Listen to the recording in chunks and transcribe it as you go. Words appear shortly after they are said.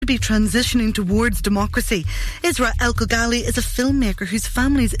be transitioning towards democracy. Isra El-Kogali is a filmmaker whose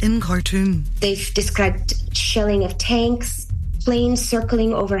family's in Khartoum. They've described shelling of tanks, planes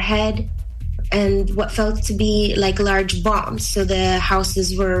circling overhead, and what felt to be like large bombs. So the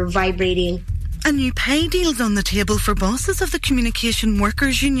houses were vibrating. A new pay deal's on the table for bosses of the Communication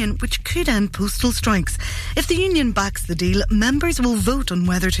Workers Union, which could end postal strikes. If the union backs the deal, members will vote on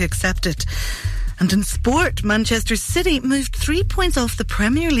whether to accept it. And in sport, Manchester City moved 3 points off the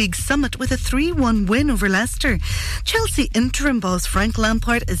Premier League summit with a 3-1 win over Leicester. Chelsea interim boss Frank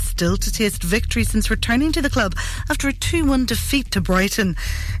Lampard is still to taste victory since returning to the club after a 2-1 defeat to Brighton.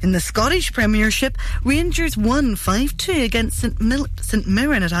 In the Scottish Premiership, Rangers won 5-2 against St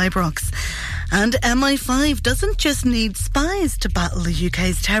Mirren at Ibrox. And MI5 doesn't just need spies to battle the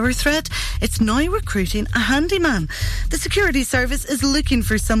UK's terror threat, it's now recruiting a handyman. The security service is looking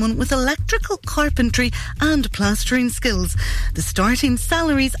for someone with electrical, carpentry and plastering skills. The starting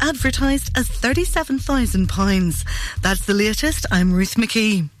salaries advertised as £37,000. That's the latest. I'm Ruth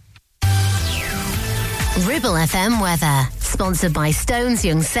McKee. Ribble FM weather, sponsored by Stones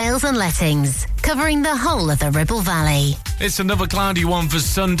Young Sales and Lettings, covering the whole of the Ribble Valley. It's another cloudy one for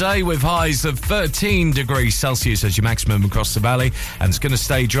Sunday with highs of 13 degrees Celsius as your maximum across the valley, and it's going to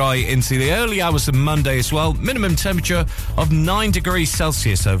stay dry into the early hours of Monday as well. Minimum temperature of 9 degrees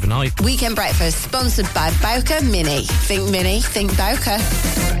Celsius overnight. Weekend breakfast sponsored by Bowker Mini. Think Bowker.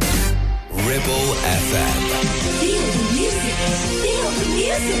 Ribble FM. Feel the music. Feel the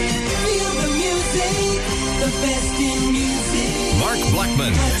music. Feel the music. The best in music. Mark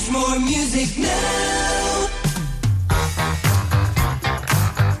Blackman. Much more music now.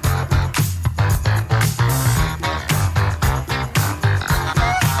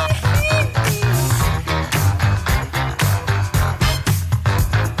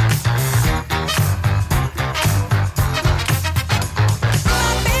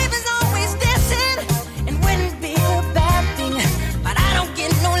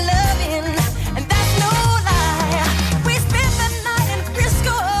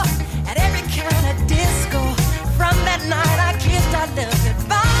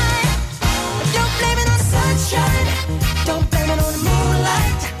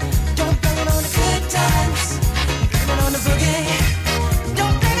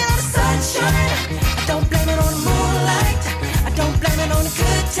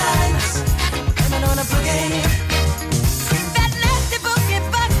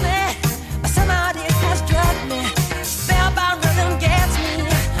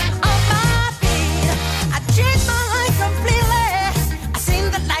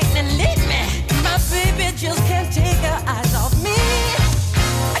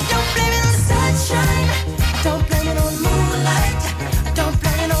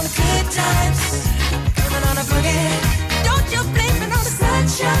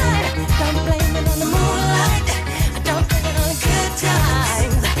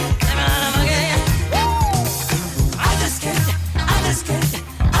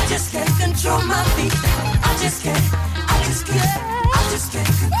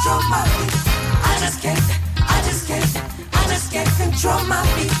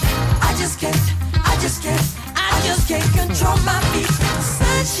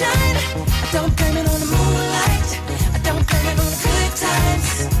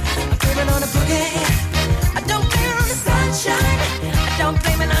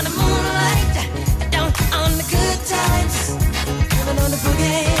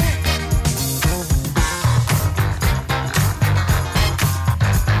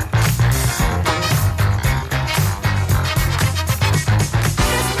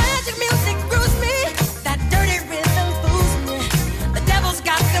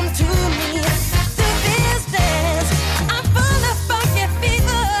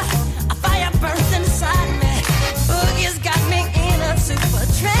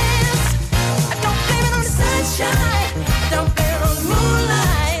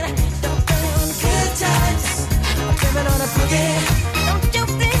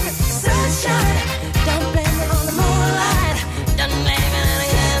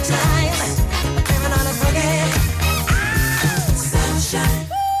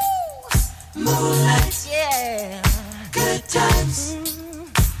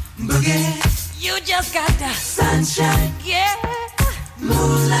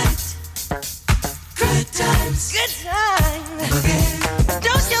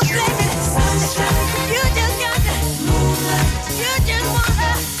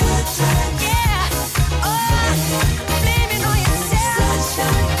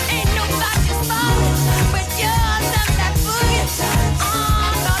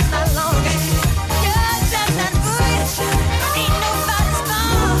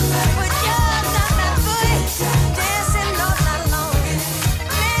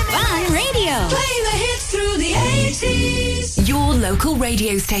 local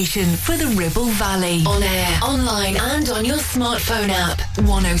radio station for the Ribble Valley. On air, online and on your smartphone app.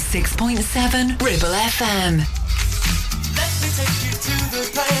 106.7 Ribble FM. Let me take you to the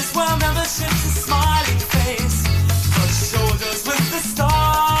place where membership's a smiling face. Brush shoulders with the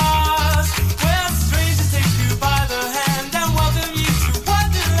stars. Where strangers take you by the hand and welcome you to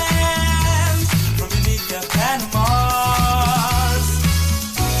Wonderland. From beneath their Panamas.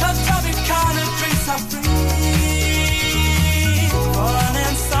 Top-topping kind of drinks are free. Fun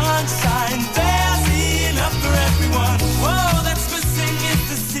and sunshine, there's enough for everyone. Whoa, that's missing is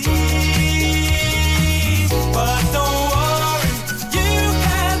the sea. But don't worry, you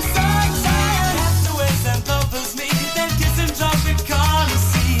can sunshine. Castaways and lovers meet, then kiss and tropical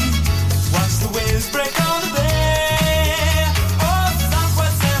sea. Watch the waves break on the bay. Oh,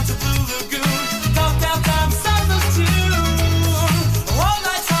 Southwest Santa Blue Lagoon, top downtown Southern tune. All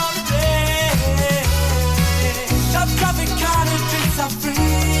night holiday. Top-topping kind of drinks are free.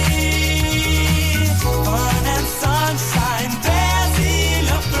 Fun and sunshine, there's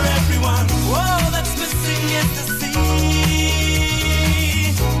enough for everyone. Whoa, that's missing is the sea.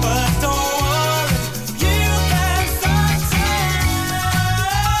 But don't worry, you can sunshine.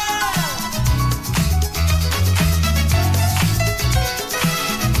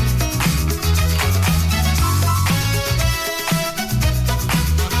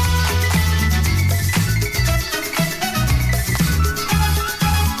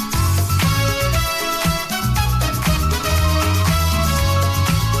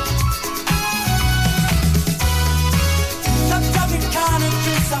 Top-topping kind of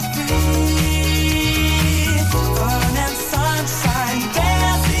drinks are free. Fun and sunshine,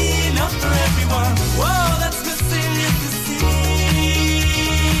 there's enough for everyone. Whoa, that's missing is the sea.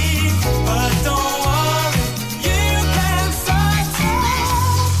 But don't worry, you can sunshine.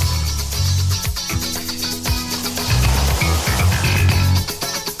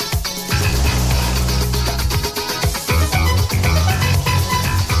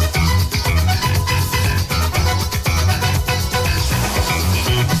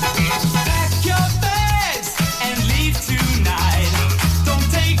 Pack your bags and leave tonight. Don't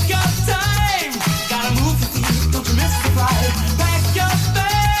take your time. Gotta move with you, don't you miss the flight. Pack your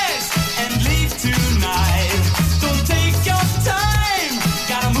bags and leave tonight. Don't take your time.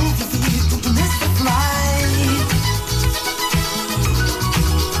 Gotta move with you, don't you miss the flight.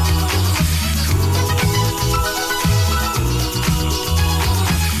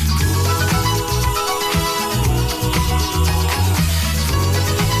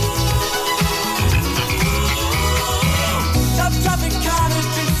 Top-topping kind of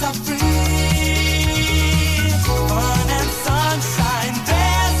drinks are free. Fun and sunshine,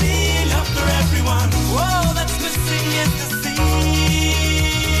 there's enough for everyone. Whoa, that's missing is the sea.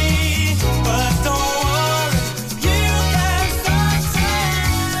 But don't worry, you can sunshine.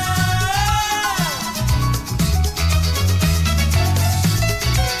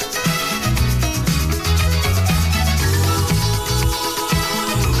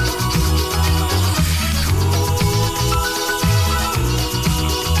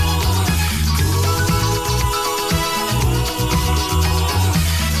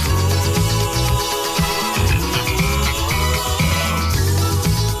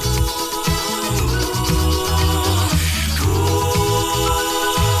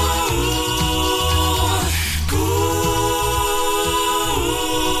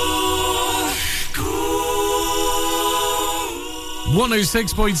 One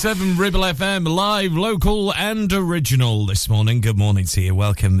 106.7 Ribble FM, live, local and original this morning. Good morning to you.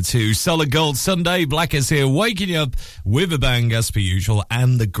 Welcome to Solid Gold Sunday. Blackers here, waking you up with a bang as per usual,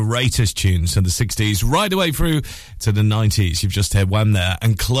 and the greatest tunes from the 60s right away through to the 90s. You've just heard Wham there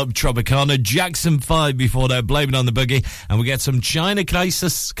and Club Tropicana, Jackson 5 before that, Blame It on the Boogie, and we get some China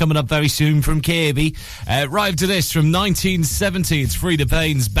Crisis coming up very soon from KB. Right to this from 1970, it's Frida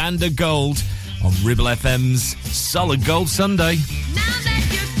Payne's Band of Gold on Ribble FM's Solid Gold Sunday. Now that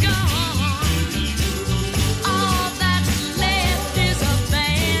you're gone, all that's left is a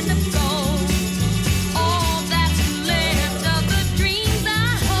band of gold. All that's left of the dreams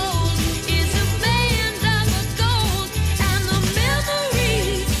I hold is a band of gold, and the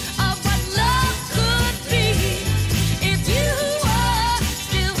memories of what love could be. If you were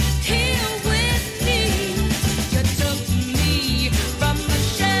still here with me, you took me from the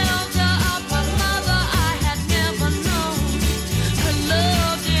shelter of a mother I had never known. Her love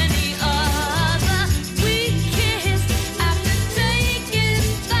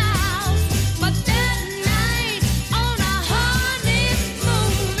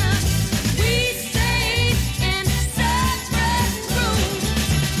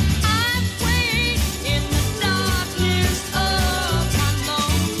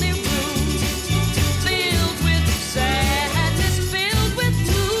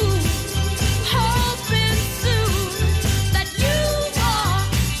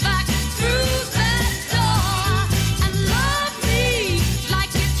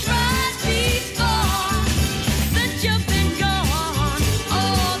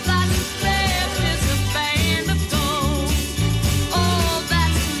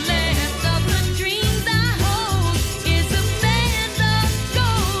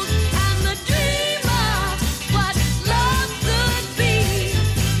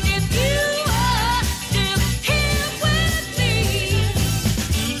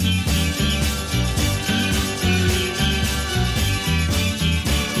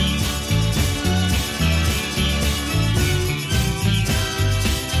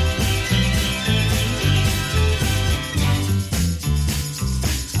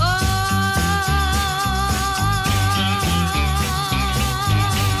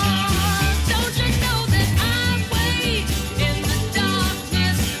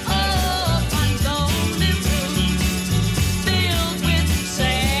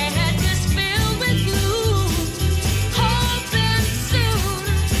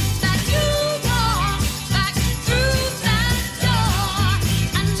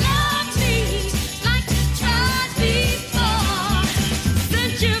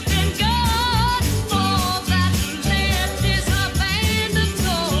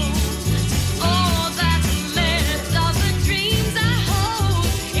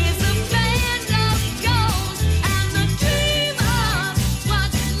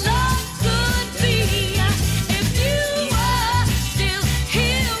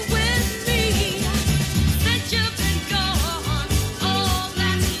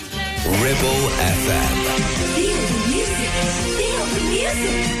Ribble FM. Feel the music. Feel the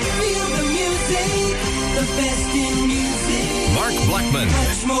music. Feel the music. The best in music. Mark Blackman.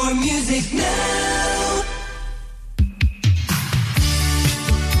 Much more music now.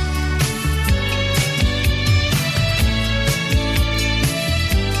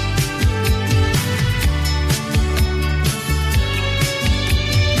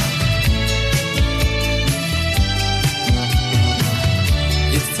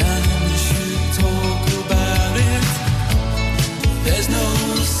 It's time we should talk about it. There's no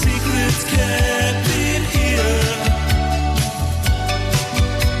secrets kept in here.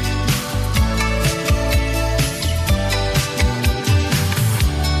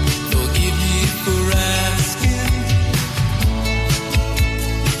 Forgive me for asking.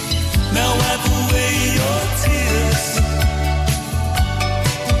 Now wipe away your tears.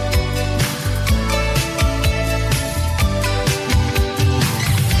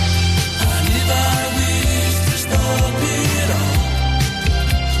 And if I wish to stop it all,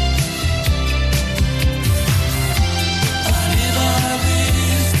 and if I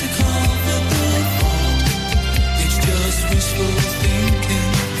wish to comfort the fall, it's just wishful thinking.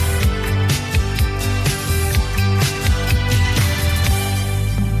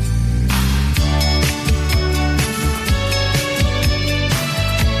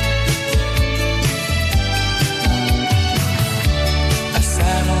 I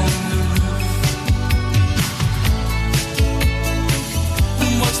sat on the roof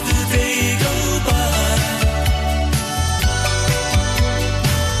and watched the day go by.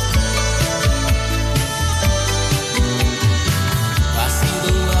 I see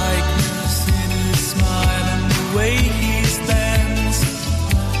the likeness in his smile and the way he stands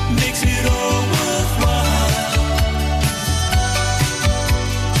makes it all worthwhile.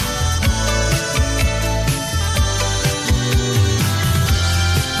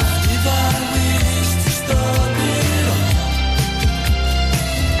 And if I wish to stop it all,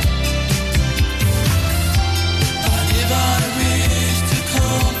 and if I wish to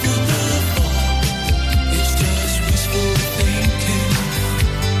comfort the fall, it's just wishful thinking.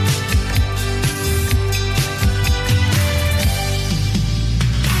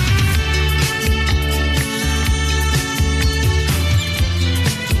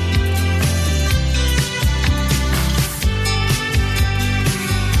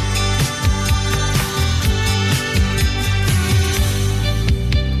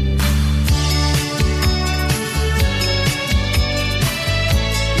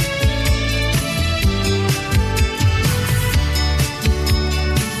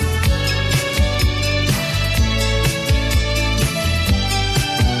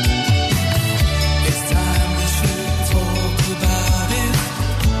 It's time we should talk about it.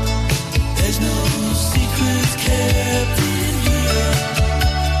 There's no secrets kept in here.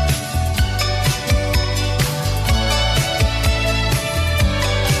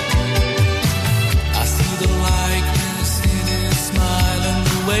 I see the likeness in his smile and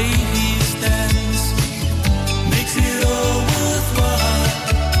the way he stands makes it all worthwhile.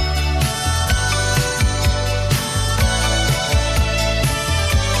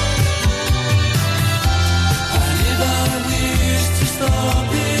 And if I wish to stop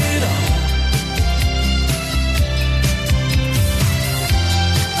it all,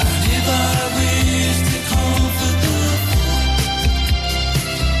 and if I wish to comfort the fall,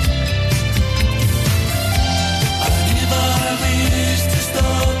 and if I wish to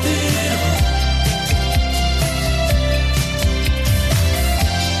stop it all,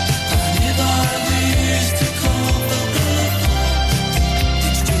 and if I wish to comfort the fall,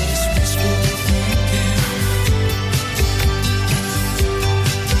 it's just wishful thinking.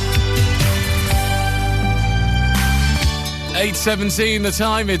 8:17 the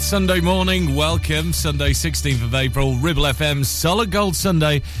time. It's Sunday morning. Welcome. Sunday 16th of April. Ribble FM Solid Gold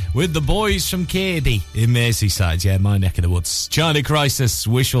Sunday with the boys from Kirby in Merseyside. Yeah, my neck of the woods. China Crisis,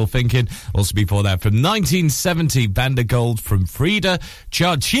 Wishful Thinking. Also before that from 1970, Band of Gold from Frida.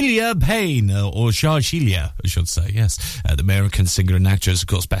 Charchilia Payne, or Charchilia, I should say, yes. The American singer and actress, of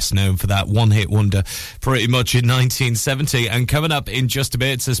course, best known for that one-hit wonder pretty much in 1970. And coming up in just a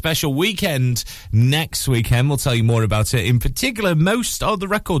bit, it's a special weekend next weekend. We'll tell you more about it. In particular, most of the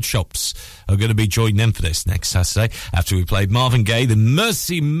record shops are going to be joining them for this next Saturday after we played Marvin Gaye, the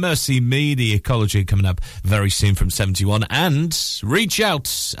Mercy, Mercy Me, the Ecology coming up very soon from 71. And reach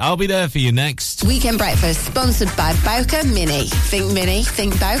out. I'll be there for you next. Weekend Breakfast, sponsored by Bowker Mini.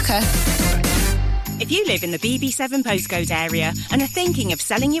 Think Bowker. If you live in the BB7 postcode area and are thinking of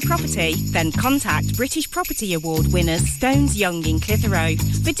selling your property, then contact British Property Award winners Stones Young in Clitheroe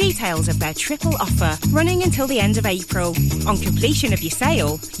for details of their triple offer running until the end of April. On completion of your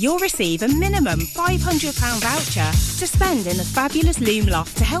sale, you'll receive a minimum £500 voucher to spend in the fabulous Loom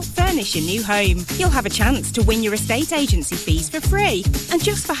Loft to help furnish your new home. You'll have a chance to win your estate agency fees for free. And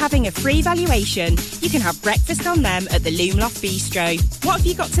just for having a free valuation, you can have breakfast on them at the Loom Loft Bistro. What have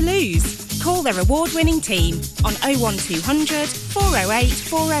you got to lose? Call their award-winning team on 01200 408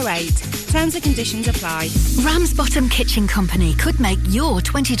 408. Terms and conditions apply. Ramsbottom Kitchen Company could make your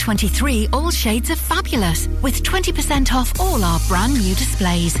 2023 all shades of fabulous with 20% off all our brand new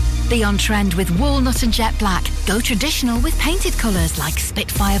displays. Be on trend with walnut and jet black. Go traditional with painted colours like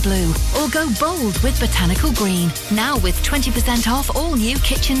Spitfire Blue. Or go bold with botanical green. Now with 20% off all new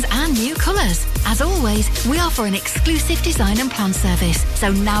kitchens and new colours. As always, we offer an exclusive design and plan service.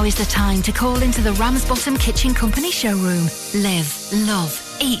 So now is the time to call into the Ramsbottom Kitchen Company showroom. Live,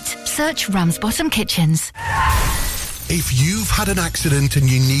 love, eat. Search Ramsbottom Kitchens. If you've had an accident and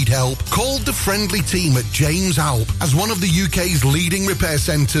you need help, call the friendly team at James Alp as one of the UK's leading repair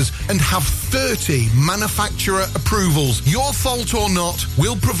centres and have 30 manufacturer approvals. Your fault or not,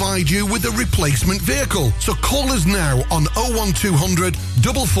 we'll provide you with a replacement vehicle. So call us now on 01200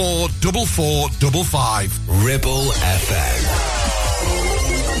 444455. Ribble FM.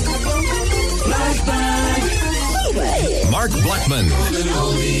 Mark Blackman.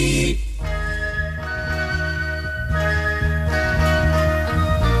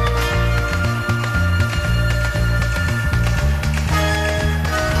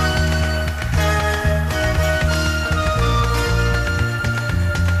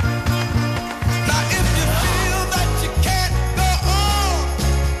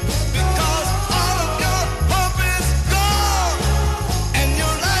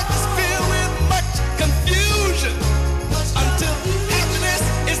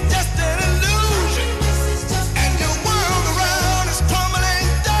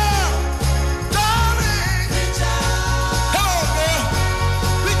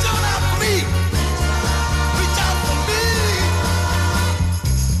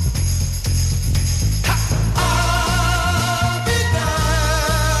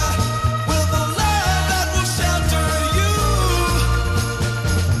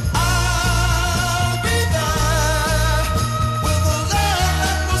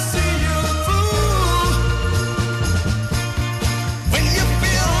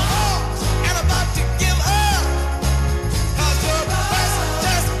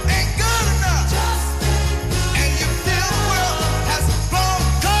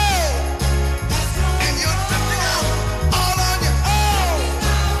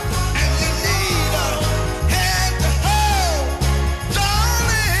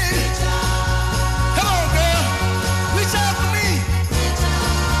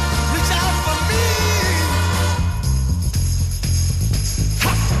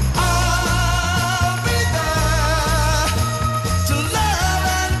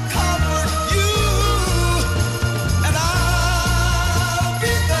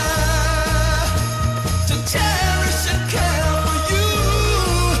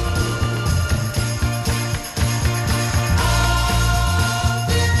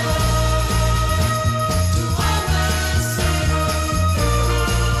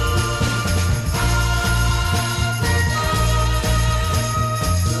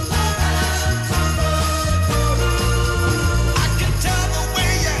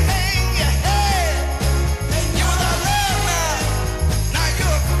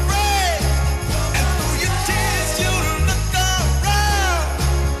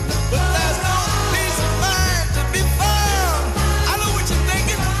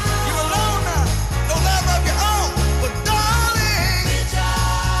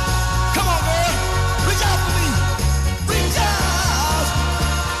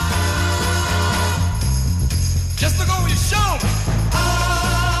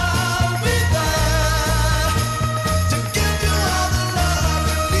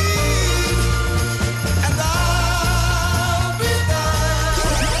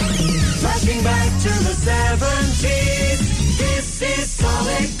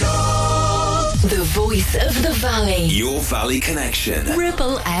 voice of the valley. Your Valley Connection.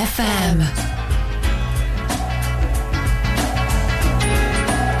 Ribble FM.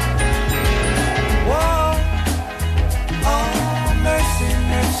 Whoa, oh, mercy,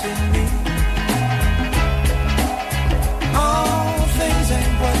 mercy me. All things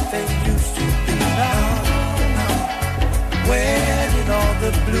ain't what they used to be now. Where did all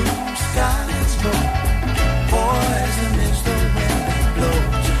the blue skies go? Poison is the wind that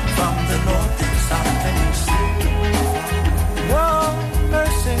blows from the north and south.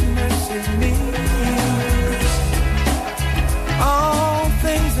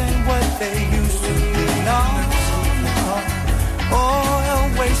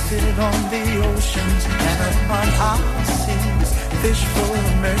 on the oceans and upon our seas, fish full of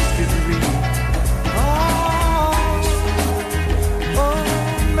mercury. Oh,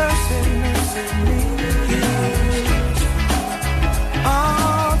 mercy, mercy me.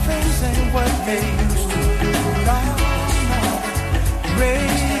 All things ain't what they used to be. No.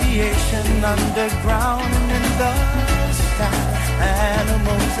 Radiation underground and in the sky.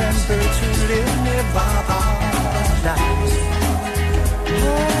 Animals and birds who live nearby all die.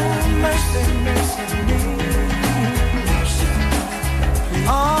 Oh, mercy, mercy me.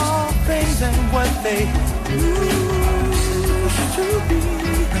 All things ain't what they used to be.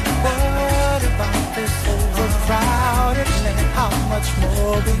 What about this overcrowded land? How much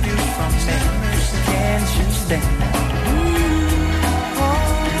more will you from me? Can't you stand?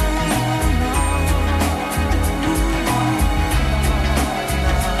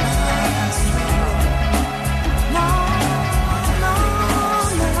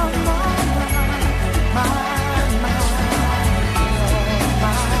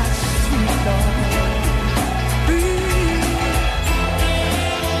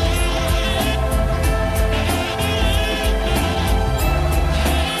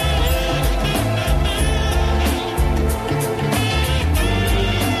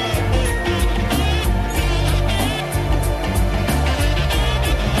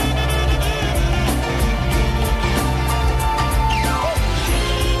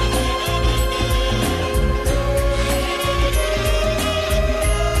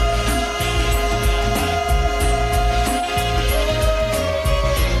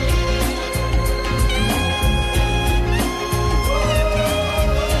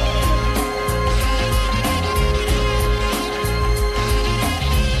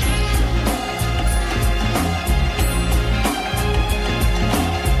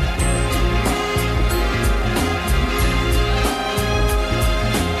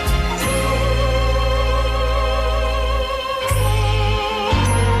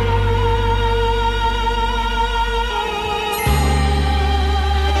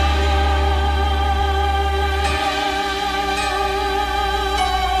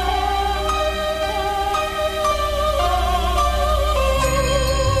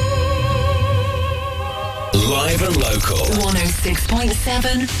 Live and local.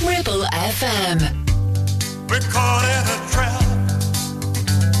 106.7 Ribble FM. We're caught in a trap.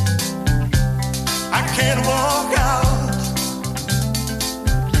 I can't walk out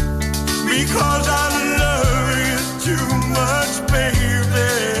because I love you too much,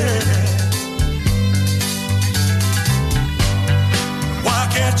 baby. Why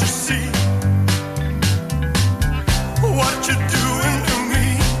can't you see what you're doing to me?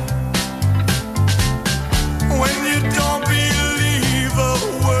 When you don't believe a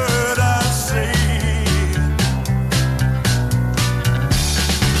word I say,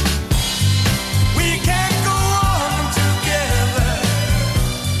 we can't go on together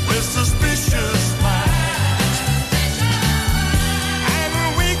with suspicious minds, and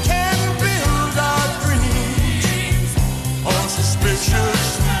we can't build our dreams on suspicious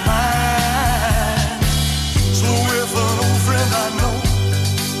minds. So if an old friend I know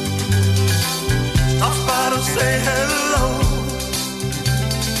stops by to say hello,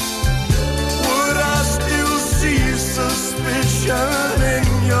 would I still see suspicion in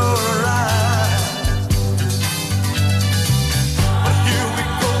your eyes? But here we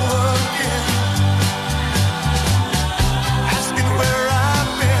go again, asking where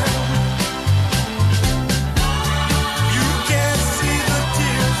I've been. You can't see the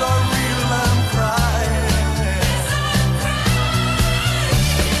tears are real, I'm crying.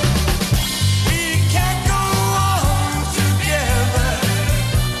 We can't go on together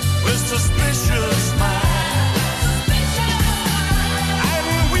with suspicious minds, and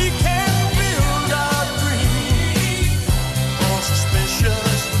we can't build our dreams on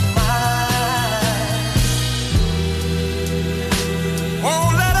suspicious minds.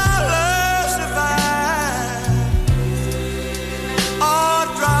 Won't let our love survive or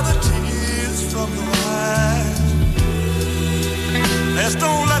dry the tears from the eyes. Let's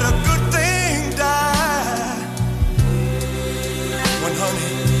don't let a good thing die. When, honey,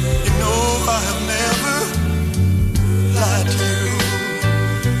 you know I have never lied to you.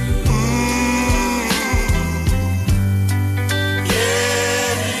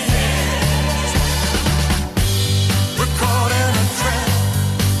 Yeah, yes. We're caught in a trap.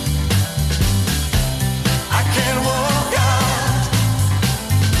 I can't walk out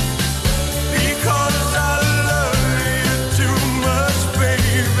because I love you too much,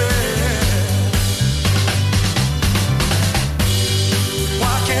 baby.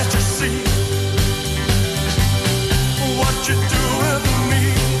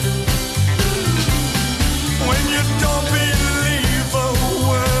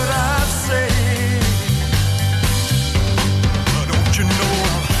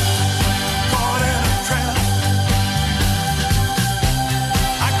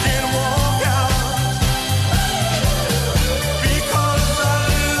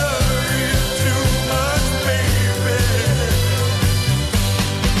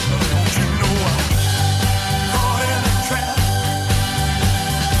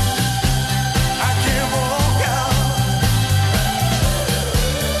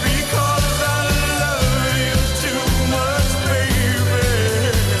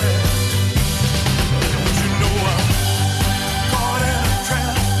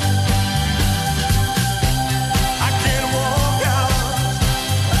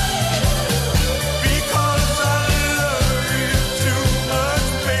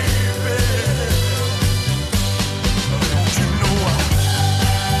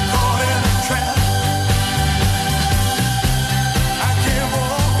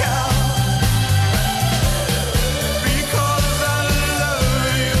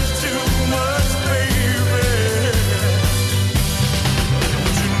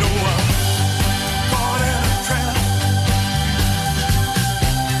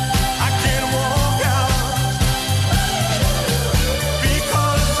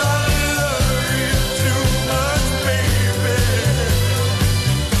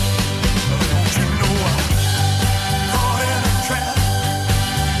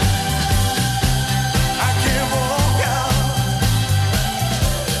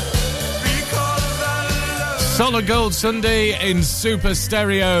 Solid Gold Sunday in Super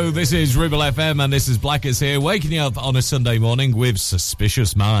Stereo. This is Ribble FM and this is Blackers here, waking you up on a Sunday morning with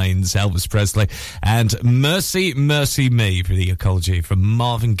Suspicious Minds, Elvis Presley, and Mercy, Mercy Me for the Ecology from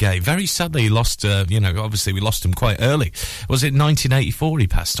Marvin Gaye. Very sadly, he lost, obviously we lost him quite early. Was it 1984 he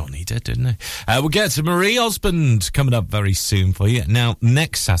passed on? He did, didn't he? We'll get to Marie Osmond coming up very soon for you. Now,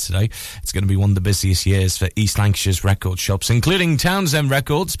 next Saturday, it's going to be one of the busiest years for East Lancashire's record shops, including Townsend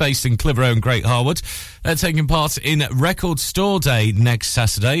Records, based in Clitheroe and Great Harwood. They're taking part in Record Store Day next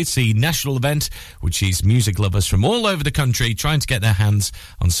Saturday. It's the national event which sees music lovers from all over the country trying to get their hands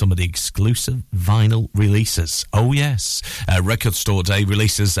on some of the exclusive vinyl releases. Oh yes, Record Store Day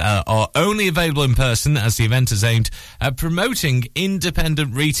releases are only available in person, as the event is aimed at promoting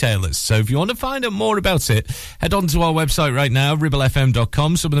independent retailers. So if you want to find out more about it, head on to our website right now,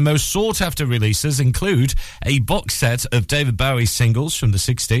 ribblefm.com. Some of the most sought after releases include a box set of David Bowie singles from the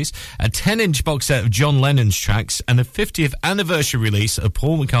 60s, a 10-inch box set of John Lennon's tracks, and a 50th anniversary release of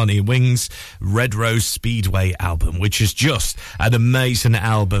Paul McCartney and Wings' Red Rose Speedway album, which is just an amazing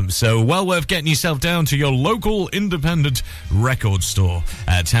album. So well worth getting yourself down to your local independent record store.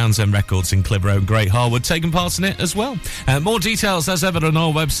 Townsend Records in Clitheroe and Great Harwood taking part in it as well. More details as ever on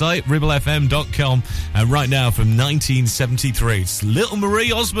our website, ribblefm.com. And right now from 1973, it's Little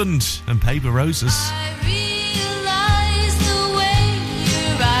Marie Osmond and Paper Roses.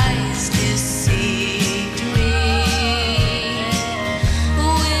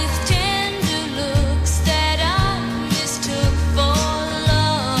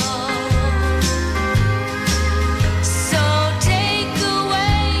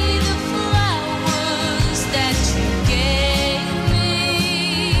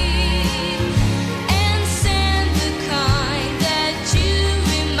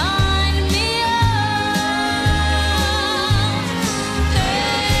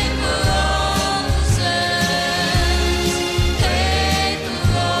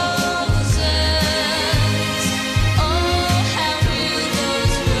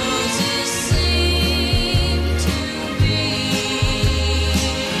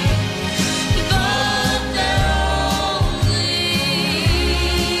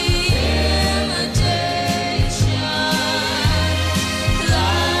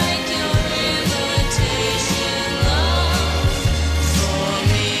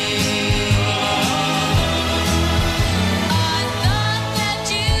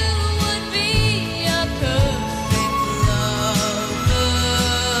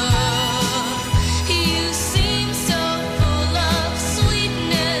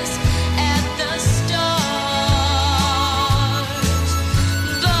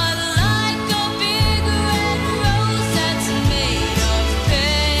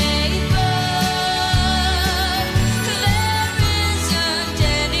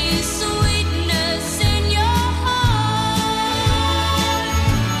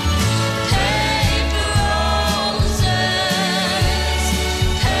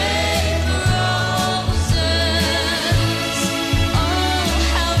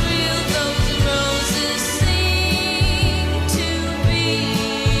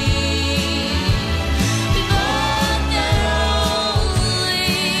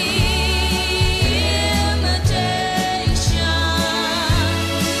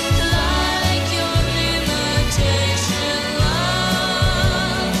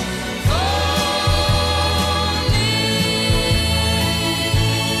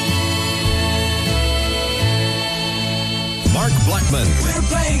 We're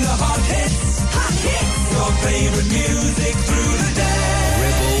playing the hot hits. Hot hits. Your favorite music through the day.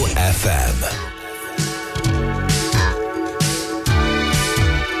 Ribble FM.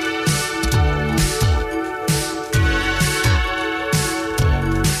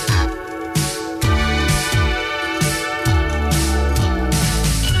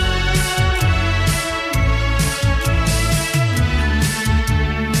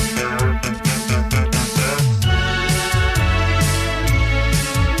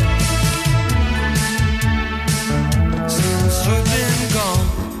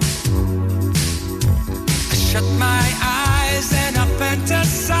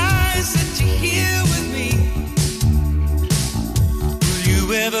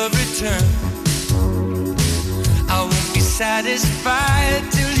 I won't be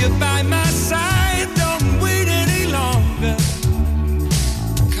satisfied till you're by my side. Don't wait any longer.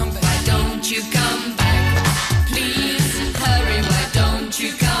 Come back. Why don't you come back? Please hurry. Why don't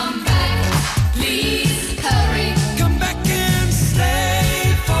you come back? Please hurry. Come back and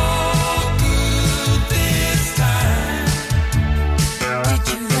stay for good this time.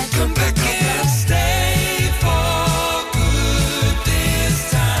 Did you come back and stay for good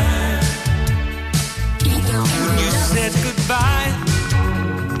this time?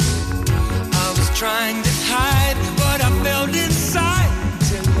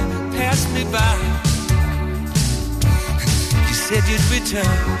 said you'd return.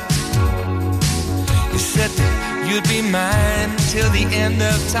 You said that you'd be mine till the end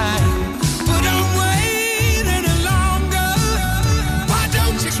of time. But don't wait any longer. Why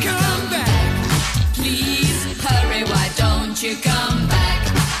don't you come back? Please hurry, why don't you come back?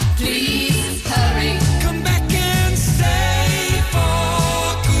 Please hurry. Come back and stay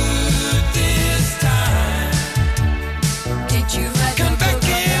for good this time. Did you write Come back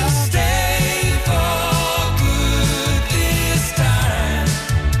and stay for good this time.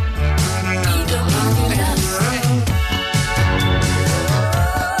 Ego in the dust.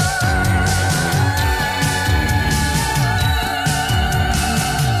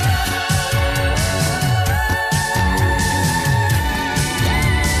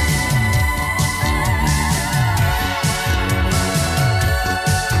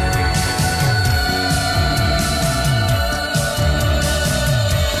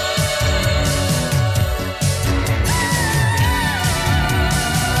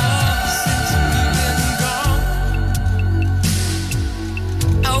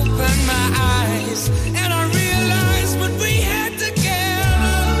 Open my eyes and I realized what we had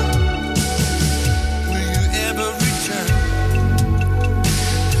together. Will you ever return?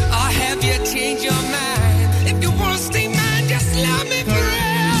 Or have you changed your mind? If you want to stay mine, just love me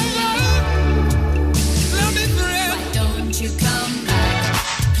forever. Love me forever. Why don't you come back?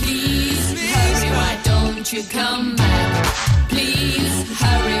 Please hurry, why don't you come back? Please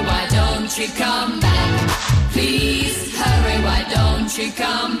hurry, why don't you come back? Please hurry, why don't you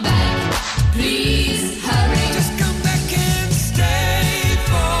come back? Please hurry. Just come back and stay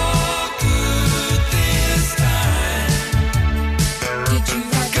for good this time. Did you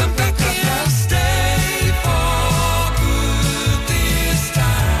write Come back and stay for good this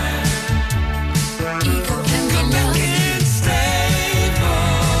time. Ego in the Come back dust. and stay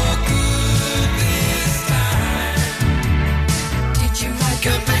for good this time. Did you write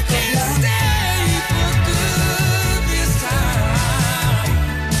Come back and stay for good this time.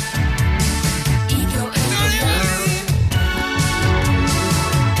 Ego in the dust.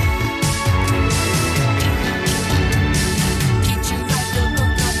 Did you write the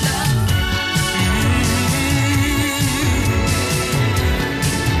book of love?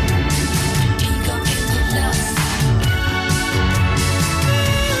 Ego in the dust.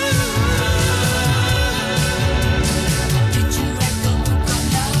 Did you write the book of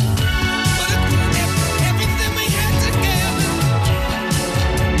love? Everything we had together.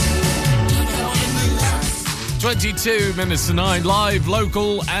 Ego in the dust. 22 minutes to 9, live,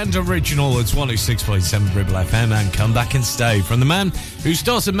 local and original. It's 106.7 Ribble FM, and Come Back and Stay from the man who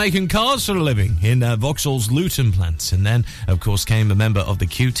started making cars for a living in Vauxhall's Luton plant, and then of course came a member of the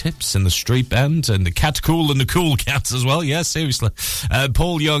Q-Tips and the Street Band and the Cat Cool and the Cool Cats as well. Yeah, seriously.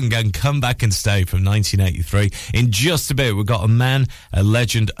 Paul Young and Come Back and Stay from 1983. In just a bit, we've got a man, a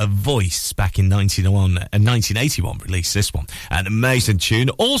legend, a voice back in 1981 released this one. An amazing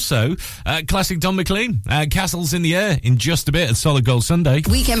tune. Also, classic Don McLean, Castles in the Air in just a bit at Solid Gold Sunday.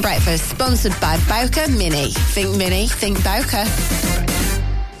 Weekend breakfast sponsored by Bowker Mini. Think Bowker.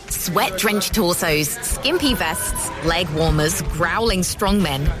 Sweat-drenched torsos, skimpy vests, leg warmers, growling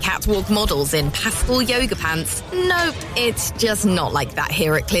strongmen, catwalk models in pastel yoga pants. Nope, it's just not like that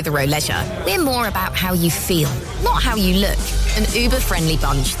here at Clitheroe Leisure. We're more about how you feel, not how you look. An uber-friendly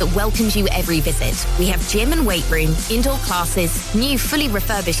bunch that welcomes you every visit. We have gym and weight room, indoor classes, new fully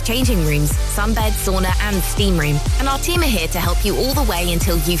refurbished changing rooms, sunbed, sauna and steam room. And our team are here to help you all the way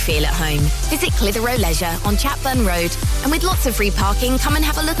until you feel at home. Visit Clitheroe Leisure on Chatburn Road, and with lots of free parking, come and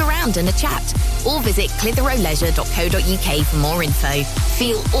have a look around and a chat. Or visit clitheroeleisure.co.uk for more info.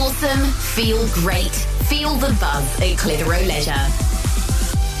 Feel awesome, feel great, feel the buzz at Clitheroe Leisure.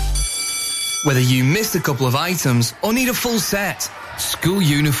 Whether you missed a couple of items or need a full set, school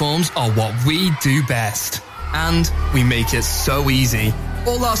uniforms are what we do best. And we make it so easy.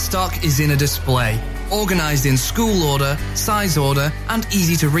 All our stock is in a display, organised in school order, size order, and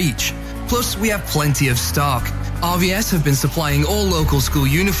easy to reach. Plus, we have plenty of stock. RVS have been supplying all local school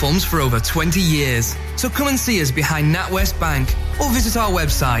uniforms for over 20 years. So come and see us behind NatWest Bank or visit our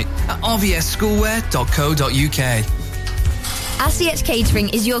website at rvsschoolwear.co.uk. RCH Catering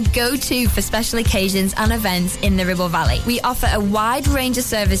is your go-to for special occasions and events in the Ribble Valley. We offer a wide range of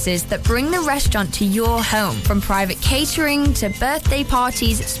services that bring the restaurant to your home, from private catering to birthday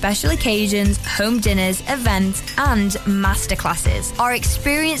parties, special occasions, home dinners, events, and masterclasses. Our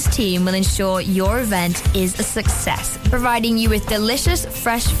experienced team will ensure your event is a success, providing you with delicious,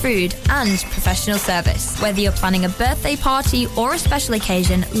 fresh food and professional service. Whether you're planning a birthday party or a special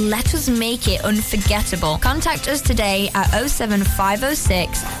occasion, let us make it unforgettable. Contact us today at 074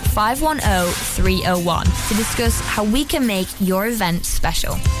 07506 510 301 to discuss how we can make your event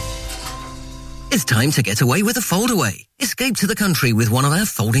special. It's time to get away with a foldaway. Escape to the country with one of our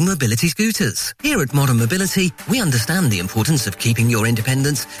folding mobility scooters. Here at Modern Mobility, we understand the importance of keeping your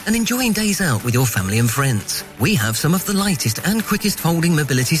independence and enjoying days out with your family and friends. We have some of the lightest and quickest folding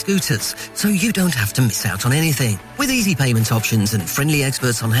mobility scooters, so you don't have to miss out on anything. With easy payment options and friendly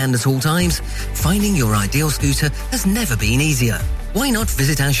experts on hand at all times, finding your ideal scooter has never been easier. Why not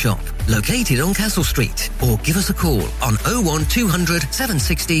visit our shop, located on Castle Street, or give us a call on 01200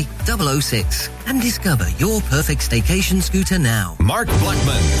 760 006 and discover your perfect staycation scooter now. Mark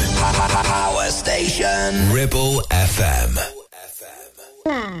Blackman. Power Station. Ribble FM.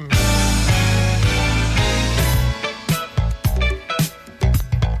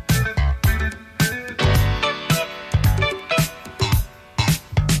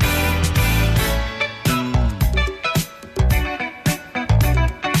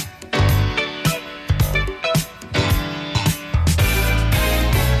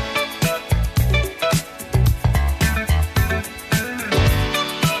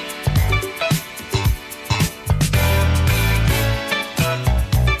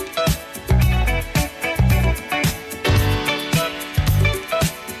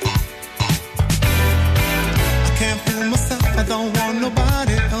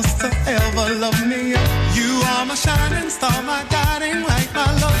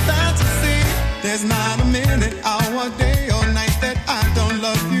 There's not a minute, hour, day or night that I don't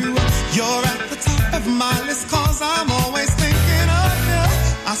love you. You're at the top of my list 'cause I'm always thinking of you.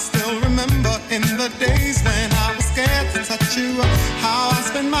 I still remember in the days when I was scared to touch you, how I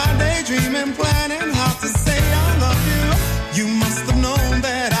spent my day dreaming, planning how to say I love you. You must have known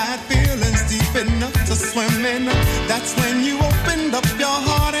that I had feelings deep enough to swim in. That's when you opened up your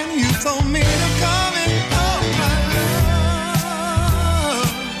heart and you told me to come in. Oh, my love.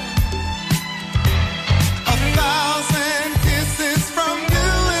 1,000 kisses from you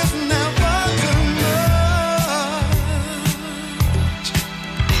is never too much.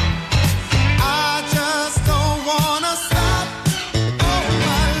 I just don't wanna stop. Oh,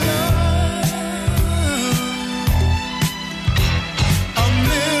 my love. A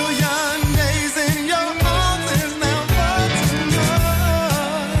million days in your arms is never too much.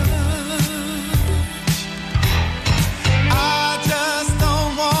 I just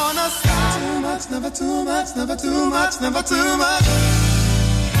don't wanna stop. Too much, never too much, never too much, never too much.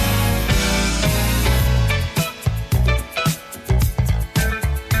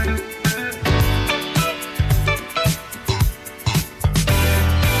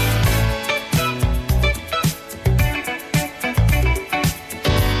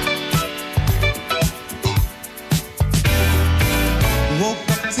 Woke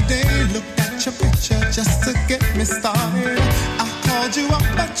up today, looked at your picture just to get me started. I called you up,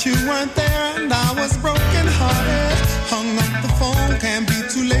 but you weren't there, and I was broken hearted. Hung up the phone, can't be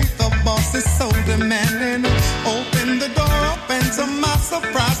too late. The boss is so demanding. Opened the door up, and to my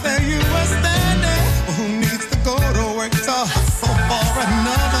surprise, there you were standing. Who needs to go to work to hustle for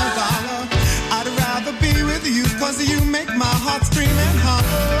another dollar? I'd rather be with you, 'cause you make my heart scream and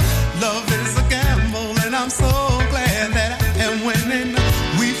holler. Love is a gamble, and I'm so glad that I am winning.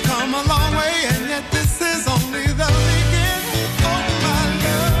 We've come a long way, and yet this is only the beginning. Oh, my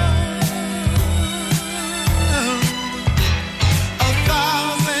love.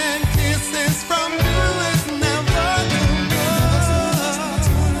 1,000 kisses from you is never too much.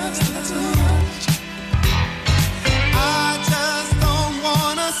 I just don't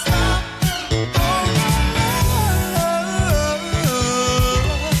wanna stop. Oh, my love.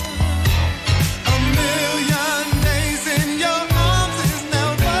 A million days in your arms is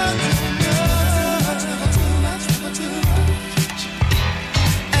never too much.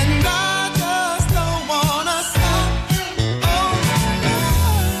 And I just don't wanna stop. Oh, my love.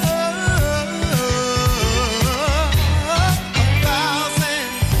 1,000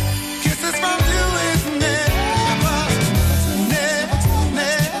 kisses from you is never, never,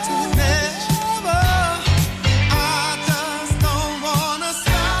 never, never. I just don't wanna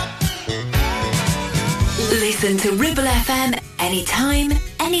stop. Listen to Ribble FM anytime,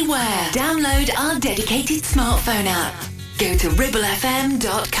 anywhere. Download our dedicated smartphone app. Go to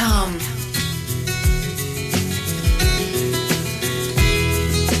ribblefm.com.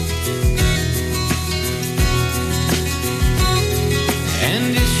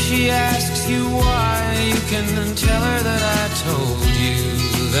 And if she asks you why, you can tell her that I told you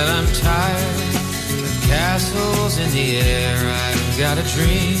that I'm tired of castles in the air. I've got a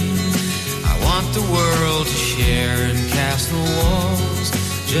dream I want the world to share, and castle walls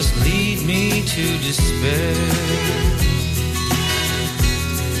just lead me to despair.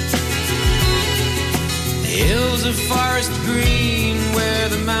 Hills of forest green where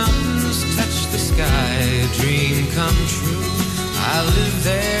the mountains touch the sky, a dream come true. I'll live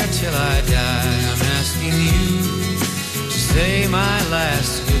there till I die. I'm asking you to say my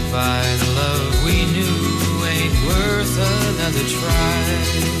last goodbye. The love we knew ain't worth another try.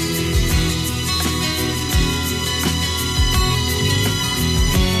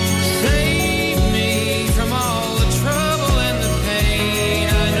 Save me from all the trouble and the pain.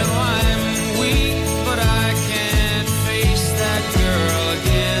 I know I'm weak, but I can't face that girl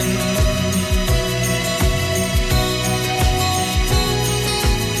again.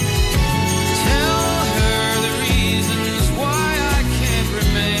 Tell her the reasons why I can't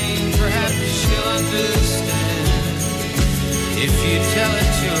remain. Perhaps she'll understand if you tell it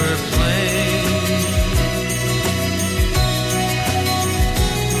to her plain.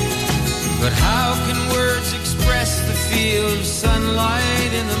 But how can words express the feel of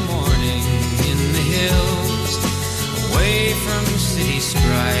sunlight in the morning in the hills, away from city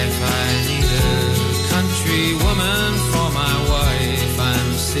strife? I need a country woman for my wife.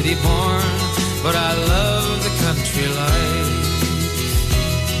 I'm city born, but I love the country life.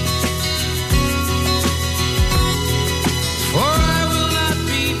 For I will not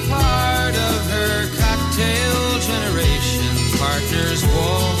be part of her cocktail generation, partners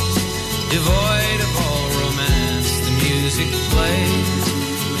waltz, devoid of all romance. The music plays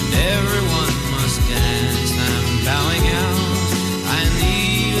and everyone must dance. I'm bowing out, I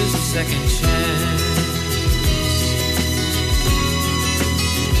need a second chance.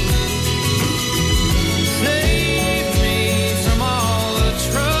 Save me from all the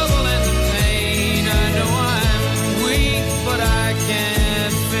trouble and the pain. I know I'm weak, but I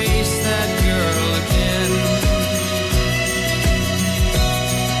can't face that girl again.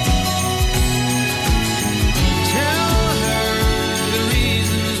 Tell her the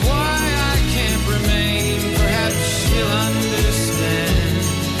reasons why I can't remain. Perhaps she'll understand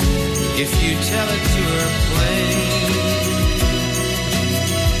if you tell it to her plain.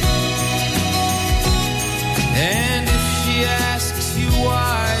 And if she asks you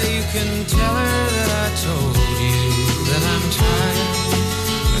why, you can tell her that I told you that I'm tired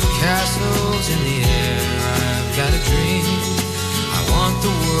of castles in the air. I've got a dream I want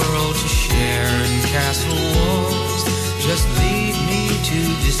the world to share, and castle walls just lead me to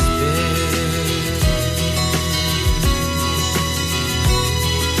despair.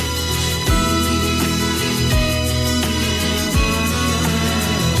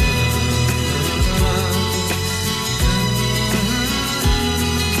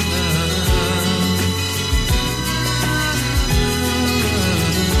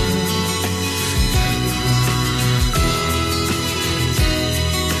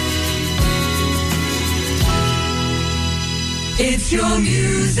 It's your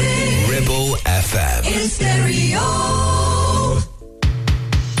music. Ribble FM. In stereo.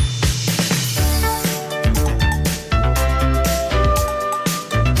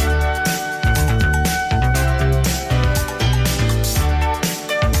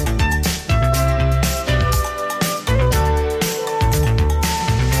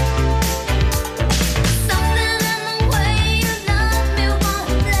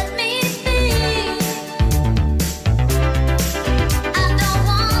 I don't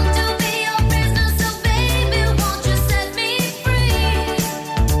want to be your prisoner, so baby, won't you set me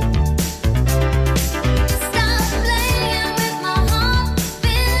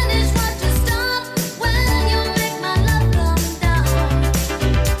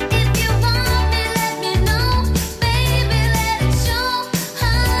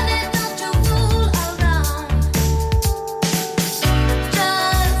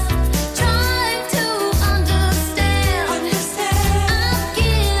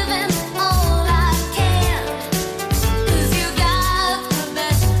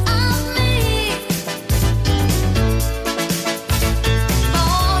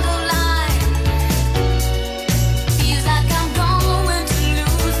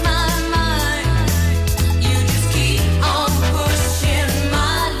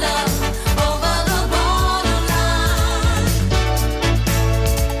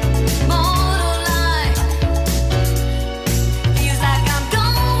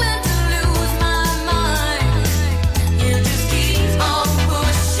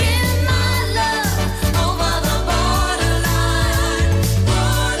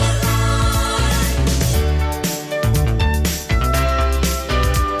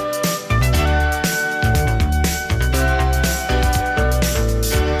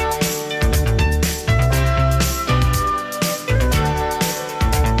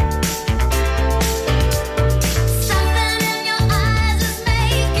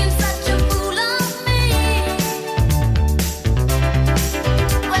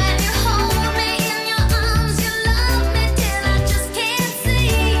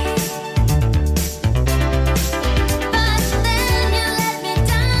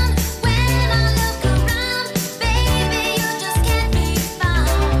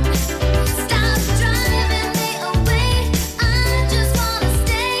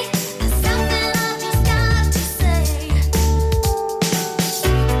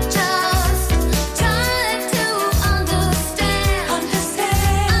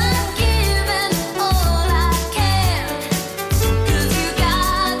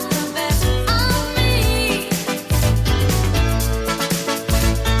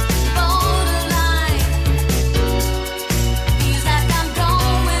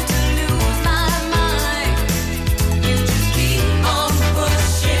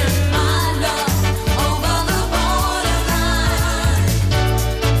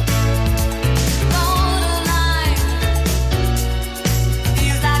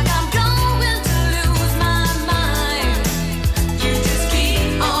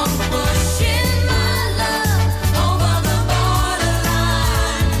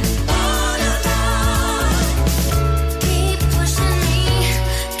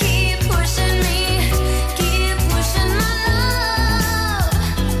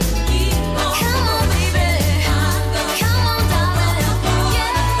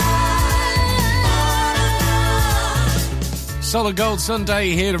Solid Gold Sunday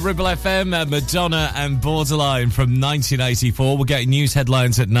here at Ribble FM at Madonna and Borderline from 1984. We're getting news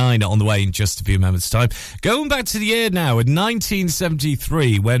headlines at 9 on the way in just a few moments' time. Going back to the year now, in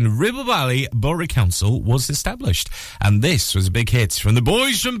 1973, when Ribble Valley Borough Council was established. And this was a big hit from the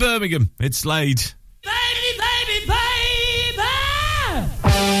boys from Birmingham. It's Slade. Baby, baby, baby.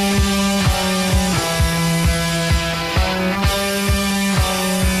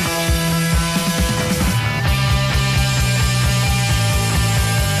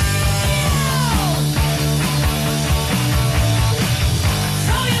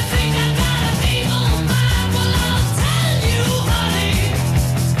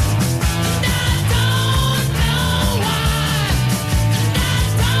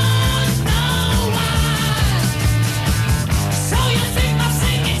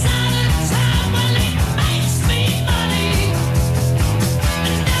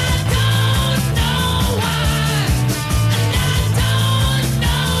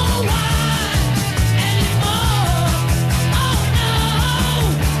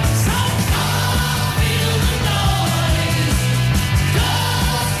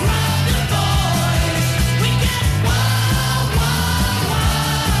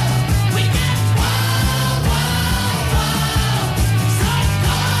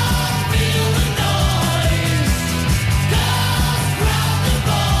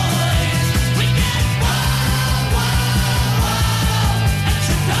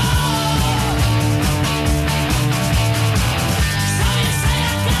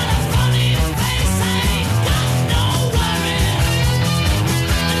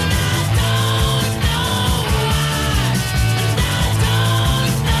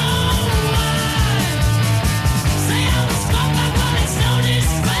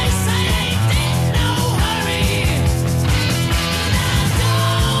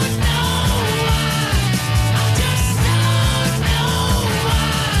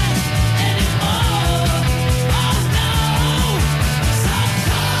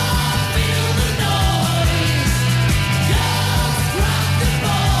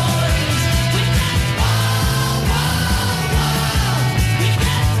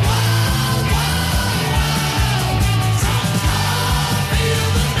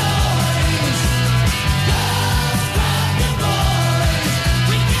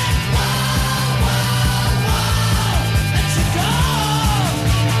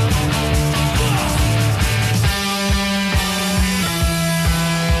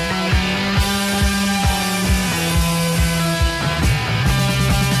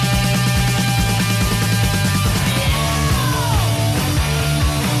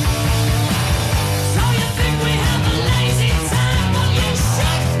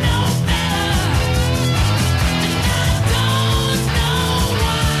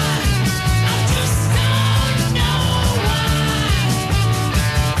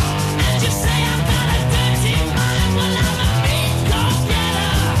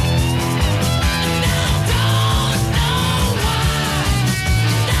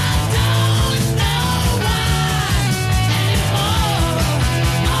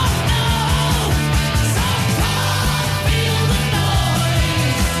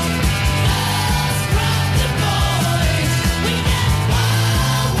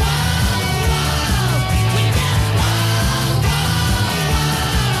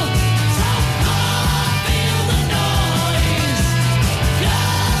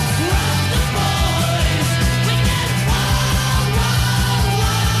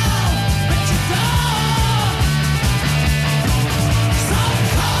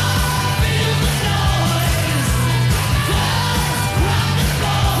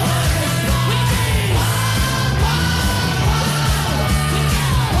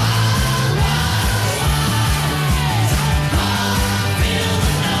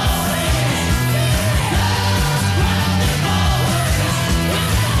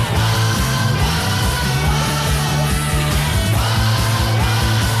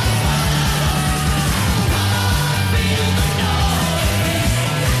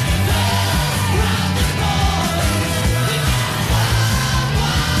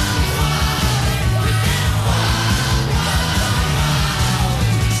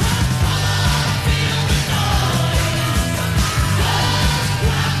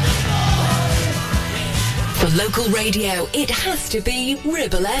 Local radio, it has to be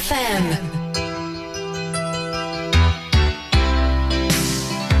Ribble FM.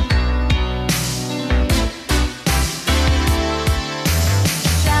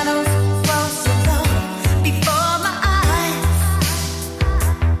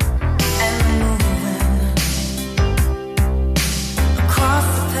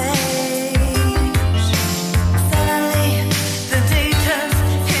 The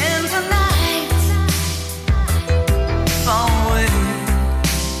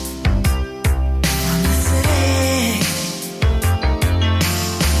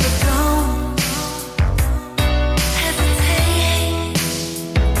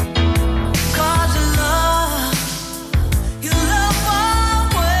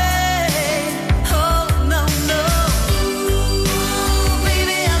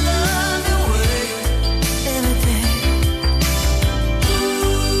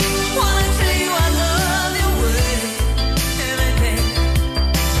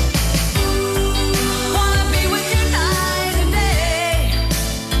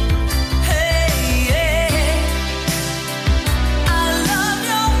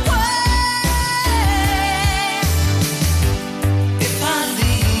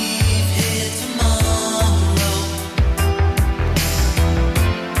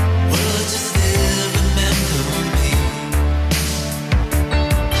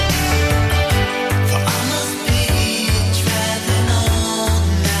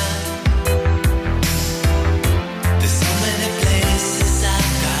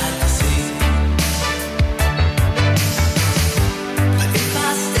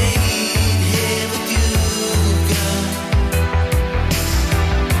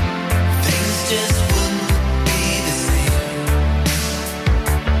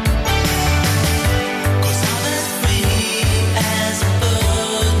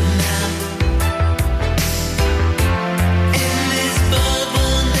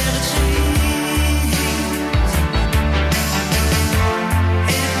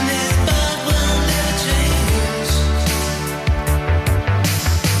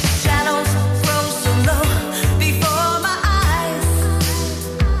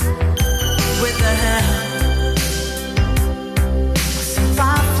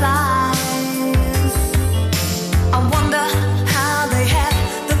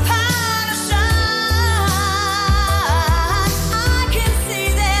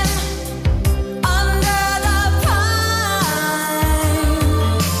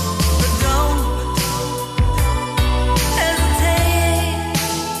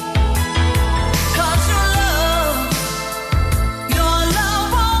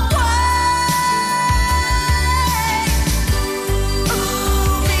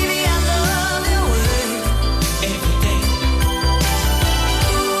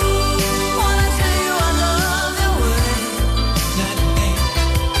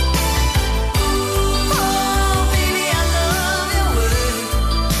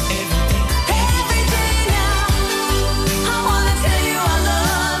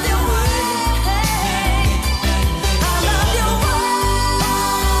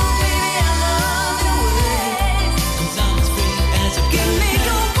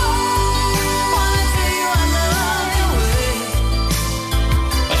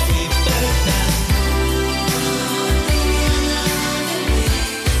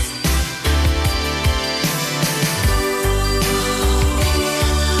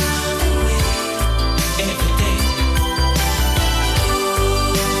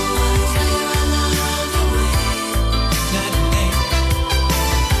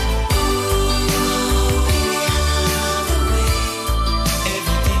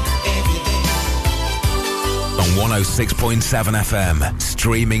 106.7 FM,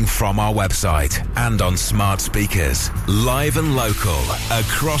 streaming from our website and on smart speakers. Live and local,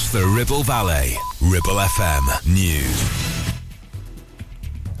 across the Ribble Valley. Ribble FM News.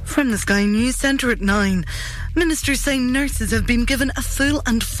 From the Sky News Centre at 9. Ministers say nurses have been given a full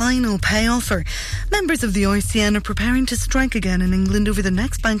and final pay offer. Members of the RCN are preparing to strike again in England over the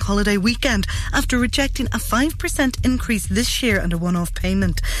next bank holiday weekend after rejecting a 5% increase this year and a one-off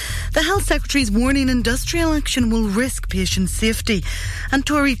payment. The Health Secretary is warning industrial action will risk patient safety. And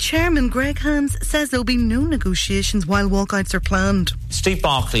Tory Chairman Greg Hans says there'll be no negotiations while walkouts are planned. Steve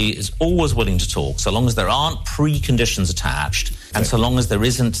Barclay is always willing to talk so long as there aren't preconditions attached and so long as there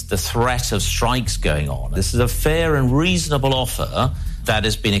isn't the threat of strikes going on. This is a fair and reasonable offer that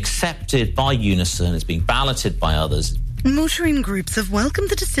has been accepted by Unison, it's been balloted by others. Motoring groups have welcomed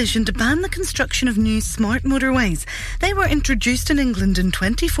the decision to ban the construction of new smart motorways. They were introduced in England in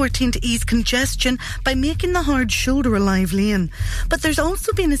 2014 to ease congestion by making the hard shoulder a live lane. But there's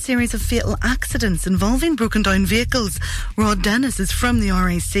also been a series of fatal accidents involving broken down vehicles. Rod Dennis is from the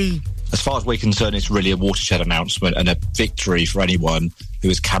RAC. As far as we're concerned, it's really a watershed announcement and a victory for anyone who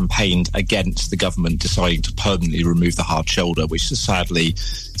has campaigned against the government deciding to permanently remove the hard shoulder, which has sadly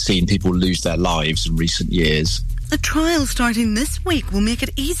seen people lose their lives in recent years. A trial starting this week will make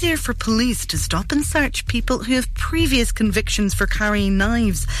it easier for police to stop and search people who have previous convictions for carrying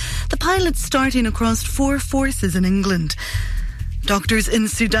knives. The pilot's starting across 4 forces in England. Doctors in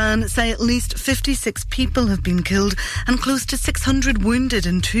Sudan say at least 56 people have been killed and close to 600 wounded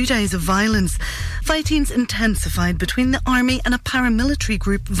in 2 days of violence. Fighting's intensified between the army and a paramilitary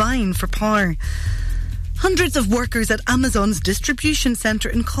group vying for power. Hundreds of workers at Amazon's distribution centre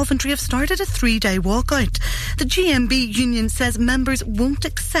in Coventry have started a 3-day walkout. The GMB union says members won't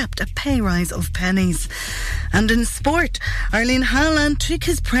accept a pay rise of pennies. And in sport, Erling Haaland took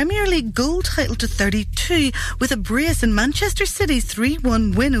his Premier League goal title to 32 with a brace in Manchester City's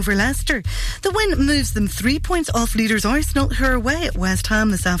 3-1 win over Leicester. The win moves them 3 points off leaders Arsenal, who are away at West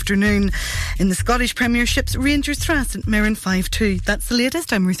Ham this afternoon. In the Scottish Premiership's Rangers thrashed St Mirren 5-2. That's the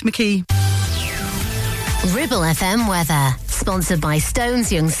latest. I'm Ruth McKee. Ribble FM weather, sponsored by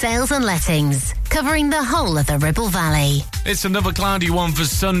Stones Young Sales and Lettings, covering the whole of the Ribble Valley. It's another cloudy one for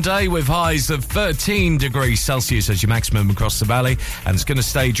Sunday with highs of 13 degrees Celsius as your maximum across the valley, and it's going to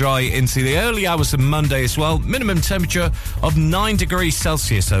stay dry into the early hours of Monday as well. Minimum temperature of 9 degrees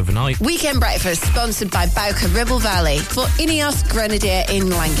Celsius overnight. Weekend breakfast sponsored by Bowker Ribble Valley for Ineos Grenadier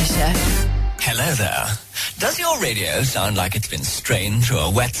in Lancashire. Hello there. Does your radio sound like it's been strained through a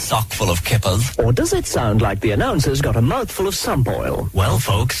wet sock full of kippers? Or does it sound like the announcer's got a mouthful of sump oil? Well,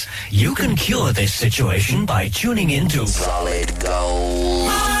 folks, you can cure this situation by tuning into Solid Gold.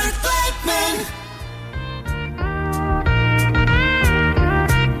 Mark Blackman.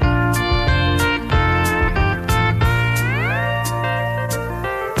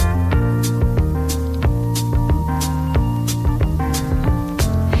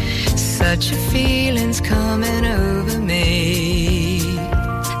 Such a feeling's coming over me.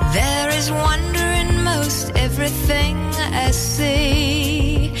 There is wonder in most everything I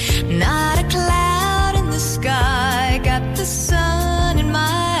see. Not a cloud in the sky, got the sun in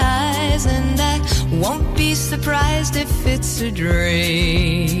my eyes, and I won't be surprised if it's a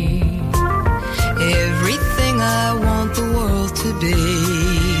dream. Everything I want the world to be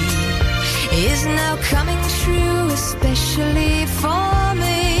is now coming true, especially for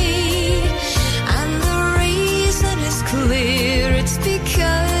me. Clear, it's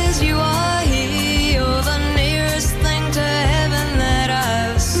because you are here. You're the nearest thing to heaven that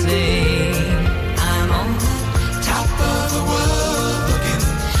I've seen. I'm on the top of the world, looking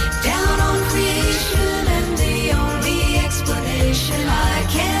down on creation, and the only explanation I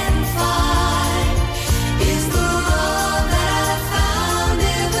can find is the love that I've found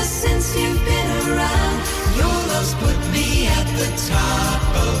ever since you've been around. Your love's put me at the top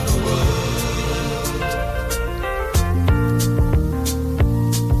of the world.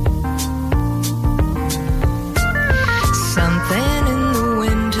 Something in the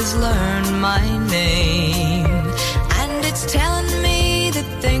wind has learned my name, and it's telling me that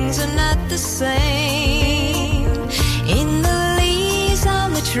things are not the same. In the leaves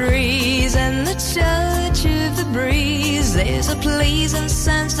on the trees and the touch of the breeze, there's a pleasing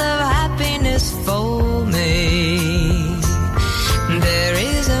sense of happiness for me. There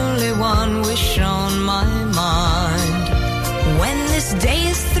is only one wish on my mind. When this day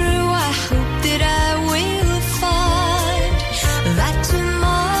is through, I hope that I will find that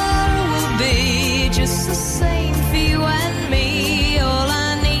tomorrow will be just the same for you and me. All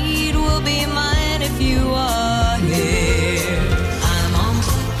I need will be mine if you are here. I'm on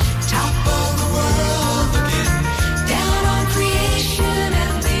top of the world, looking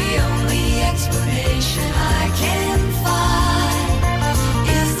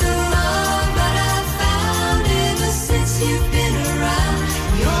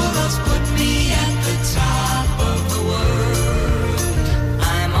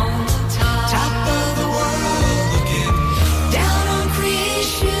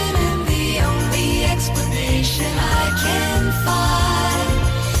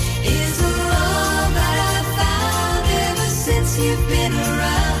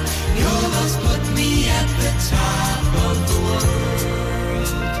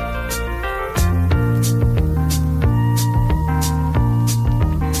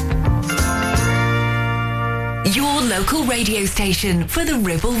local radio station for the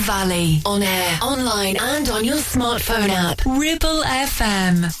Ribble Valley. On air, online and on your smartphone app. Ribble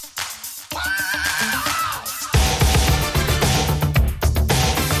FM.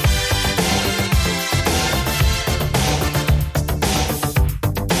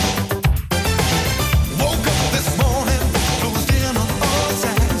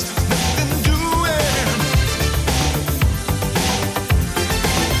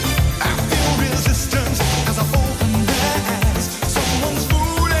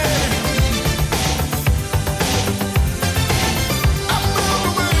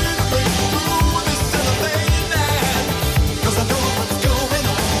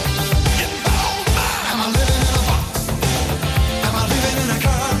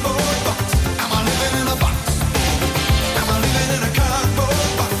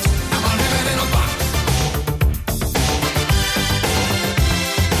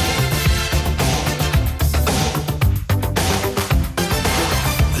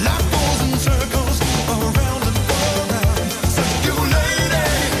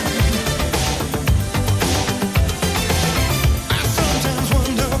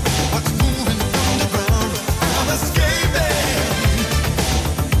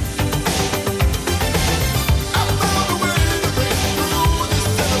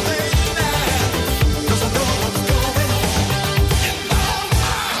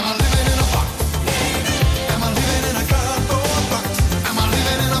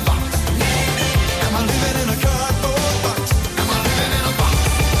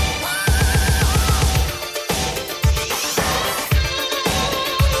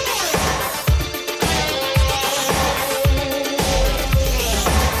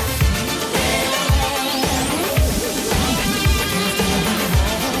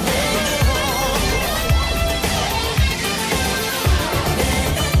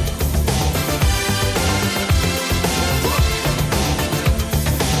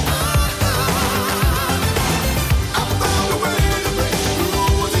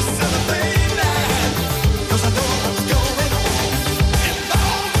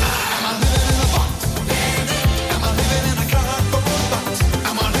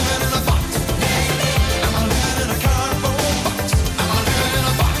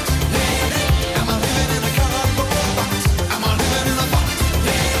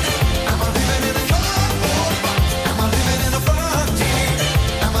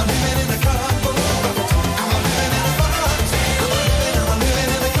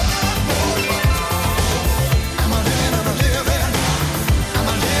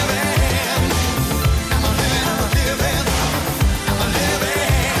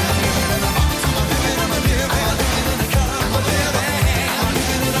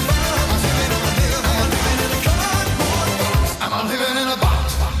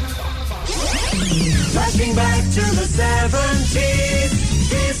 Flashing back to the 70s,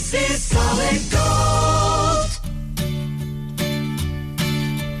 this is Solid Gold.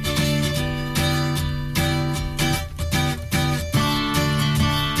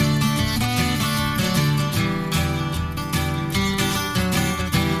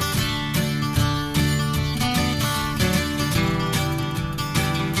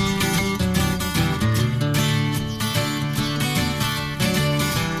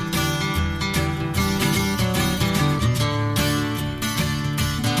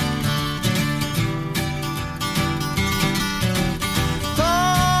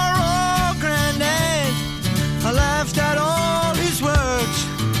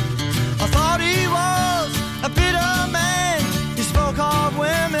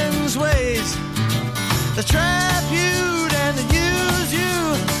 The trap you'd and the use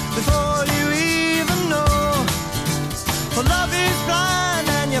you before you even know. For love is blind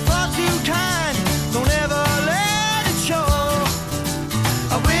and you're far too kind. Don't ever let it show.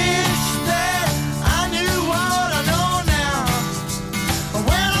 I wish that I knew what I know now.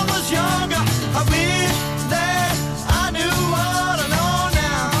 When I was younger, I wish that I knew what I know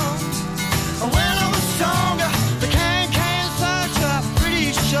now. When I was stronger, the can-can's such a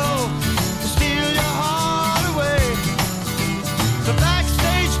pretty show. To steal your heart away. The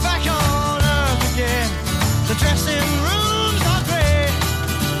backstage back on earth again. The dressing rooms are great.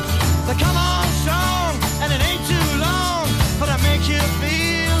 They come on strong and it ain't too long, but I make you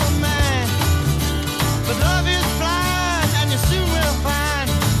feel a man. But love is blind and you soon will find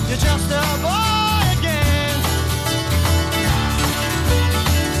you're just a boy again.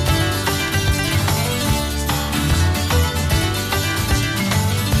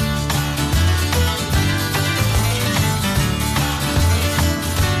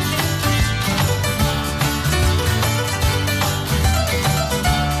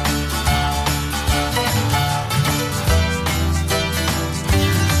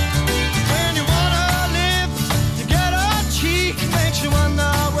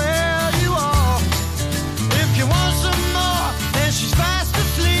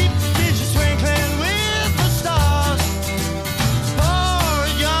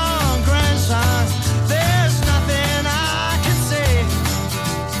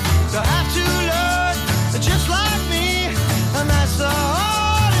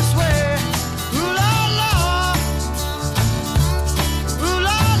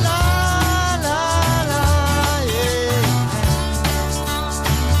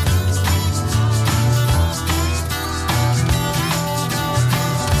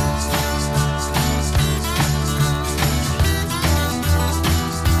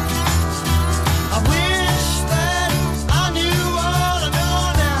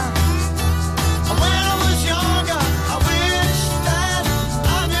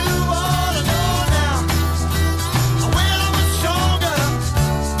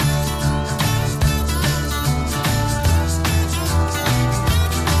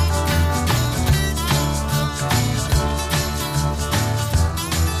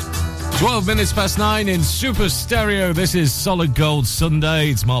 12 minutes past 9 in Super Stereo. This is Solid Gold Sunday.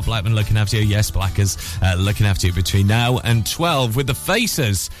 It's Mark Blackman looking after you. Yes, Blackers looking after you between now and 12 with the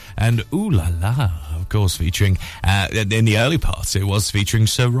Faces and Ooh La La. Of course, featuring, in the early parts, it was featuring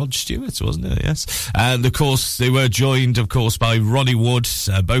Sir Rod Stewart, wasn't it? Yes. And, of course, they were joined, of course, by Ronnie Wood,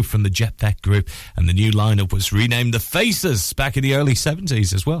 both from the Jetpack Group, and the new lineup was renamed The Faces back in the early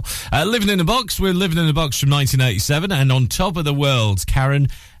 70s as well. Living in a Box, we're Living in a Box from 1987, and On Top of the World, Karen,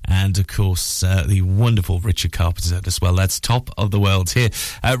 and, of course, the wonderful Richard Carpenter as well. That's Top of the World here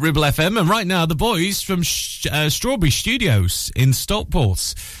at Ribble FM. And right now, the boys from Strawberry Studios in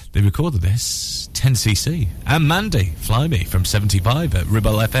Stockport, they recorded this, 10cc. And Mandy, Fly Me, from 75 at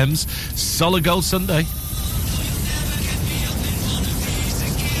Ribble FM's Solid Gold Sunday.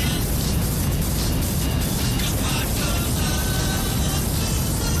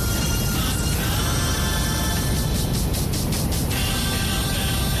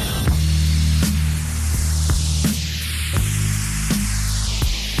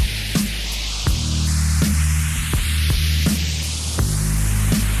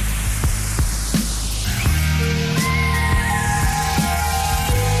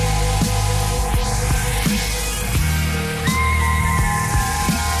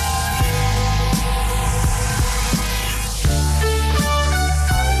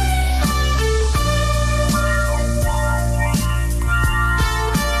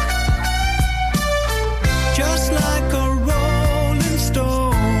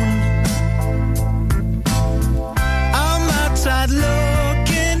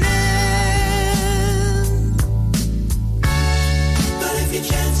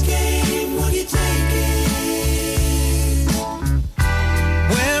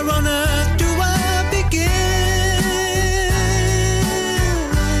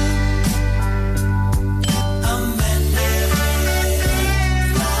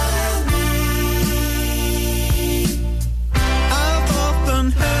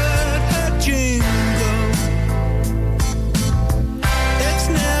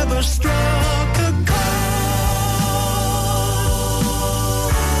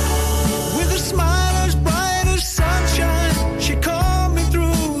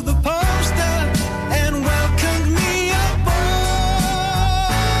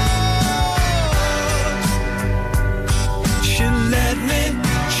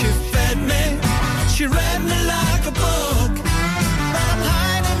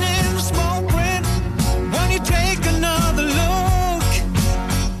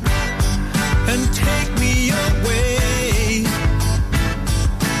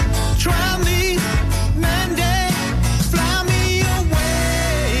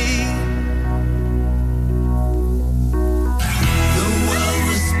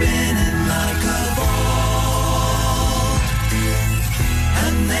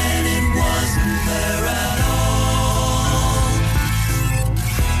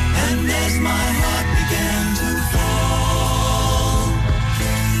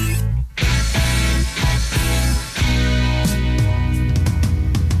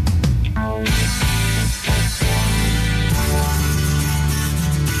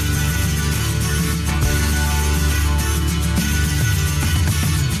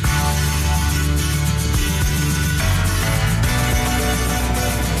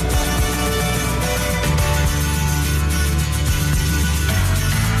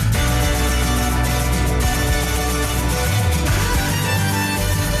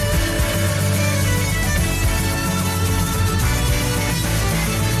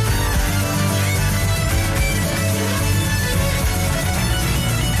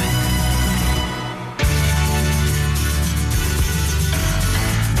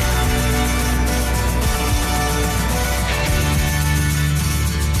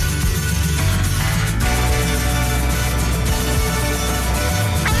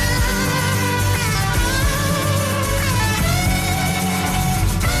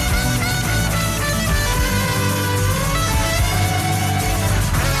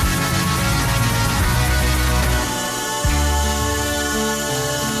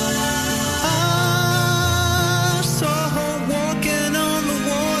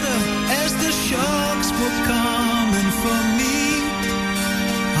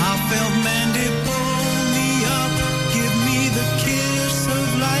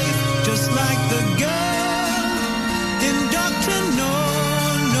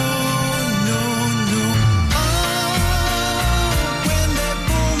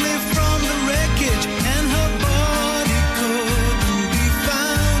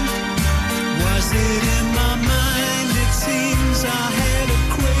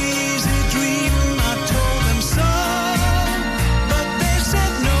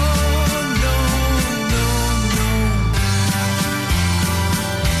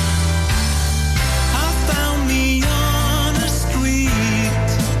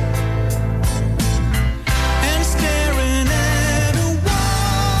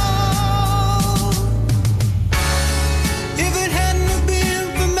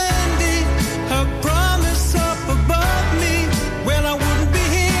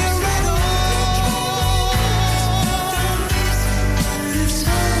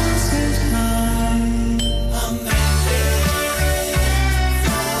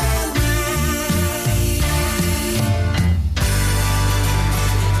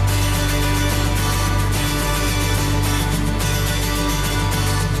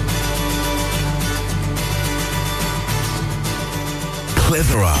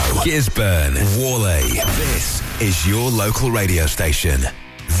 Clitheroe, Gisburn, Worley. This is your local radio station.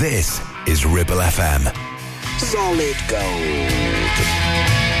 This is Ribble FM. Solid Gold.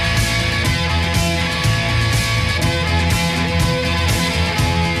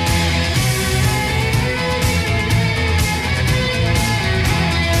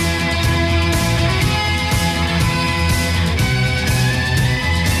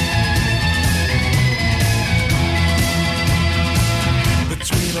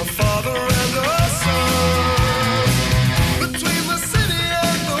 Between a father and a son, between the city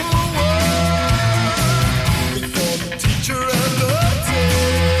and the world, before the teacher and the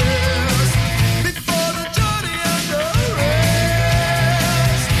test, before the journey and the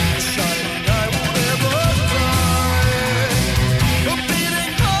rest, the shining eye will never cry, the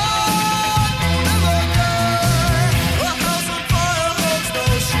beating heart will never die, a house on fire holds no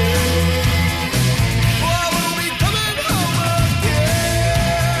shame. I will be coming home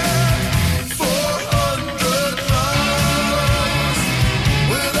again. 400 miles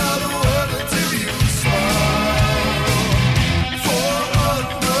without a word until you smile.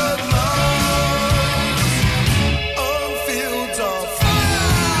 400 miles on fields of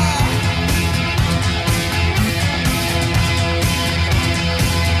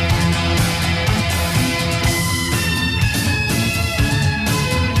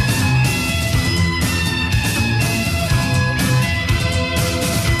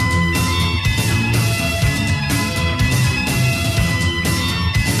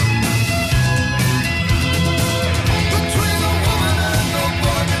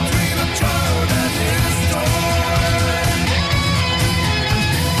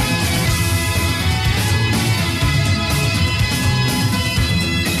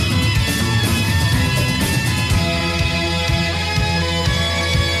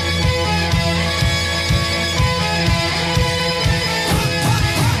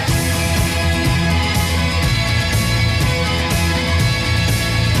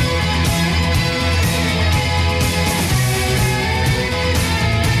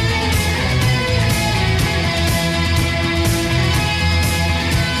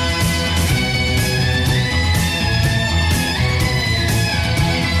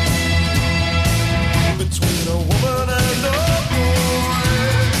between a woman and a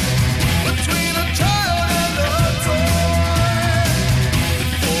boy, between a child and a toy,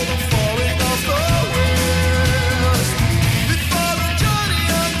 before the falling of the west, before the journey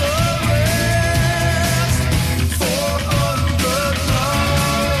and the rest. 400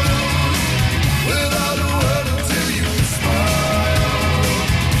 miles without a word until you smile.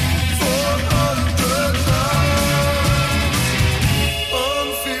 400 miles on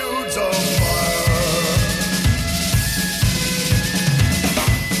fields of fire.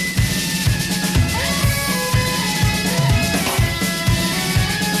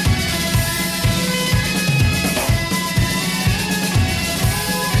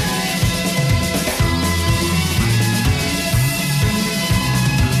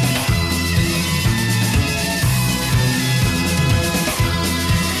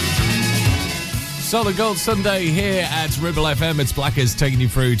 Solid Gold Sunday here at Ribble FM. It's Blackers taking you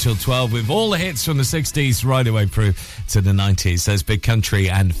through till 12 with all the hits from the 60s right away through to the 90s. There's Big Country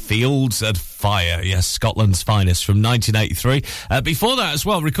and Fields at Fire. Yes, Scotland's finest from 1983. Before that as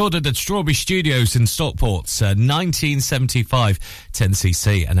well, recorded at Strawberry Studios in Stockport, 1975,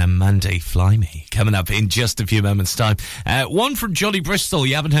 10cc, and then Mandy Fly Me. Coming up in just a few moments' time. One from Johnny Bristol,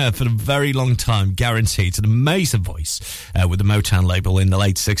 you haven't heard for a very long time, guaranteed. An amazing voice with the Motown label in the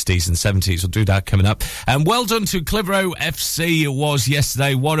late 60s and 70s. We'll do that coming up. And well done to Clitheroe FC. It was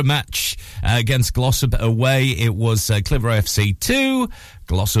yesterday. What a match against Glossop away. It was Clitheroe FC 2,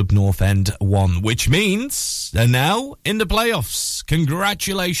 Glossop North End 1, which means they're now in the playoffs.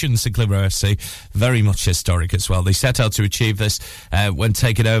 Congratulations to Clitheroe FC. Very much historic as well. They set out to achieve this when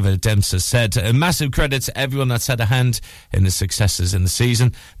taking over, Dempster said. A massive credit to everyone that's had a hand in the successes in the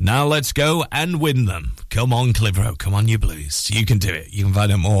season. Now let's go and win them. Come on, Clitheroe. Come on, you Blues. You can do it. You can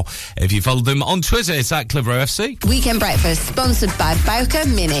find out more if you follow them on Twitter. It's at Clitheroe FC. Weekend Breakfast, sponsored by Bowker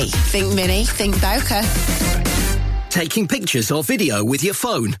Mini. Think Mini, think Bowker. Taking pictures or video with your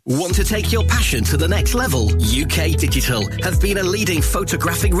phone? Want to take your passion to the next level? UK Digital have been a leading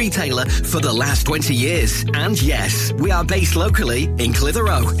photographic retailer for the last 20 years. And yes, we are based locally in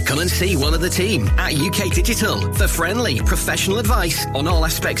Clitheroe. Come and see one of the team at UK Digital for friendly, professional advice on all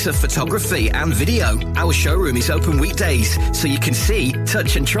aspects of photography and video. Our showroom is open weekdays, so you can see,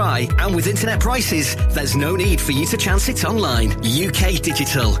 touch and try. And with internet prices, there's no need for you to chance it online. UK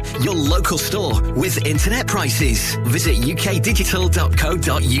Digital, your local store with internet prices. Visit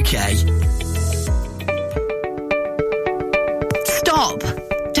ukdigital.co.uk. Stop.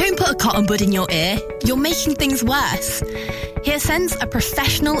 cotton bud in your ear, you're making things worse. HearSense are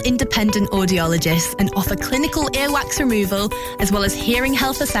professional independent audiologists and offer clinical earwax removal as well as hearing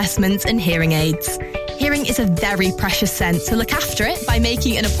health assessments and hearing aids. Hearing is a very precious sense, so look after it by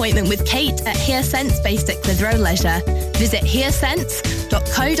making an appointment with Kate at HearSense based at Clitheroe Leisure. Visit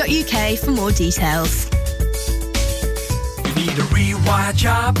hearsense.co.uk for more details. You need a rewire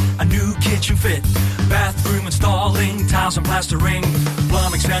job, a new kitchen fit, bathroom installing, tiles and plastering,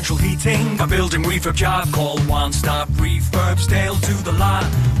 plumbing, central heating, a building refurb job. Call One Stop Refurbs, Dale to the lot.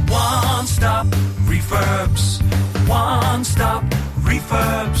 One Stop Refurbs. One Stop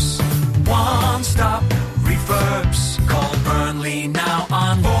Refurbs. One Stop Refurbs. Call Burnley now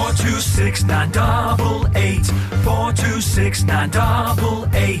on 426-988.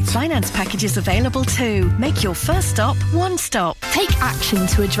 426-988. Finance packages available too. Make your first stop One Stop. Take action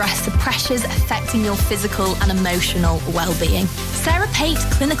to address the pressures affecting your physical and emotional well-being. Sarah Pate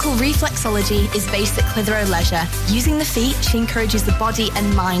Clinical Reflexology is based at Clitheroe Leisure. Using the feet, she encourages the body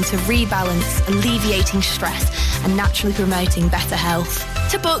and mind to rebalance, alleviating stress and naturally promoting better health.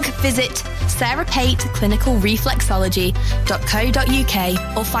 To book, visit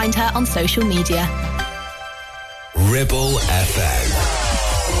sarahpateclinicalreflexology.co.uk or find her on social media. Ribble FM.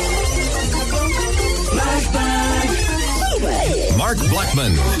 Mark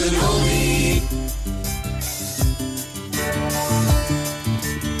Blackman.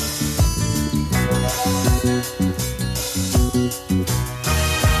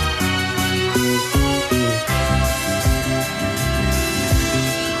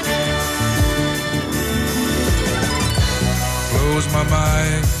 Close my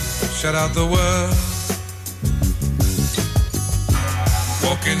mind, shut out the world.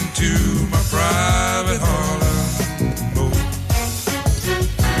 Walk into my private parlor.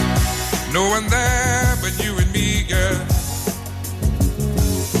 No one there but you and me, girl.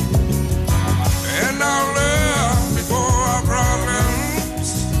 And our love before our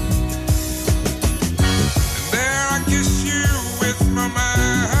problems. And there I kiss you with my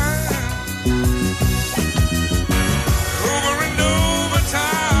mind. Over and over,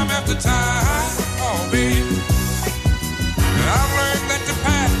 time after time. Oh, baby. I've learned that the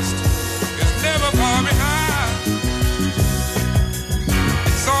past is never far behind.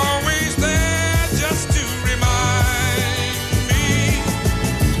 It's always there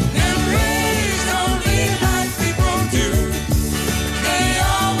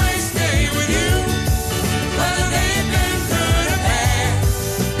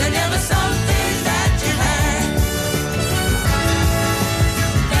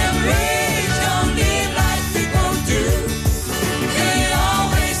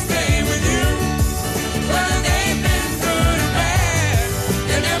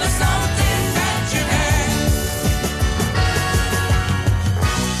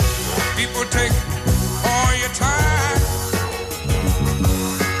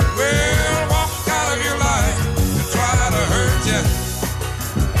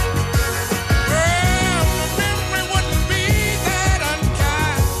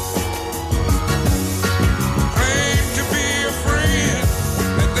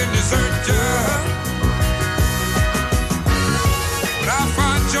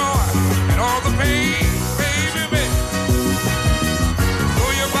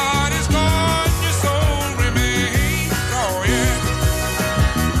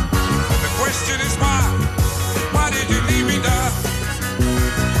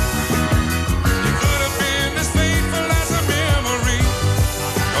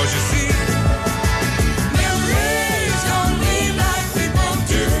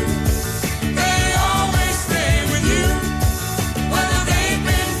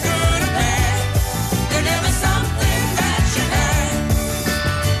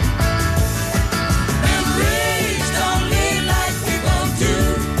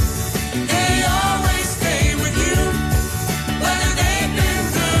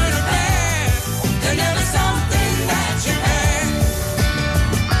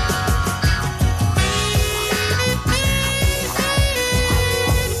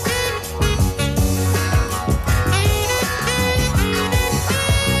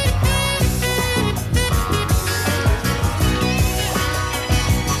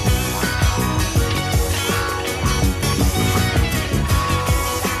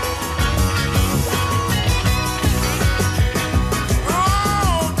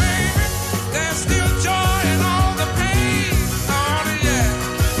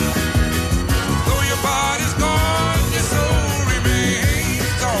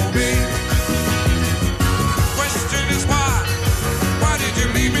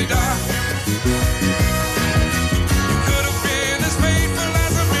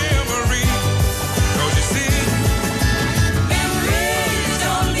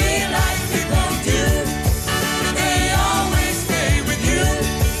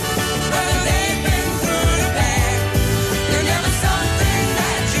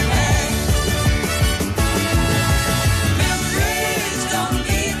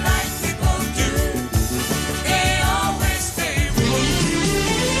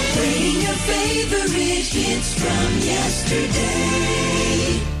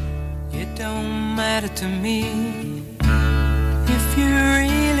yesterday. It don't matter to me if you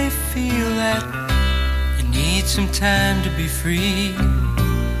really feel that you need some time to be free.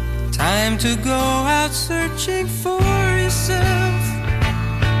 Time to go out searching for yourself,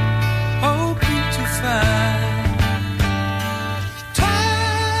 hoping to find.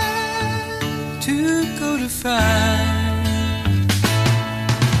 Time to go to find.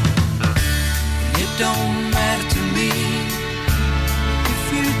 It don't matter to me if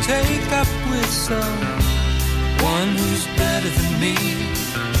you take up with someone who's better than me,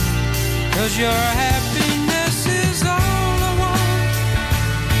 'cause your happiness is all I want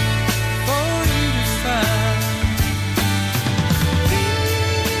for you to find.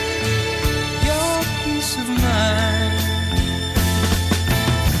 Your peace of mind.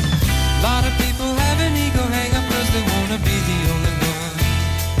 A lot of people have an ego hang up 'cause they wanna be the only one.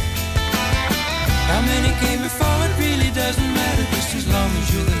 How many came before, it really doesn't matter, just as long as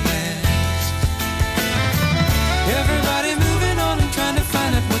you're the last. Everybody moving on and trying to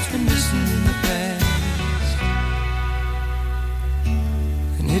find out what's been missing in the past.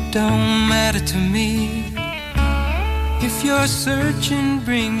 And it don't matter to me if your searching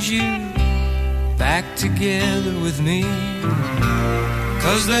brings you back together with me,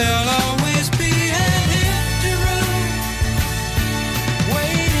 'cause there'll always be an empty room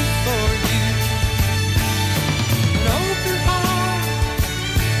waiting for you, an open heart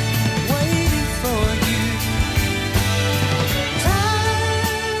waiting for you. Time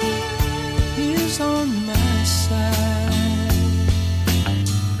is on my side,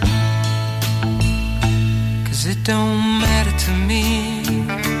 'cause it don't matter to me.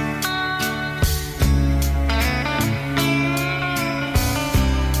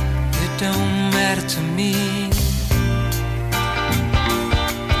 It don't matter to me.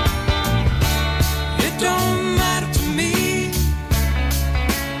 It don't matter to me.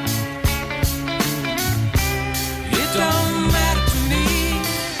 It don't matter to me.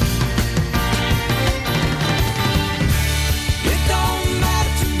 It don't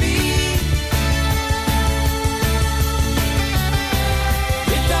matter to me.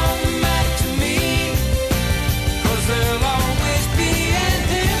 It don't matter to me, 'cause there'll always be an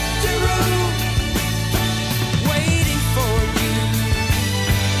empty room waiting for you,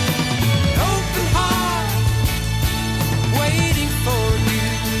 an open heart waiting for you.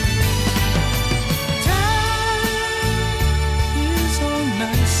 Time is on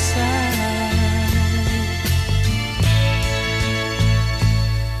my side,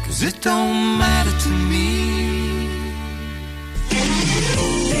 'cause it don't matter to me.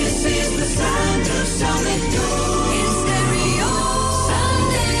 This is the sound of Solid Gold in stereo.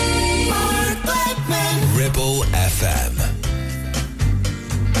 Sunday, Mark Blackman. Ribble FM.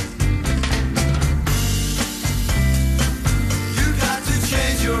 You got to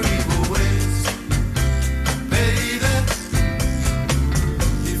change your evil ways, baby.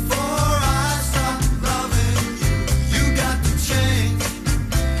 Before I stop loving you, you got to change,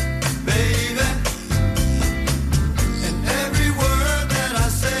 baby.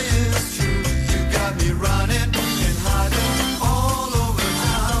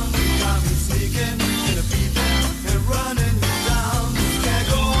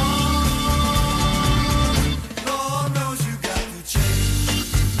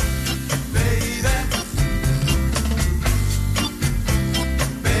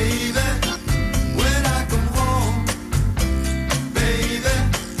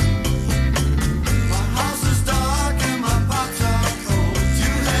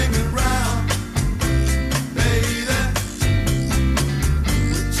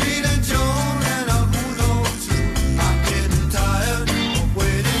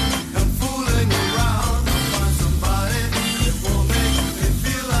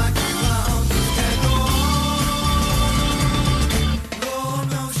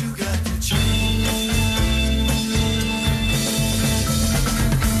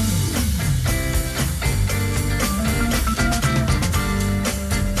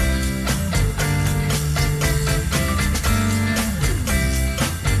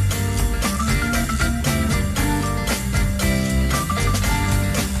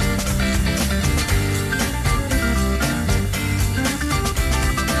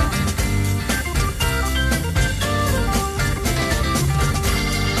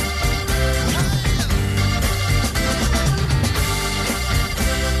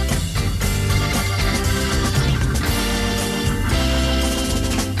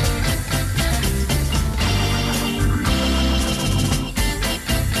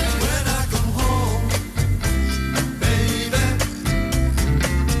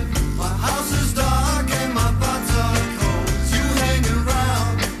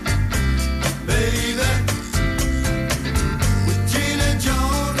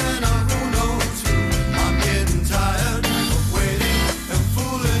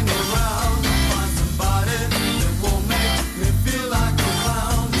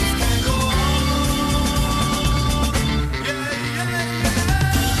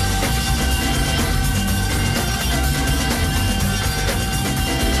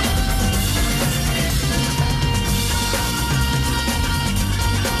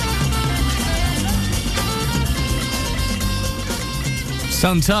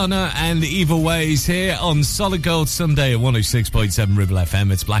 Santana and Evil Ways here on Solid Gold Sunday at 106.7 Ribble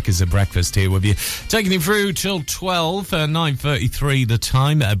FM. It's Black as a Breakfast here with you. Taking you through till 12, 9:33 the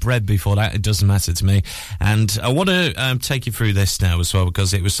time. Bread before that, it doesn't matter to me. And I want to take you through this now as well,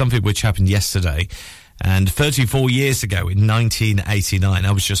 because it was something which happened yesterday. And 34 years ago, in 1989,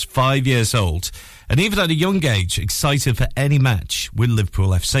 I was just 5 years old. And even at a young age, excited for any match with Liverpool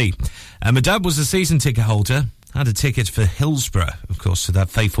FC. And my dad was a season ticket holder. Had a ticket for Hillsborough, of course, for that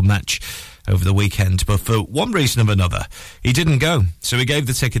fateful match over the weekend. But for one reason or another, he didn't go. So he gave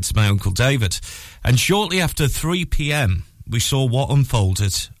the ticket to my Uncle David. And shortly after 3 p.m, we saw what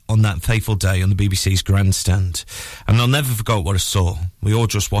unfolded on that fateful day on the BBC's grandstand. And I'll never forget what I saw. We all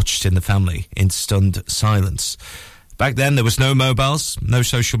just watched in the family in stunned silence. Back then, there was no mobiles, no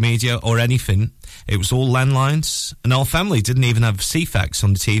social media or anything. It was all landlines. And our family didn't even have CFAX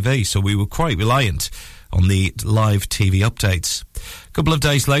on the TV, so we were quite reliant on the live TV updates. A couple of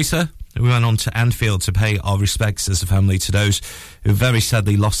days later, we went on to Anfield to pay our respects as a family to those who very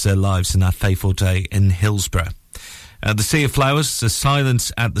sadly lost their lives in that fateful day in Hillsborough. The sea of flowers, the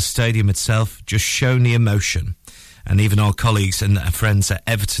silence at the stadium itself, just shown the emotion. And even our colleagues and friends at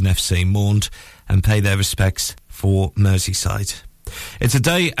Everton FC mourned and paid their respects for Merseyside. It's a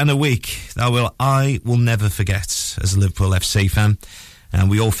day and a week that I will never forget as a Liverpool FC fan. And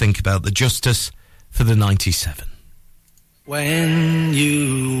we all think about the justice for the 97. When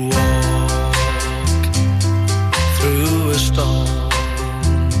you walk through a storm,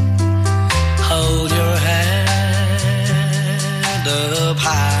 hold your head up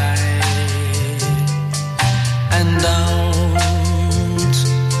high and don't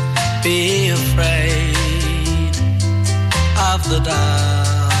be afraid of the dark.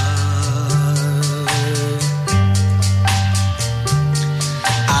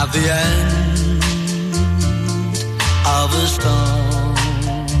 At the end of a storm,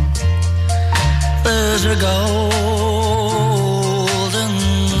 there's a golden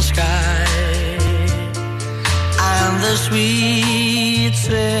sky and the sweet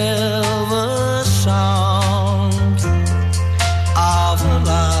silver song of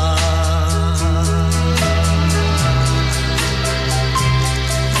love.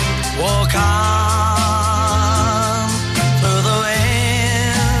 Walk on through the wind,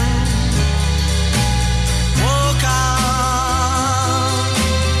 walk on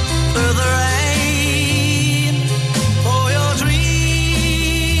through the rain, for your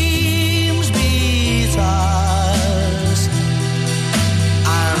dreams be tossed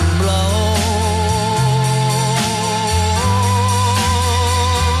and blown.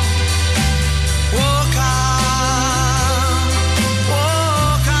 Walk on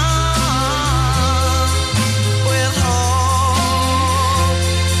with hope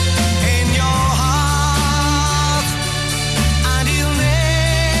in your heart, and you'll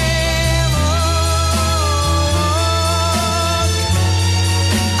never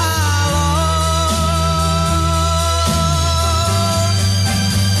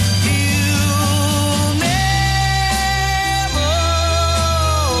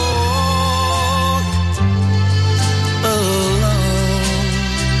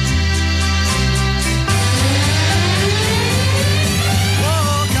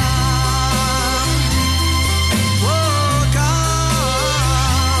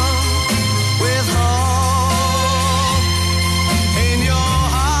with hope in your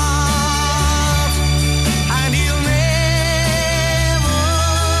heart, and you'll never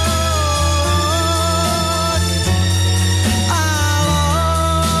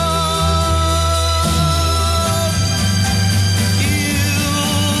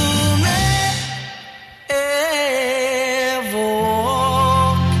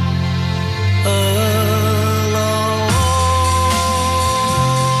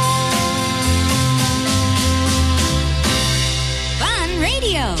Fun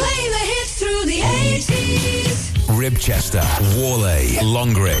Radio. Play the hits through the 80s. Ribchester, Worley,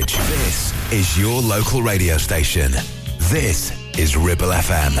 Longridge. This is your local radio station. This is Ribble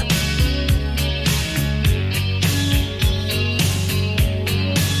FM.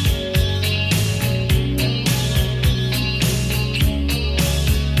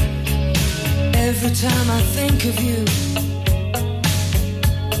 Every time I think of you,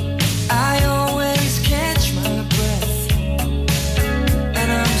 I always catch my breath,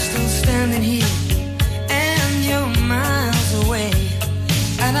 and I'm still standing here, and you're miles away,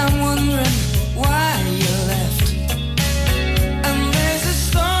 and I'm wondering why you left. And there's a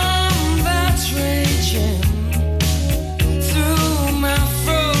storm that's raging through my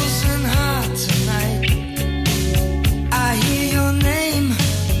frozen heart tonight. I hear your name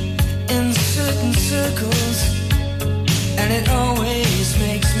in certain circles,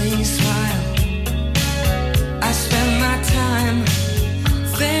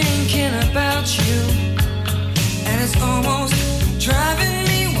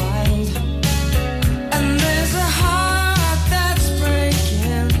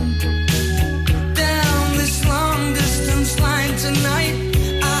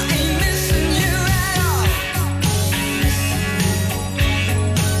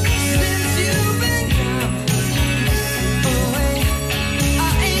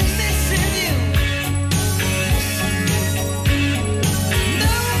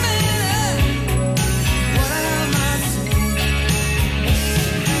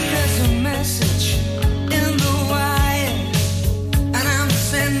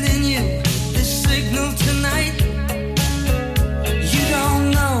 sending you this signal tonight. You don't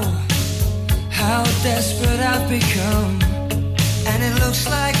know how desperate I've become, and it looks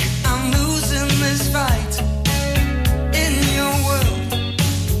like I'm losing this fight. In your world,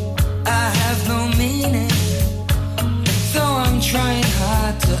 I have no meaning, though I'm trying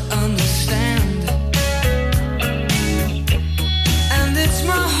hard to understand. And it's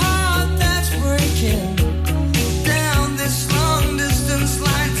my heart that's breaking down this long distance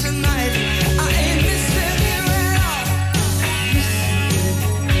line tonight. I ain't missing you at all.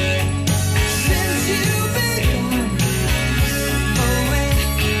 Since you've been gone away,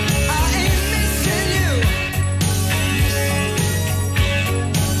 I ain't missing you.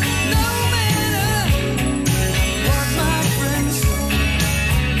 No matter what my friends say.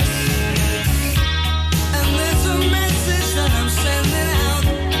 And there's a message that I'm sending out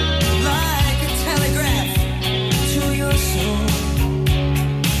like a telegraph to your soul.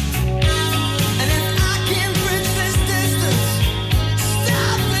 And if I can bridge this distance,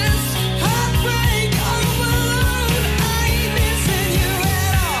 stop this heartbreak on the balloon, I ain't missing you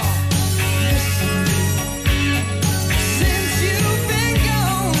at all. Since you've been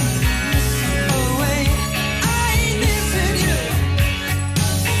gone away, I ain't missing you.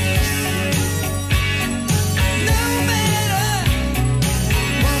 No matter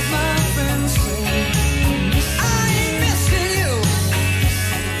what my friends say, I ain't missing you.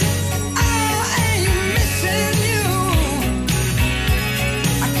 I ain't missing you.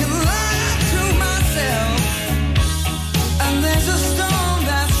 I can lie to myself, and there's a storm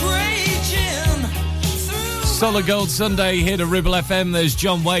that's raging through. Solid Gold Sunday here to Ribble FM. There's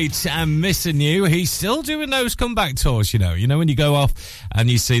John Waite and Missing You. He's still doing those comeback tours, you know. You know, when you go off and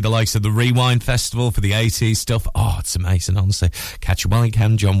you see the likes of the Rewind Festival for the 80s stuff. Oh, it's amazing, honestly. Catch you while you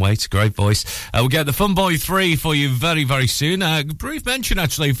can, John Waite. Great voice. We'll get the Fun Boy 3 for you very, very soon. Brief mention,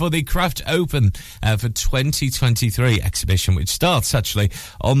 actually, for the Craft Open for 2023 exhibition, which starts, actually,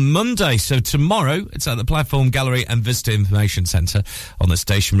 on Monday. So tomorrow, it's at the Platform Gallery and Visitor Information Centre on the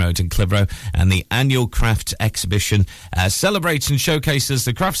Station Road in Clitheroe. And the annual craft exhibition celebrates and showcases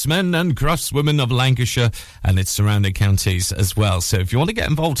the craftsmen and craftswomen of Lancashire and its surrounding counties as well. So if you want to get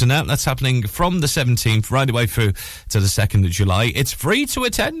involved in that, that's happening from the 17th right away through to the 2nd of July. It's free to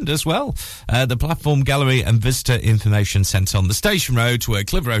attend as well. The Platform Gallery and Visitor Information Centre on the Station Road, where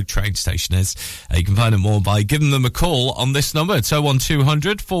Clitheroe train station is. You can find out more by giving them a call on this number. It's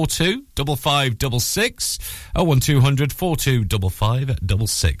 01200 42 5566, 01200 42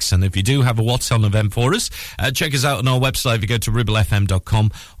 5566. And if you do have a What's On event for us, check us out on our website. If you go to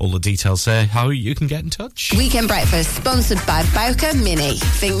ribblefm.com, all the details there, how you can get in touch. Weekend Breakfast, sponsored by Bowker Mini.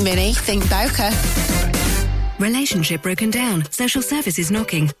 Think Mini, think Bowker. Relationship broken down, social services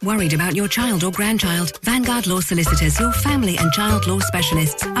knocking, worried about your child or grandchild. Vanguard Law Solicitors, your family and child law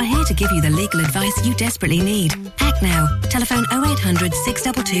specialists, are here to give you the legal advice you desperately need. Act now. Telephone 0800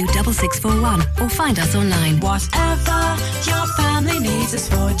 622 6641 or find us online. Whatever your family needs us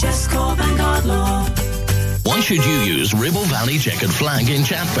for, just call Vanguard Law. Why should you use Ribble Valley Checkered Flag in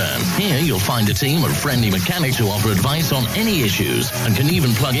Chatburn? Here you'll find a team of friendly mechanics who offer advice on any issues and can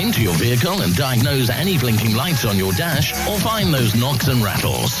even plug into your vehicle and diagnose any blinking lights on your dash or find those knocks and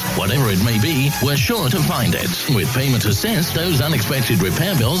rattles. Whatever it may be, we're sure to find it. With Payment Assist, those unexpected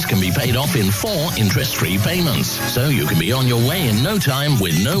repair bills can be paid off in 4 interest-free payments. So you can be on your way in no time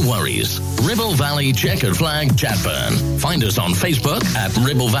with no worries. Ribble Valley Checkered Flag, Chatburn. Find us on Facebook at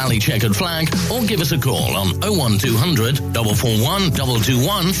Ribble Valley Checkered Flag or give us a call on 01200 441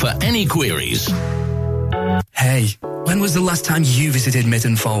 221 for any queries. Hey, when was the last time you visited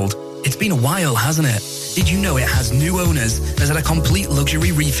Mittenfold? It's been a while, hasn't it? Did you know it has new owners, has had a complete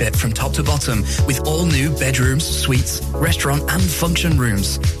luxury refit from top to bottom with all new bedrooms, suites, restaurant and function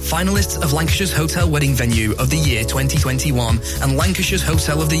rooms? Finalists of Lancashire's Hotel Wedding Venue of the Year 2021 and Lancashire's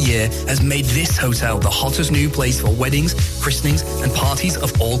Hotel of the Year has made this hotel the hottest new place for weddings, christenings and parties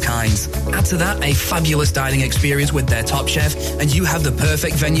of all kinds. Add to that a fabulous dining experience with their top chef and you have the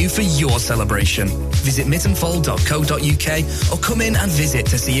perfect venue for your celebration. Visit mittenfold.co.uk or come in and visit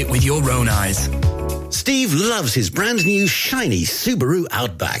to see it with your own eyes. Steve loves his brand new shiny Subaru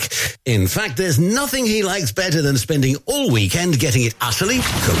Outback. In fact, there's nothing he likes better than spending all weekend getting it utterly,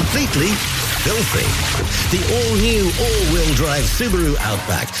 completely filthy. The all-new, all-wheel drive Subaru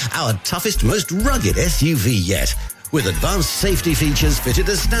Outback, our toughest, most rugged SUV yet. With advanced safety features fitted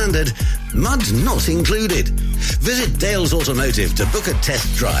as standard, mud not included. Visit Dales Automotive to book a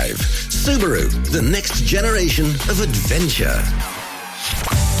test drive. Subaru, the next generation of adventure.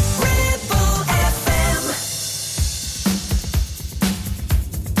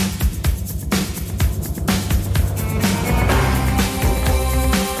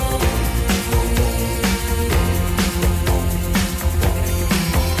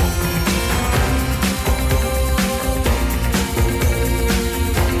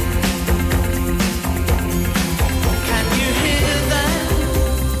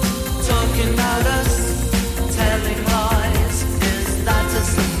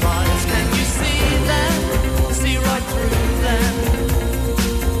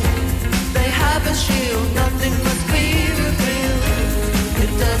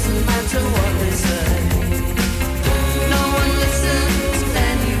 matter what they say. No one listens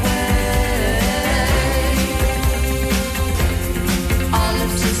anyway. All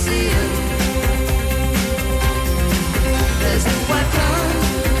live to see you. There's a weapon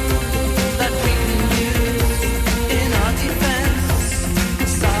that we can use in our defense.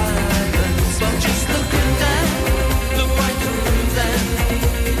 Silence. Well, just look at them. Look right through them.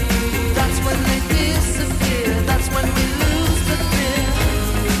 That's when they disappear. That's when we lose the fear.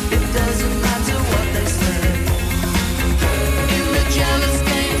 It doesn't matter what they say. In the jealous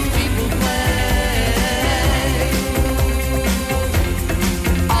game people play.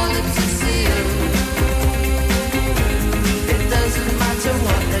 All live to see you. It doesn't matter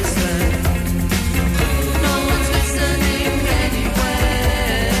what they say. No one's listening anyway.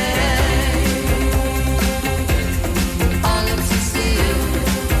 All live to see you.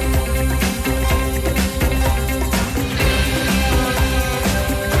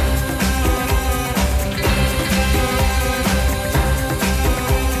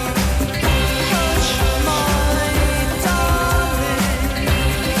 Hush, my darling,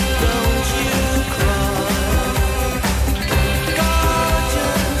 don't you cry.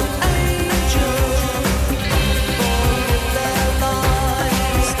 Guardian angel, born with their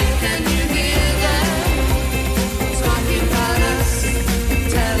lies. Can you hear them talking about us,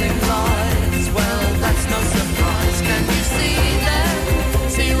 telling lies? Well, that's no surprise. Can you see them?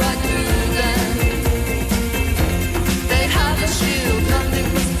 See right through them. They have a shield, nothing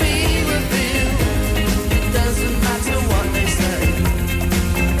must be revealed. It doesn't matter what they say.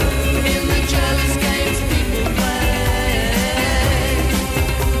 In the jealous games people play.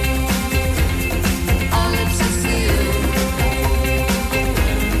 All live to see you.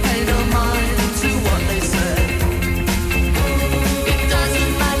 Pay no mind to what they say. It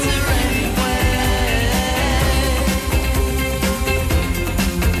doesn't matter anyway.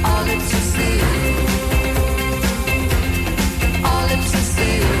 All live to see you. All live to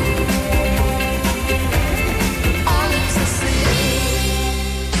see you. All live to see you.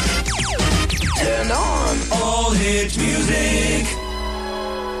 Turn on all hit music.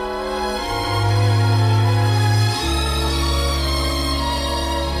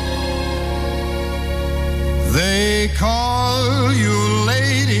 They call you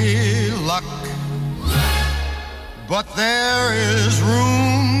Lady Luck, but there is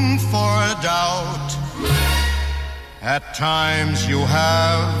room for doubt. At times you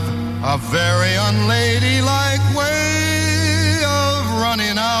have a very unladylike way of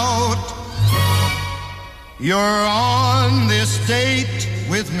running out. You're on this date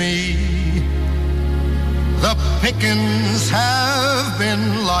with me. The pickings have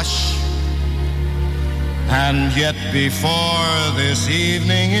been lush. And yet before this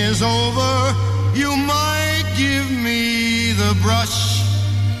evening is over, you might give me the brush.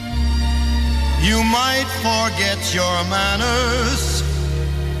 You might forget your manners.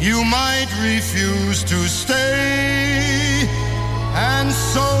 You might refuse to stay. And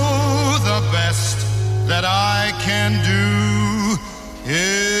so the best that I can do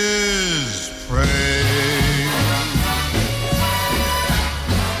is pray.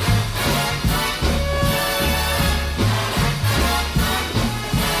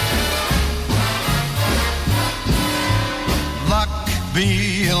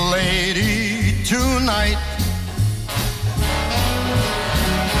 Be a lady tonight.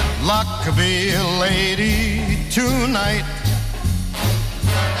 Luck be a lady tonight.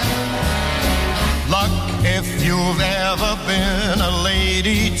 Luck if you've ever been a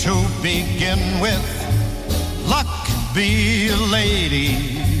lady to begin with. Luck be a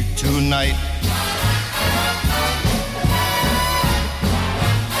lady tonight.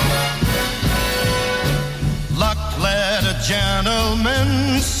 Luck let a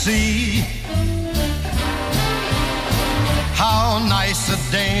gentleman see how nice a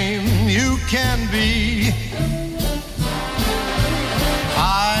dame you can be.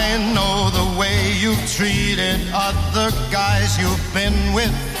 I know the way you've treated other guys you've been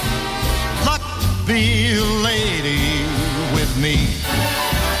with. Luck be a lady with me.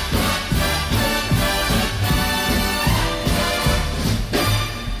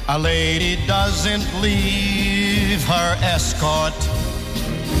 A lady doesn't leave her escort.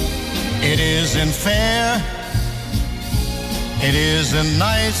 It isn't fair. It isn't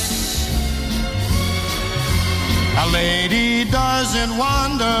nice. A lady doesn't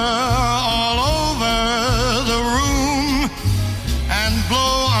wander all over the room and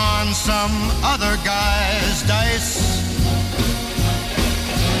blow on some other guy's dice.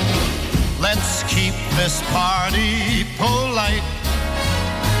 Let's keep this party polite.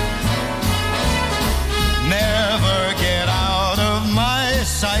 Never get out of my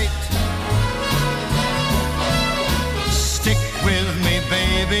sight. with me,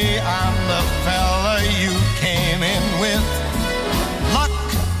 baby. I'm the fella you came in with. Luck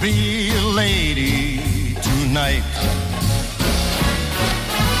be a lady tonight.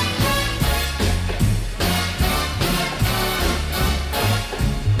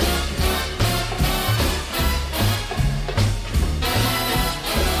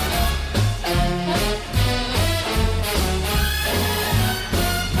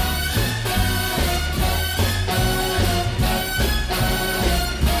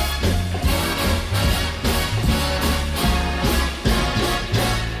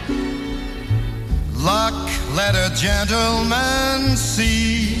 Let a gentleman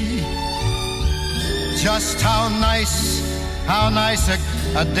see just how nice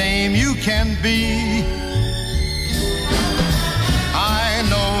a dame you can be. I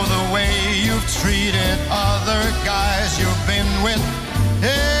know the way you've treated other guys you've been with.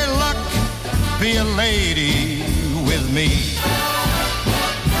 Hey, luck, be a lady with me.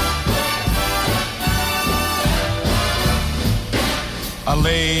 A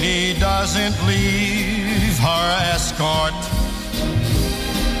lady doesn't leave her escort.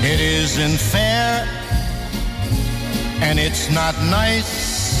 It isn't fair, and it's not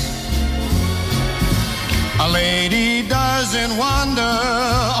nice. A lady doesn't wander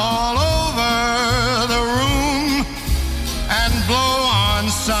all over the room and blow on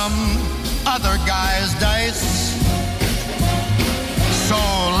some other guy's dice. So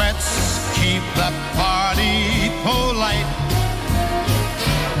let's keep the party polite.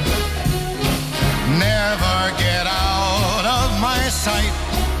 Never get out of my sight.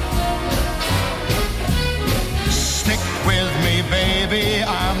 Stick with me, baby.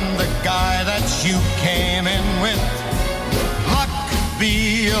 I'm the guy that you came in with. Luck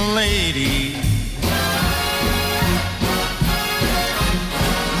be a lady.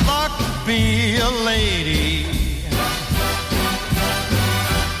 Luck be a lady.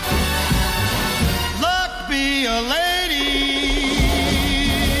 Luck be a lady.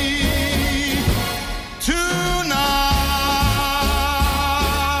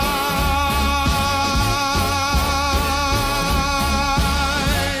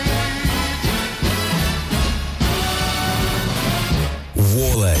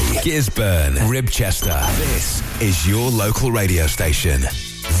 Gisburn, Ribchester. This is your local radio station.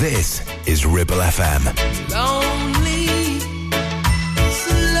 This is Ribble FM. Lonely,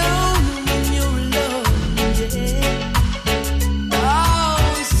 so lonely when you're alone, yeah.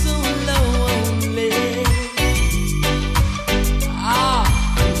 Oh, so lonely. I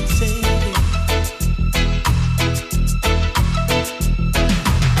can take it.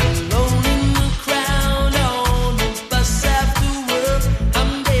 Alone in the crowd on the bus after work,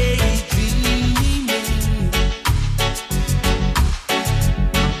 I'm daydreaming.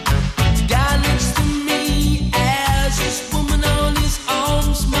 The guy next to me as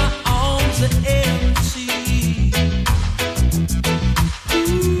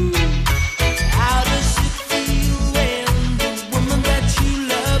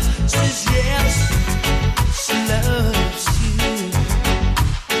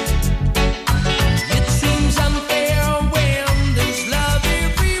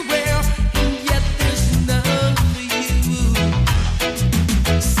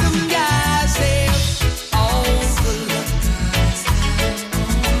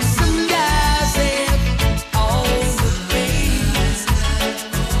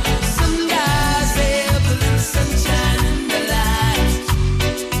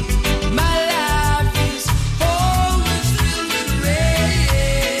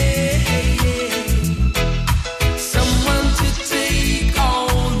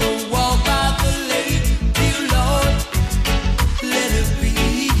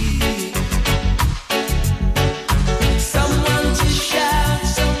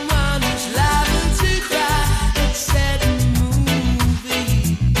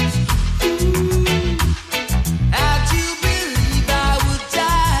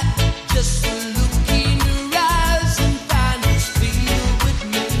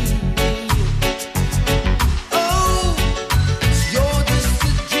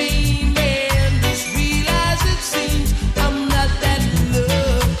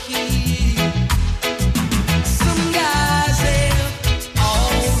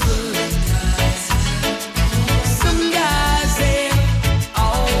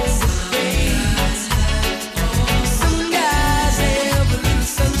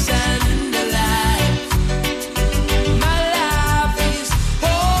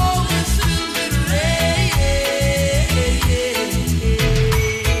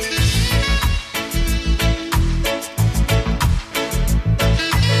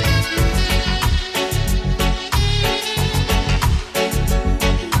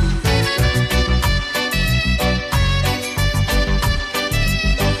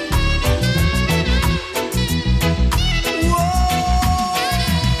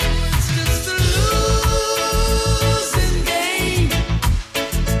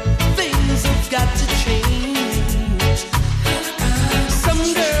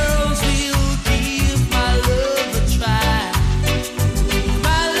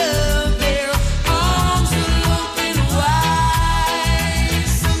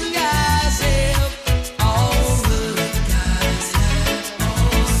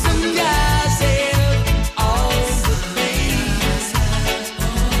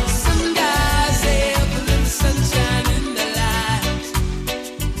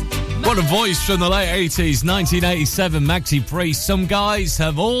What a voice from the late 80s, 1987, Maxi Priest. Some guys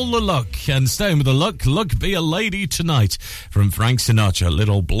have all the luck, and staying with the luck, be a lady tonight. From Frank Sinatra,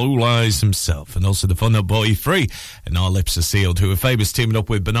 Little Blue Eyes himself, and also the Fun Up Boy Free, and Our Lips Are Sealed, who were famous teaming up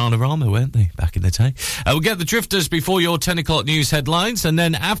with Bananarama, weren't they, back in the day? We'll get the Drifters before your 10 o'clock news headlines, and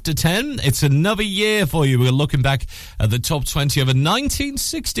then after 10, it's another year for you. We're looking back at the top 20 of a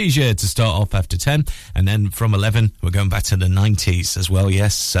 1960s year to start off after 10, and then from 11, we're going back to the 90s as well,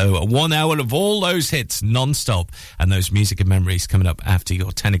 yes. So 1 hour of all those hits non-stop, and those music and memories coming up after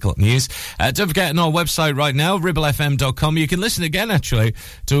your 10 o'clock news. Don't forget, on our website right now, ribblefm.com, you can listen again actually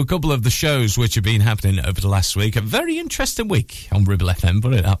to a couple of the shows which have been happening over the last week. A very interesting week on Ribble FM,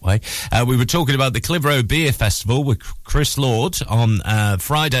 put it that way. We were talking about the Clitheroe Beer Festival with Chris Lord on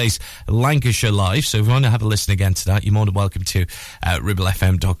Friday's Lancashire Live, so if you want to have a listen again to that, you're more than welcome to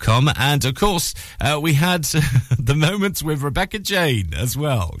ribblefm.com. And of course, we had the moments with Rebecca Jane as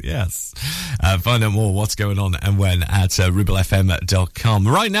well, yes. Find out more what's going on and when at ribblefm.com.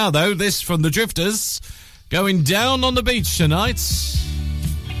 Right now, though, this from the Drifters, going down on the beach tonight.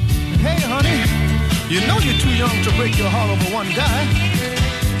 Hey, honey, you know you're too young to break your heart over one guy.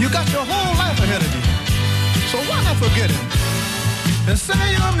 You got your whole life ahead of you, so why not forget him? And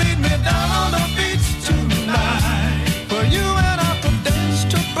say you'll meet me down on the beach tonight, where you and I could dance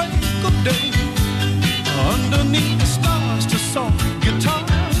to break of day, underneath the stars to soft guitars.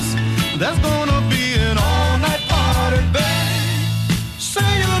 There's gonna be an all-night party, babe. Say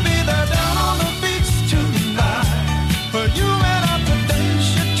you'll be there down on the beach tonight, where you and I could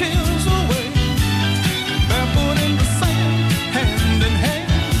dance your tears away, barefoot in the sand, hand in hand.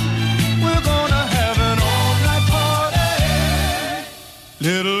 We're gonna have an all-night party.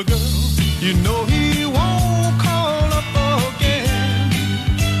 Little girl, you know he won't call up again.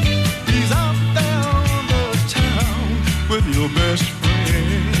 He's out there on the town with your best friend.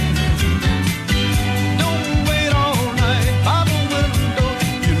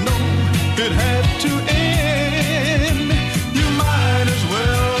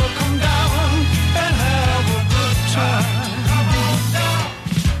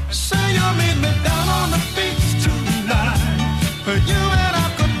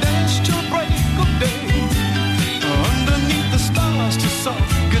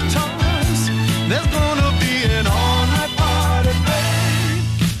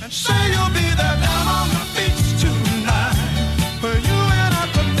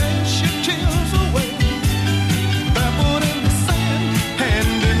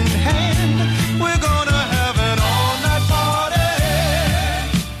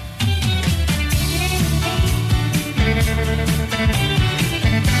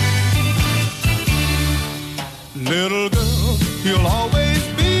 Little girl, you'll always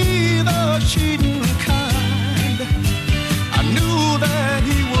be the cheating kind. I knew that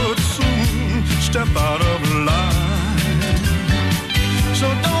he would soon step out of line. So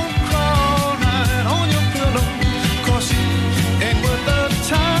don't cry all night on your pillow, 'cause he ain't worth the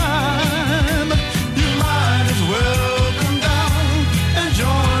time. You might as well come down and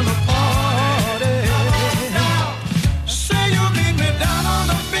join the party. Say you'll meet me down on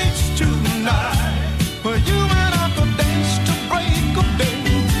the beach tonight, where you and I could dance to break of day,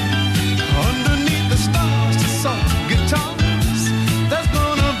 underneath the stars to soft guitars. There's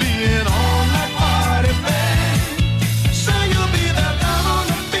gonna be an all-night party, babe. Say you'll be there down on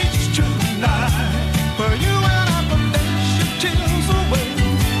the beach tonight, where you and I could dance your tears away,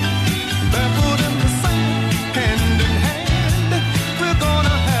 barefoot in the sand, hand in hand. We're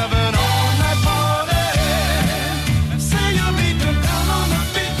gonna have an all-night party. Say you'll meet me down on the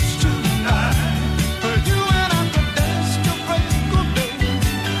beach tonight, where you and I could dance to break of day,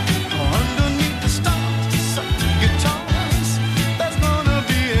 underneath the stars to soft guitars. There's gonna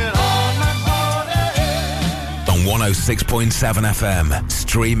be an all-night party. On 106.7 FM,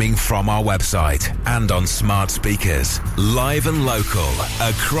 streaming from our website and on smart speakers, live and local,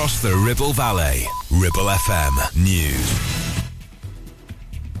 across the Ribble Valley. Ribble FM News.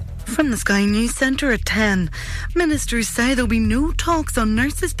 From the Sky News Centre at 10. Ministers say there'll be no talks on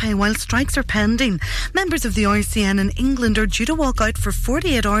nurses' pay while strikes are pending. Members of the RCN in England are due to walk out for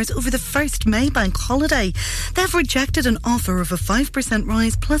 48 hours over the 1st May bank holiday. They've rejected an offer of a 5%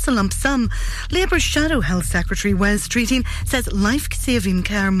 rise plus a lump sum. Labour's Shadow Health Secretary Wes Streeting says life-saving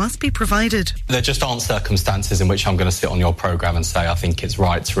care must be provided. There just aren't circumstances in which I'm going to sit on your programme and say I think it's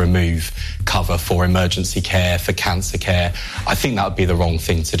right to remove cover for emergency care, for cancer care. I think that would be the wrong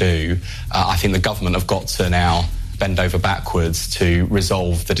thing to do. I think the government have got to now bend over backwards to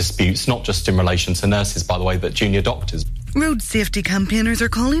resolve the disputes, not just in relation to nurses, by the way, but junior doctors. Road safety campaigners are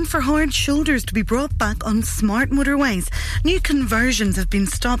calling for hard shoulders to be brought back on smart motorways. New conversions have been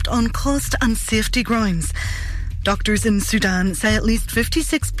stopped on cost and safety grounds. Doctors in Sudan say at least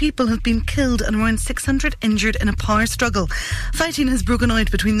 56 people have been killed and around 600 injured in a power struggle. Fighting has broken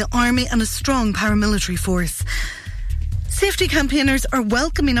out between the army and a strong paramilitary force. Safety campaigners are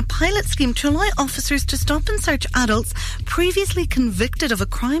welcoming a pilot scheme to allow officers to stop and search adults previously convicted of a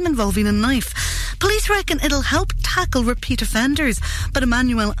crime involving a knife. Police reckon it'll help tackle repeat offenders, but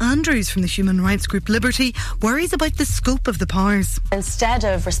Emmanuel Andrews from the human rights group Liberty worries about the scope of the powers. Instead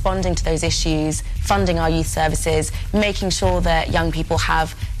of responding to those issues, funding our youth services, making sure that young people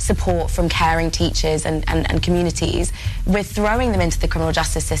have support from caring teachers and communities, we're throwing them into the criminal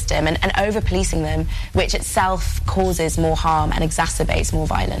justice system and over-policing them, which itself causes more harm and exacerbates more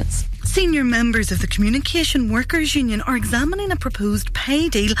violence. Senior members of the Communication Workers Union are examining a proposed pay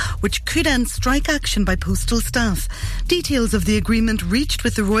deal which could end strike action by postal staff. Details of the agreement reached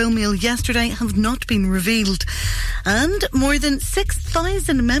with the Royal Mail yesterday have not been revealed. And more than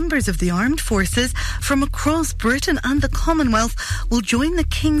 6,000 members of the armed forces from across Britain and the Commonwealth will join the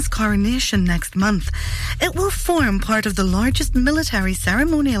King's coronation next month. It will form part of the largest military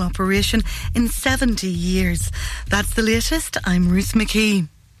ceremonial operation in 70 years. That's the latest. I'm Ruth McKee.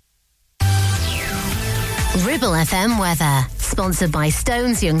 Ribble FM weather, sponsored by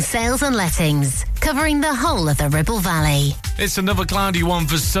Stones Young Sales and Lettings, covering the whole of the Ribble Valley. It's another cloudy one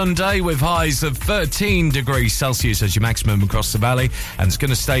for Sunday with highs of 13 degrees Celsius as your maximum across the valley, and it's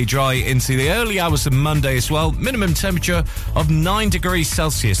going to stay dry into the early hours of Monday as well. Minimum temperature of 9 degrees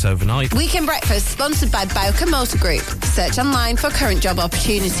Celsius overnight. Weekend Breakfast, sponsored by Bowker Motor Group. Search online for current job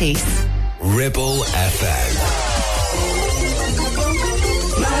opportunities. Ribble FM.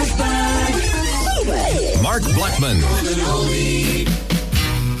 Mark Blackman.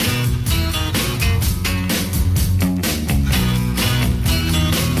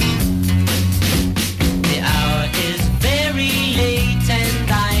 The hour is very late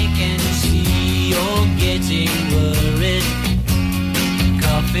and I can see you're getting worried.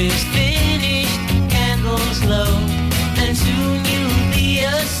 Coffee's finished, candles low, and soon you'll be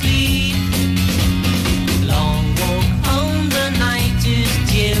asleep. Long walk home, the night is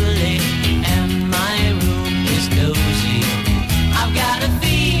chilly and my room is cozy. I've got a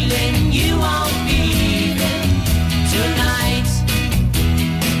feeling you won't be there tonight.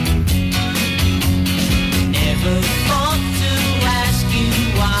 Never thought to ask you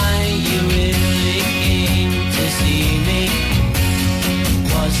why you really came to see me.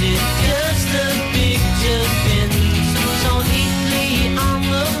 Was it just a picture pinned so neatly on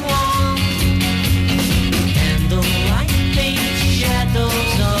the wall? Candlelight paint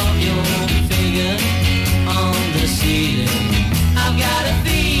shadows of your figure on the ceiling. I've got a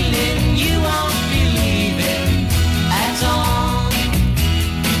feeling you won't believe it at all.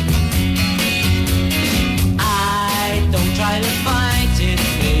 I don't try to fight it,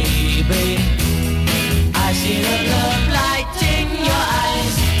 baby. I see the love light in your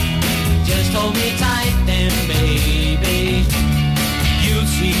eyes. Just hold me tight then, baby. You'll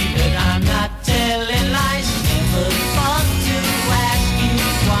see that I'm not telling lies. Never thought to ask you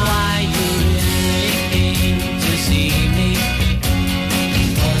why you really came to see me.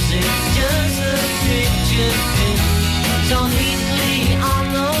 Was it just a picture pinned so neatly on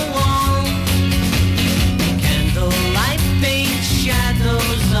the wall? Candlelight paint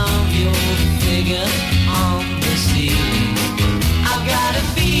shadows of your figure on the ceiling. I've got a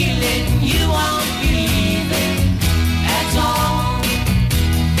feeling you won't believe it at all.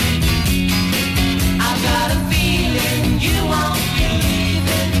 I've got a feeling you won't believe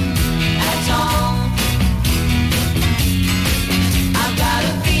it at all. I've got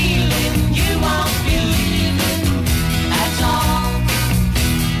a feeling you won't believe it at all.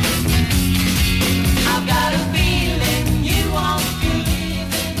 I've got a feeling you won't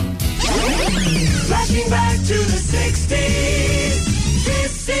believe it. Flashing back to the 60s.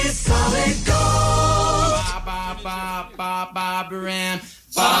 This is solid gold. Ba ba ba ba Baran.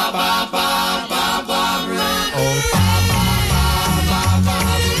 Ba ba ba ba ba Baran. Oh ba ba ba ba ba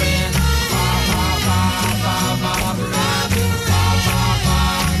Baran. Ba ba ba ba ba Baran. Ba ba ba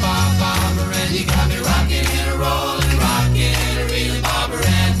ba ba Baran. You got me rocking and a rolling, rocking and a reeling, Ba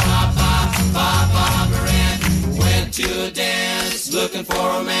Baran. Ba ba ba ba Baran. Went to a dance, looking for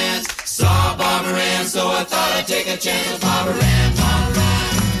romance. Saw Ba Baran, so I thought I'd take a chance with Ba Baran. Ba Baran.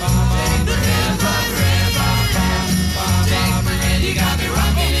 Ba Baran. Ba Baran. Ba Baran. You got me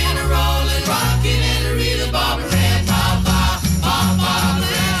rocking and a rolling, rocking and a reeling, Ba Baran. Ba ba ba ba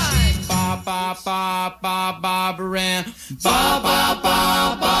Baran. Ba ba ba ba ba Baran. Ba ba ba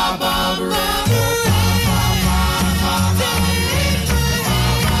ba ba Baran. Ba ba ba ba ba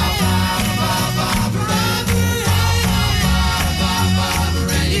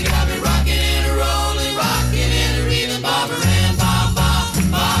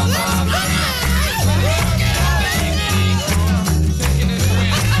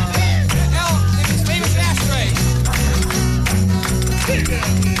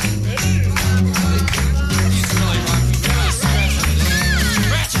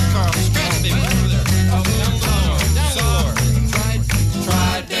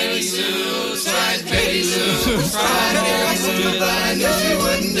Barbara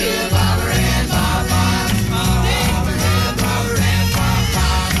Ann, Barbara Ann.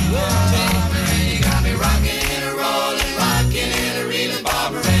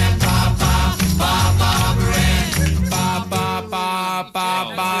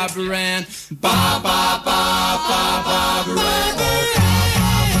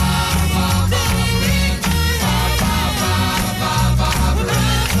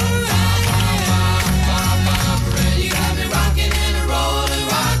 You got me rocking and a rolling,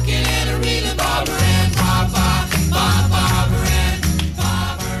 rocking and a reeling, Barbara Ann, Barbara Ann.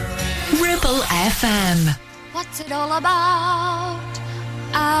 Ribble FM. What's it all about,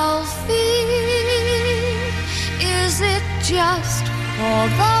 Alfie? Is it just for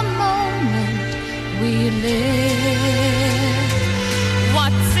the moment we live?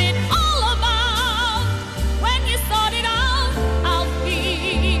 What's it all about when you sort it out,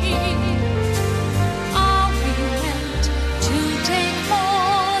 Alfie? Are we meant to take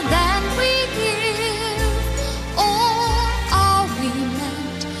more than we give? Or are we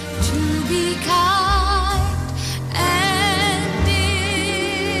meant to be kind? And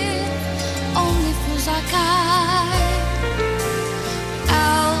if only fools are kind,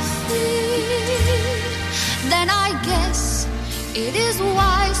 then I guess it is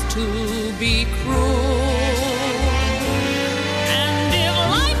wise to be cruel. And if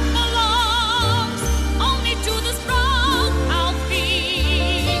life belongs only to the strong,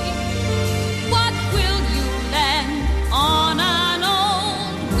 Alfie, what will you lend on an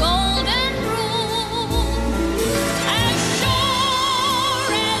old golden rule? As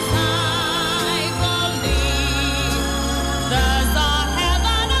sure as I believe there's a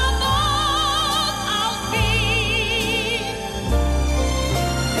heaven above, Alfie,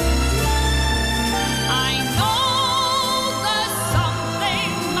 I know there's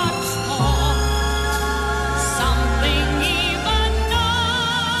something much more, something even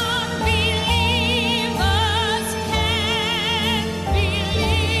non-believers can't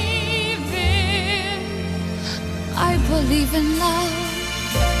believe in. I believe in love,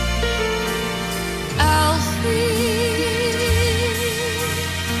 Alfie.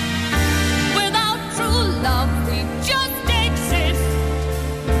 Without true love, we just exist,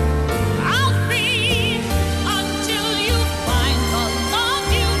 Alfie. Until you find the love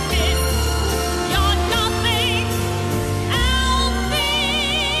you miss, you're nothing, Alfie.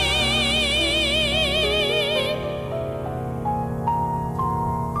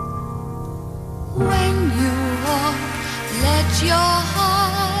 When you walk, let your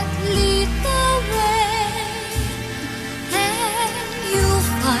heart lead the way, and you'll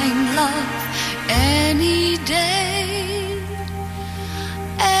find love any day,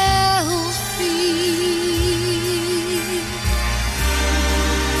 Alfie.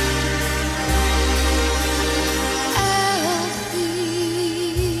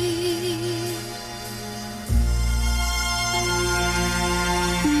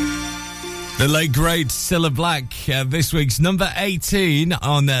 The late great Cilla Black, this week's number 18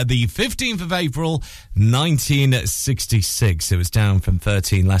 on the 15th of April 1966. It was down from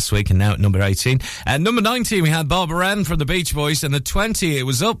 13 last week and now at number 18. At number 19 we had Barbara Ann from the Beach Boys, and the 20 it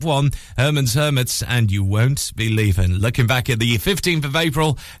was up one, Herman's Hermits and You Won't Be Leaving. Looking back at the 15th of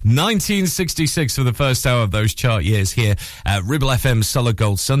April 1966 for the first hour of those chart years here at Ribble FM Solid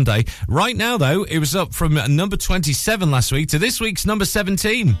Gold Sunday. Right now though, it was up from number 27 last week to this week's number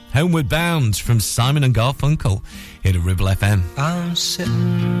 17, Homeward Bound from Simon and Garfunkel here at Ribble FM. I'm sitting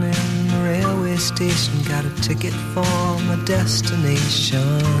in the railway station, got a ticket for my destination.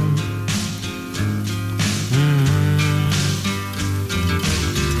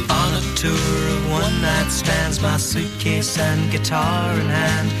 On a tour of one-night stands, my suitcase and guitar in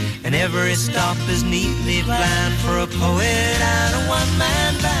hand, and every stop is neatly planned for a poet and a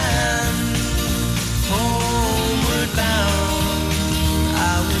one-man band. Homeward bound,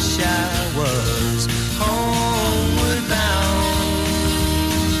 I wish I was homeward bound.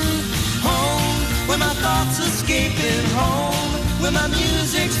 Home, where my thoughts escaping, home, where my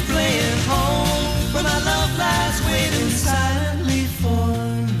music's playing, home, where my love lies waiting silently for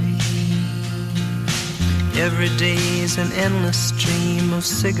me. Every day's an endless stream of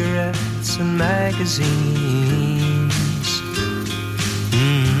cigarettes and magazines.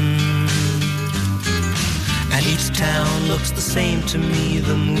 And each town looks the same to me,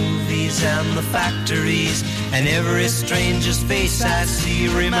 the movies and the factories, and every stranger's face I see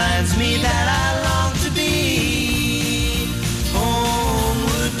reminds me that I long to be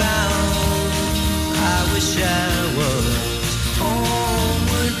homeward bound. I wish I was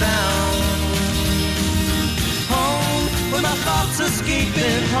homeward bound. Home, where my thoughts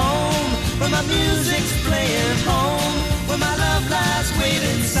escaping, home, where my music's playing home, where my love lies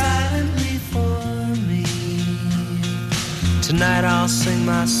waiting silently for me. Tonight I'll sing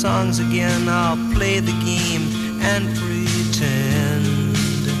my songs again, I'll play the game and pretend.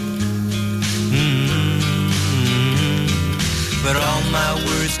 But all my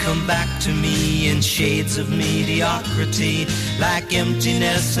words come back to me in shades of mediocrity, like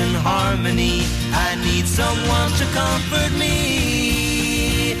emptiness and harmony. I need someone to comfort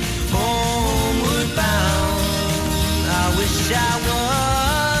me. Homeward bound, I wish I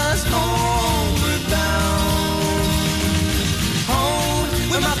was homeward bound. Home,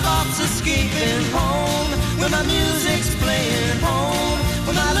 where my thoughts escaping, home, where my music's playing, home,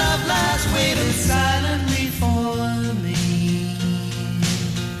 where my love lies waiting silently for me.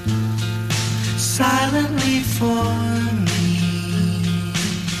 Silently for me.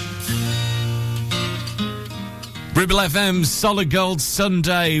 Ribble FM Solid Gold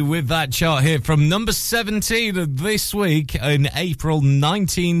Sunday with that chart here from number 17 of this week in April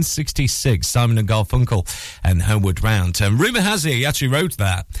 1966. Simon and Garfunkel and Homeward Round. Rumour has it he actually wrote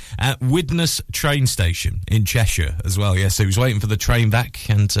that at Widnes train station in Cheshire as well. Yes, he was waiting for the train back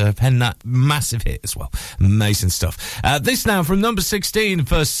and penned that massive hit as well. Amazing stuff. This now from number 16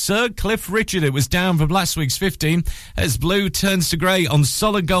 for Sir Cliff Richard. It was down from last week's 15 as Blue turns to grey on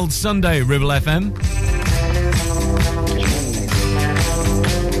Solid Gold Sunday, Ribble FM.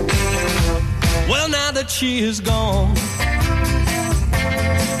 Well, now that she is gone,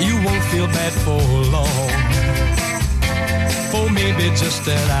 you won't feel bad for long. For maybe just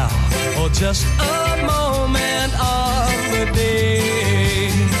an hour or just a moment of the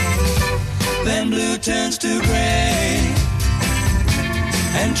day. Then blue turns to gray,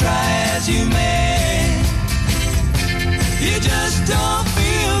 and try as you may, you just don't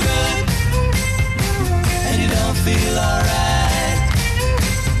feel good, and you don't feel alright.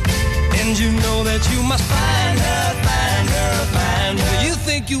 And you know that you must find her, find her, find her. You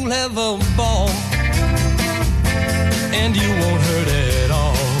think you'll have a ball, and you won't hurt at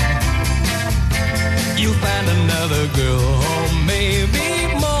all. You'll find another girl, or maybe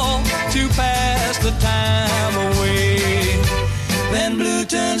more, to pass the time away. Then blue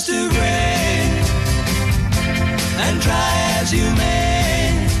turns to gray, and try as you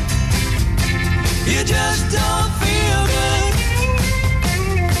may, you just don't feel good,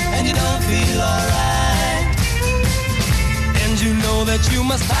 and you don't feel alright. And you know that you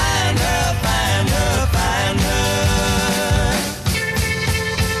must find her, find her, find her.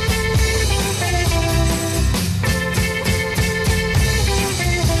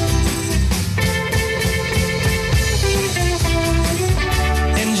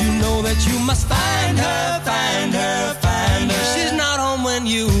 And you know that you must find her, find her, find her. She's not home when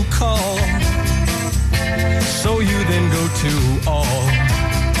you call, so you then go to all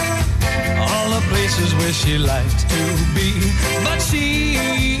the places where she liked to be, but she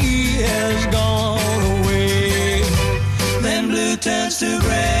has gone away. Then blue turns to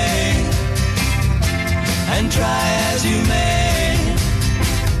gray, and try as you may,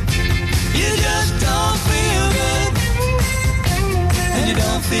 you just don't feel good, and you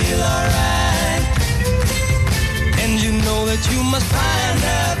don't feel alright. And you know that you must find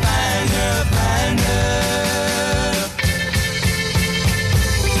her, find her, find her.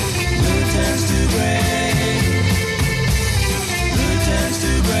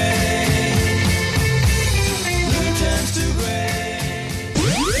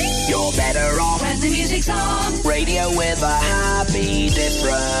 You're better off when the music's on. Radio with a happy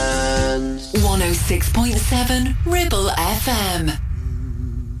difference. 106.7 Ribble FM.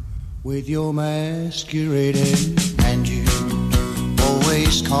 With your masquerading and you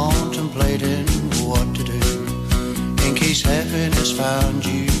always contemplating what to do in case heaven has found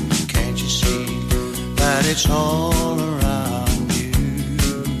you. Can't you see that it's all around you?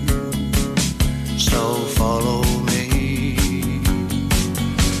 So follow me.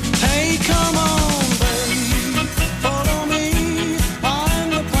 Hey, come on, babe, follow me. I'm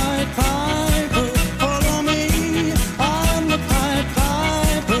the Pied Piper. Follow me. I'm the Pied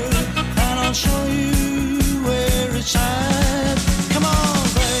Piper, and I'll show you where it's at. Come on,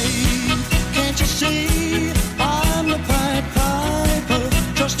 babe, can't you see? I'm the Pied Piper.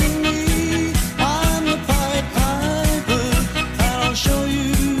 Trust in me. I'm the Pied Piper, and I'll show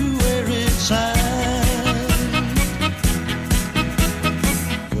you where it's at.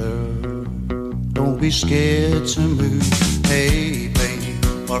 Don't be scared to move, hey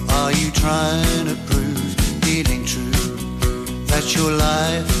babe. Or are you trying to prove it ain't true that your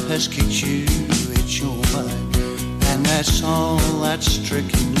life has kicked you? It's your mind, and that's all that's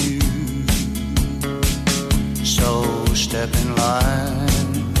stricken you. So step in line.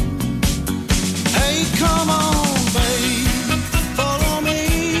 Hey, come on, babe, follow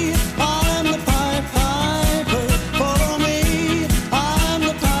me. I'm the Pied Piper. Follow me. I'm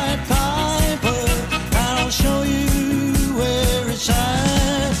the Pied Piper, and I'll show you where it's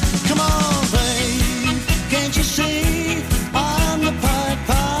at. Come on, babe, can't you see? I'm the Pied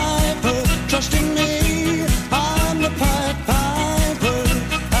Piper. Trust in me. I'm the Pied Piper,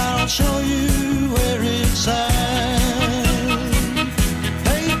 and I'll show you where it's at.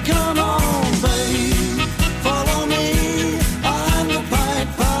 Hey, come on, babe, follow me. I'm the Pied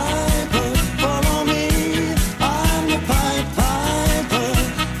Piper. Follow me. I'm the Pied Piper,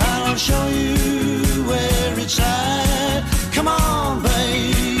 and I'll show you where it's at. Come on,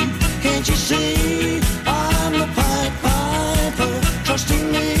 babe, can't you see? I'm the Pied Piper. Trust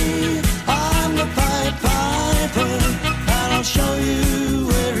in me. I'm the Pied Piper, and I'll show you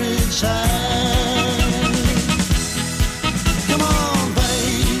where it's at. Come on,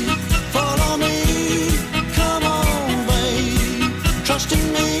 babe, follow me. Come on, babe, trust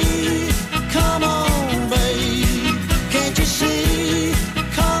in me. Come on, babe, can't you see?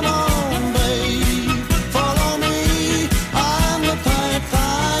 Come on, babe, follow me. I'm the Pied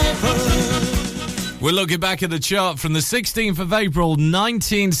Piper. We're looking back at the chart from the 16th of April,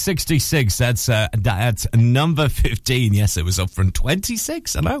 1966. That's number 15. Yes, it was up from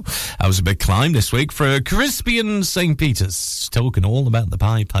 26. I know. That was a big climb this week for Crispian St. Peter's. Talking all about the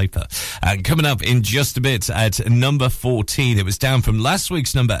Pied Piper. And coming up in just a bit at number 14. It was down from last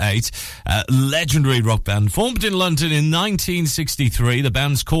week's number 8. Legendary rock band formed in London in 1963. The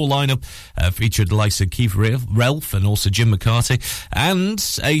band's core lineup featured the likes of Keith Relf and also Jim McCarthy and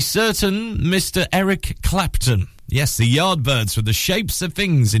a certain Mr. Eric Clapton. Yes, the Yardbirds with the Shapes of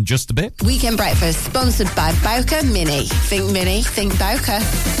Things in just a bit. Weekend Breakfast, sponsored by Bowker Mini. Think Mini, think Bowker.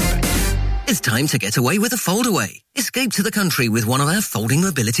 It's time to get away with a foldaway. Escape to the country with one of our folding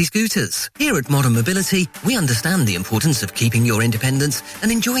mobility scooters. Here at Modern Mobility, we understand the importance of keeping your independence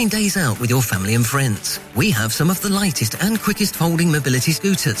and enjoying days out with your family and friends. We have some of the lightest and quickest folding mobility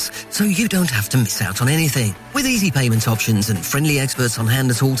scooters, so you don't have to miss out on anything. With easy payment options and friendly experts on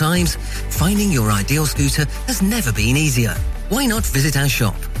hand at all times, finding your ideal scooter has never been easier. Why not visit our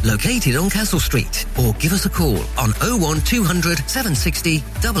shop, located on Castle Street, or give us a call on 01200 760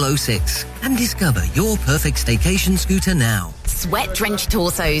 006 and discover your perfect staycation scooter now. Sweat-drenched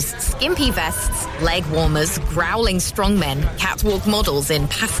torsos, skimpy vests, leg warmers, growling strongmen, catwalk models in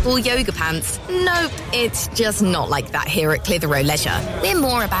pastel yoga pants. Nope, it's just not like that here at Clitheroe Leisure. We're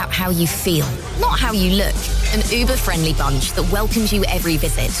more about how you feel, not how you look. An uber-friendly bunch that welcomes you every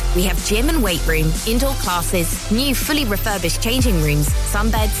visit. We have gym and weight room, indoor classes, new fully refurbished changing rooms,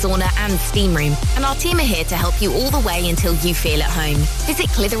 sunbed, sauna and steam room. And our team are here to help you all the way until you feel at home. Visit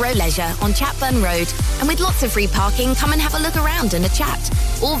Clitheroe Leisure on Chatburn Road, and with lots of free parking, come and have a look around and a chat.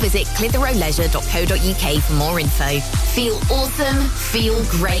 Or visit clitheroeleisure.co.uk for more info. Feel awesome, feel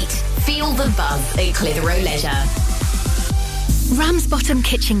great, feel the buzz at Clitheroe Leisure. Ramsbottom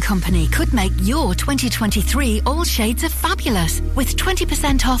Kitchen Company could make your 2023 all shades of fabulous with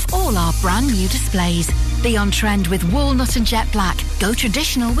 20% off all our brand new displays. Be on trend with walnut and jet black. Go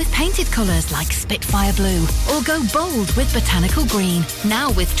traditional with painted colours like Spitfire Blue. Or go bold with botanical green.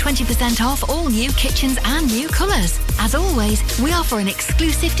 Now with 20% off all new kitchens and new colours. As always, we offer an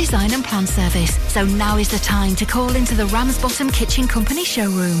exclusive design and plan service. So now is the time to call into the Ramsbottom Kitchen Company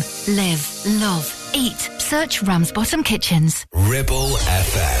showroom. Live, love, eat. Search Ramsbottom Kitchens. Ribble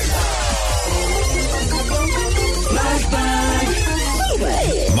FM.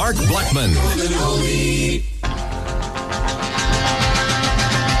 Mark Blackman.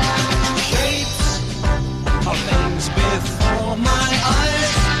 Shapes of things before my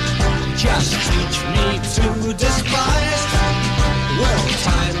eyes just teach me to despise. Will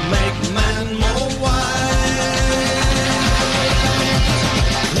time make man more wise?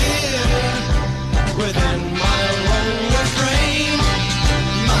 Here within my lonely frame,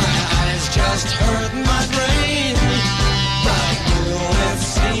 my eyes just hurt my brain. But will it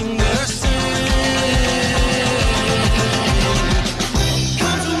seem the same?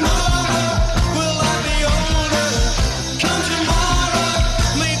 Come tomorrow, will I be older? Come tomorrow,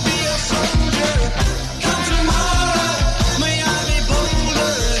 maybe a soldier. Come tomorrow,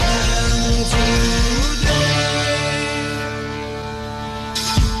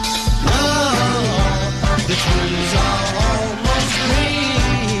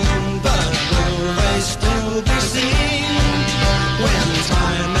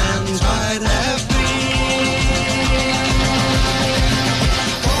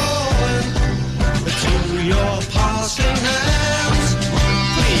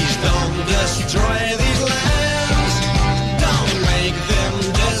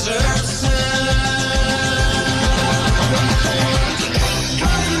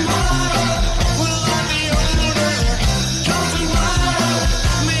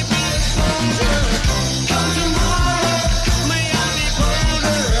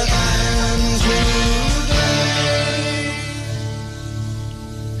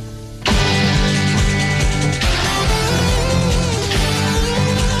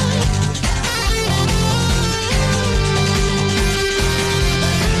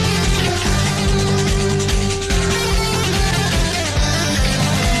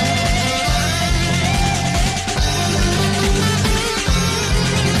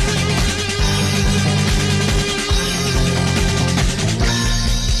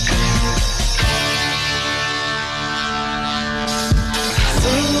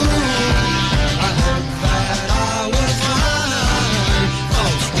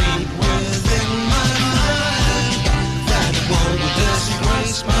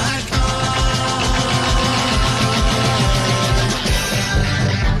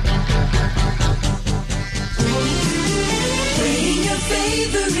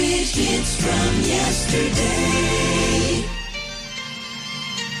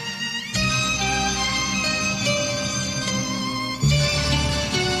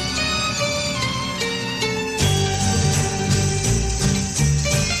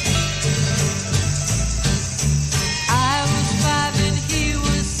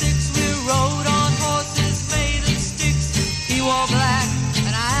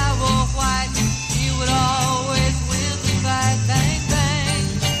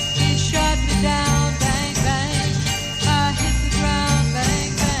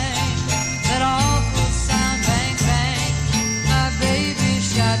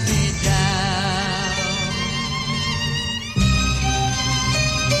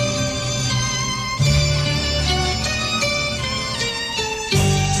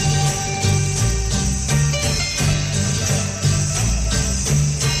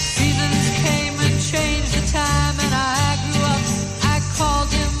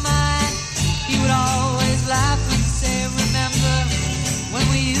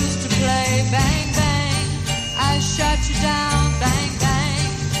 shut you down, bang,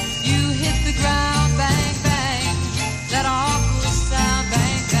 bang. You hit the ground, bang, bang. That awful sound,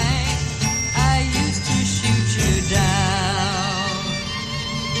 bang, bang. I used to shoot you down.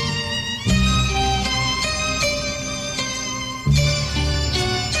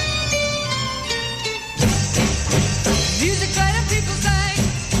 Music played and people sang.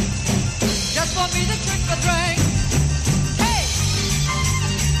 Just for me to drink a drink. Hey!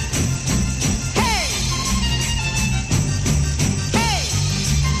 Hey! Hey!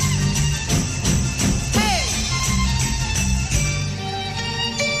 Hey!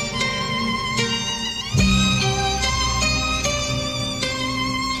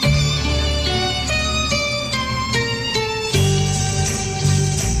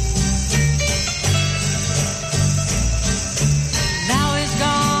 Now he's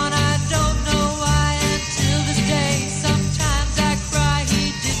gone, I don't know why. Until this day, sometimes I cry.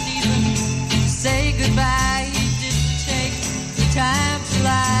 He didn't even say goodbye. He didn't take the time to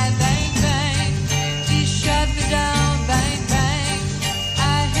lie. Bang, bang, he shut me down. Bang, bang,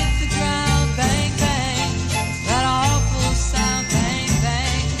 I hit the ground. Bang, bang, that awful sound. Bang,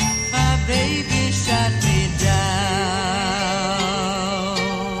 bang, my baby shut me down.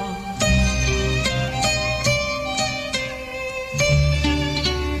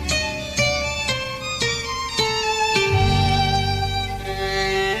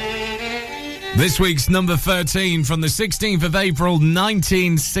 This week's number 13 from the 16th of April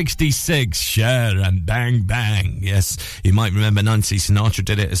 1966. Cher and Bang Bang. Yes, you might remember Nancy Sinatra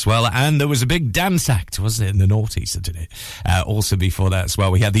did it as well. And there was a big dance act, wasn't it, in the noughties that did it. Also before that as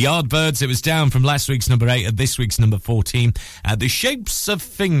well, we had the Yardbirds. It was down from last week's number 8 at this week's number 14. The Shapes of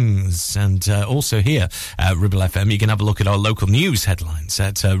Things. And also here at Ribble FM, you can have a look at our local news headlines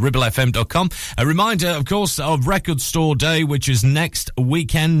at ribblefm.com. A reminder, of course, of Record Store Day, which is next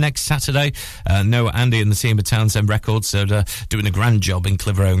weekend, next Saturday. No, Andy and the team at Townsend Records are doing a grand job in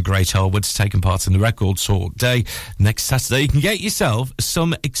Clitheroe and Great Harwood, taking part in the Record Store Day next Saturday. You can get yourself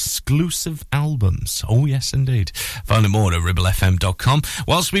some exclusive albums. Oh, yes, indeed. Find out more at ribblefm.com.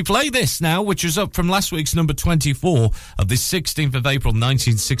 Whilst we play this now, which is up from last week's number 24 of the 16th of April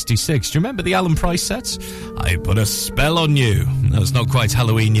 1966. Do you remember the Alan Price set? I Put a Spell on You. No, it's not quite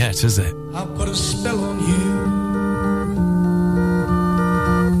Halloween yet, is it? I put a spell on you.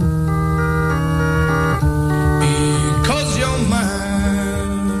 Because you're mine.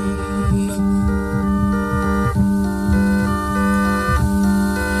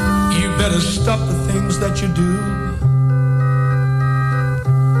 You better stop the things that you do.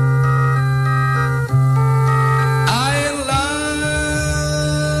 I ain't lying.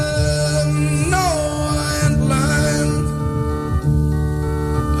 No, I ain't lying.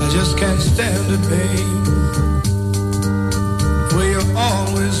 I just can't stand it, babe. The way you're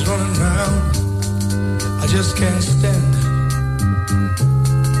always running round. I just can't stand it.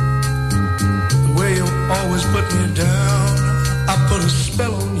 The way you always put me down. I put a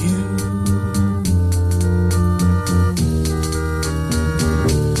spell on you.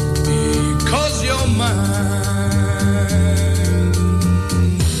 Because you're mine.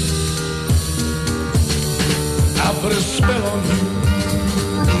 I put a spell on you.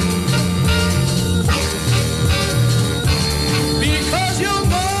 Because you're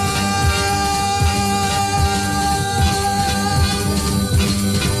mine.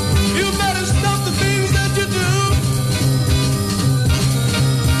 You better stop the things that you do.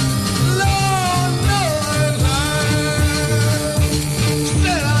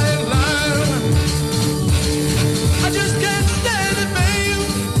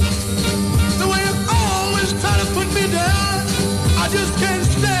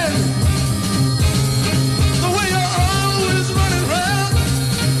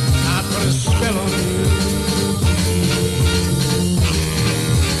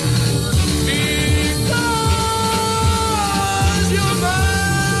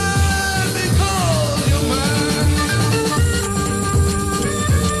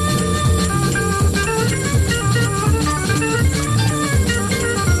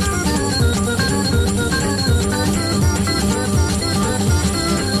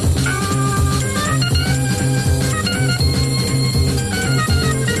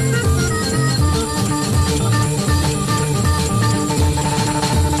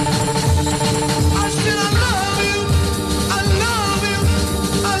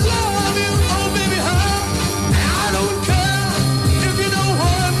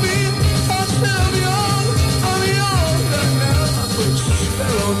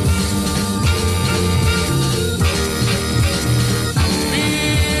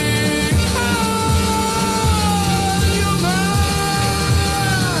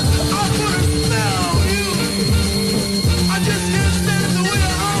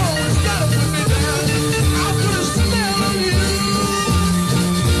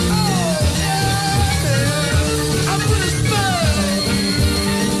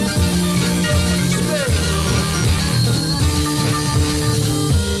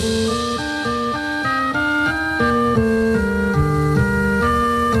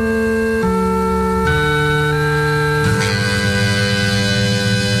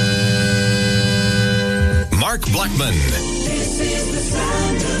 Mark Blackman. This is the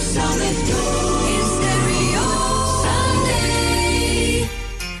sound of Solid Gold in stereo Sunday.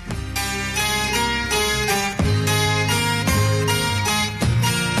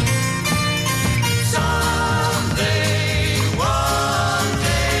 Someday, one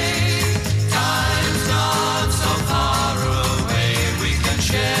day, time's not so far away. We can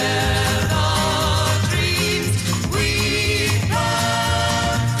share the dreams we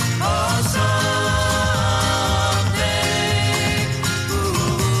had. Oh, someday.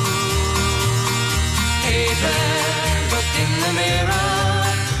 Hey there, look in the mirror.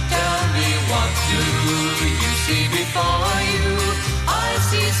 Tell me, what do you see before you? I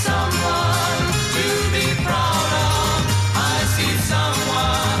see someone to be proud of. I see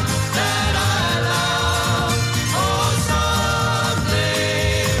someone that I love. Oh,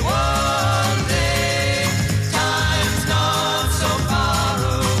 someday, one day, time's not so far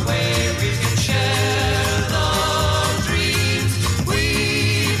away. We can share the dreams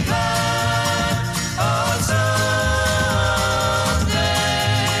we've had. Oh,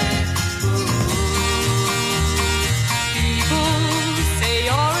 someday. People say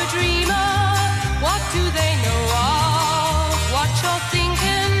you're a dreamer. What do they know of what you're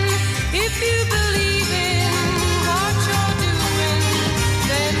thinking? If you believe in what you're doing,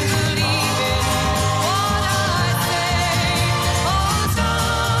 then believe in what I say. Oh,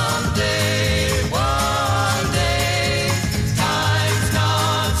 someday, one day, time's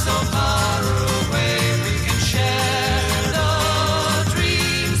not so far away. We can share the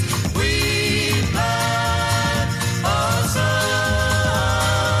dreams we've had. Oh,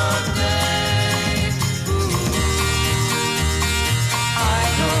 someday. I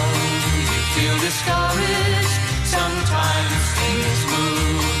know you feel discouraged. Sometimes things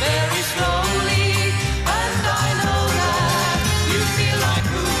move very slowly, and I know that you feel like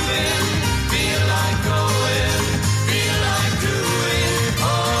moving, feel like going, feel like doing.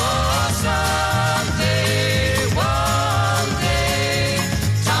 Oh, someday, one day,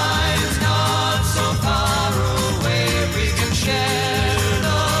 time's not so far away. We can share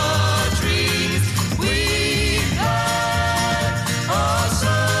the dreams we've had. Oh,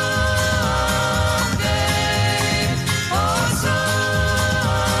 someday, oh,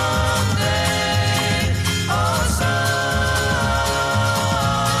 someday, oh,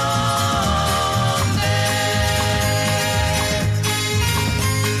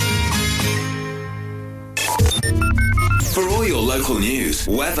 For all your local news,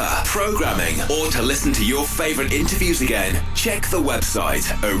 weather, programming, or to listen to your favourite interviews again, check the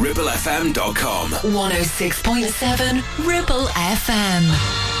website at ribblefm.com. 106.7 Ribble FM.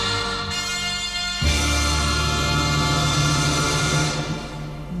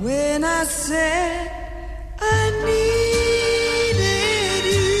 When I said I needed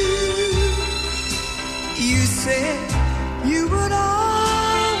you, you said you would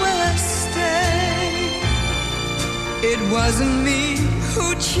always stay. It wasn't me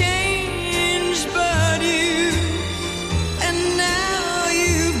who changed, but you. And now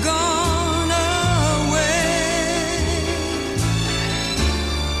you've gone away.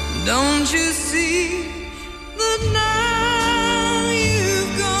 Don't you see that now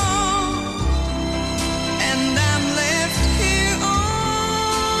you've gone, and I'm left here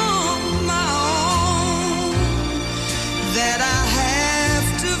on my own, that I have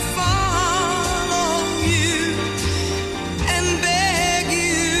to follow you and beg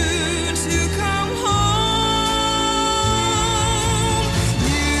you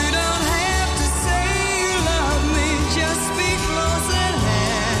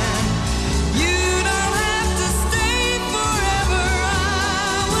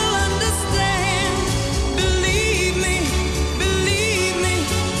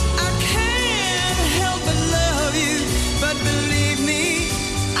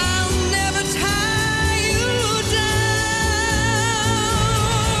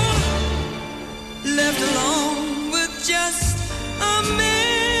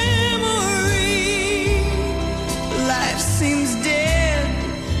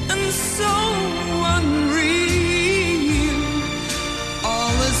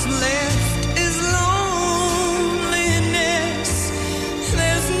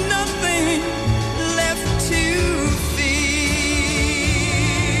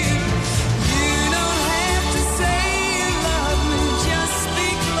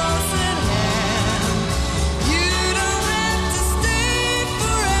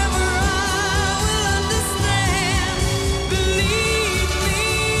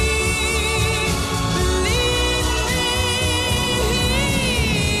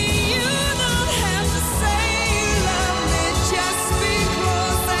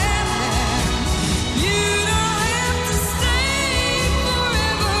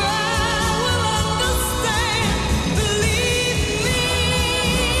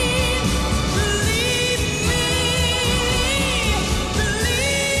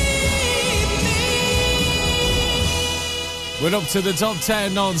We're up to the top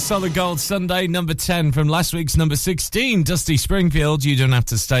 10 on Solid Gold Sunday. Number 10 from last week's number 16, Dusty Springfield, You Don't Have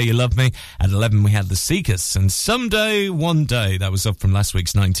to Stay, You Love Me. At 11, we had The Seekers, and Someday, One Day. That was up from last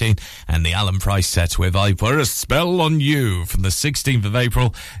week's 19. And the Alan Price set with I Put a Spell on You from the 16th of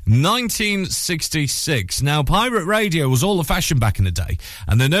April, 1966. Now, pirate radio was all the fashion back in the day,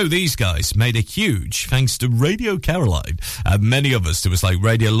 and I know these guys made it huge thanks to Radio Caroline. Many of us, it was like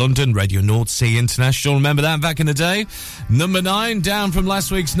Radio London, Radio North Sea International. Remember that back in the day? Number 9, down from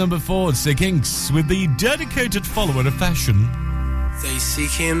last week's number 4, it's the Kinks with the dedicated follower of fashion. They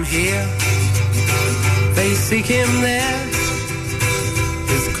seek him here, they seek him there.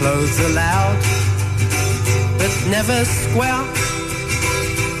 His clothes are loud, but never square.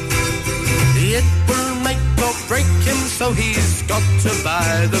 It will make or break him, so he's got to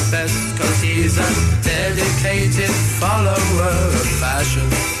buy the best, 'cause he's a dedicated follower of fashion.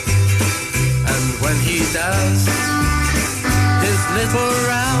 And when he does his little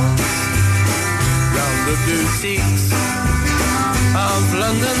round the boutiques of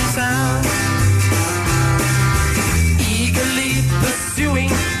London town, eagerly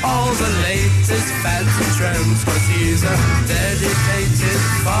pursuing all the latest fads and trends, 'cause he's a dedicated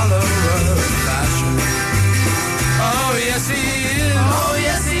follower of fashion. Oh yes he is, oh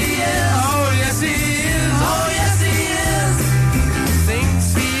yes he is, oh yes he is, oh yes he is. Thinks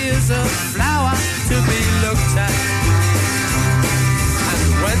he is a flower to be looked at, and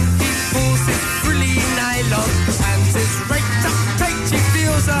when he pulls his frilly nylon and his raked up tight, he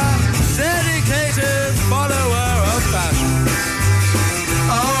feels a dedicated follower of fashion.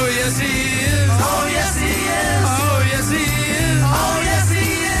 Oh yes he is, oh yes he is, oh yes he is, oh yes he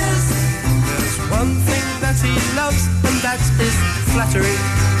is. There's one thing that he loves, and that is flattery.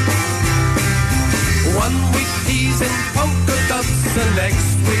 One week he's in polka dots, the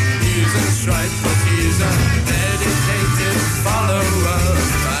next week he's in stripes, but he's a dedicated follower of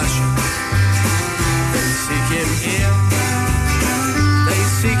fashion. They seek him here, they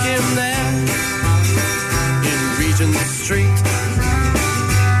seek him there, in Regent Street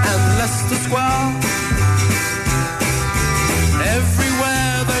and Leicester Square.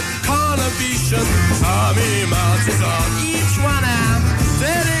 Everywhere the Carnation army marches on, each one a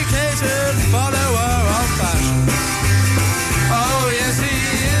dedicated follower of fashion. Oh yes he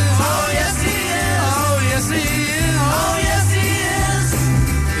is, oh yes he is, oh yes he is, oh yes he is.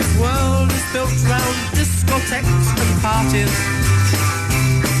 His world is built round discotheques and parties.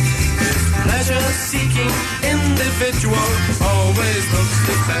 His pleasure-seeking individual always looks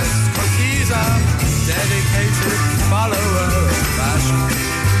the best, 'cause he's a dedicated follower of fashion.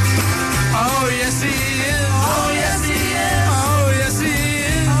 Oh yes he is, oh yes he is, oh yes he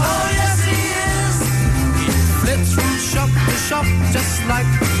is, oh yes he is. He flits from shop to shop just like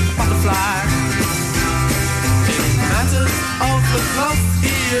a butterfly. In matters of the cloth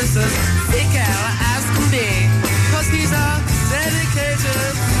he is as fickle as can be, 'cause he's a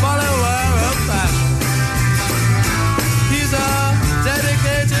dedicated follower of fashion. He's a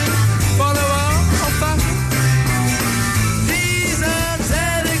dedicated follower of fashion. He's a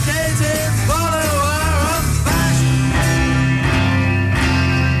dedicated follower of fashion.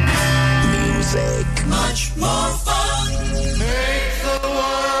 Music. Much more fun. Make the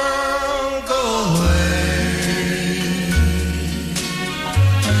world go away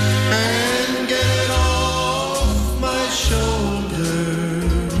and get off my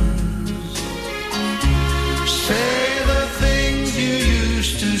shoulders. Say the things you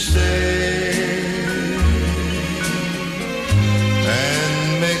used to say and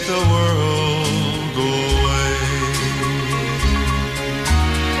make the world go away.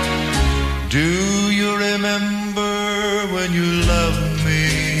 Do you remember when you loved me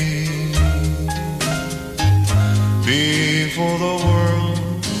before the world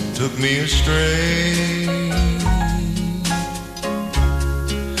took me astray?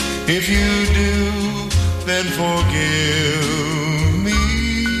 If you do, then forgive me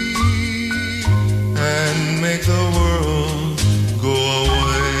and make the world go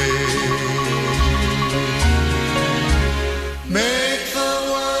away. Make the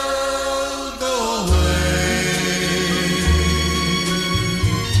world go away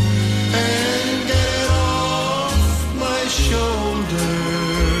and get off my shoulders.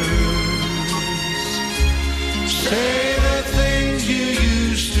 Say the things you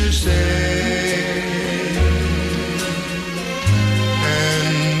used to say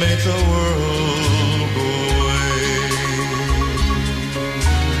and make the world go away.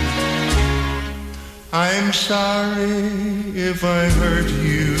 I'm sorry if I hurt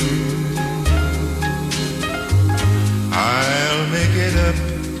you. I'll make it up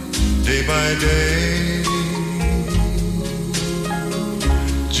day by day.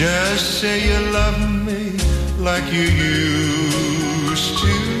 Just say you love me like you used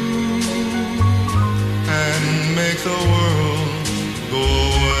to, and make the world go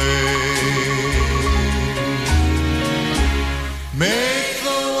away. Make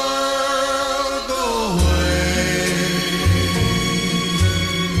the world go away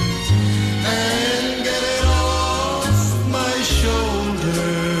and get it off my shoulders.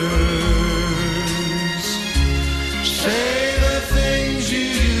 Say the things you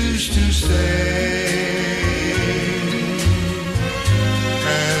used to say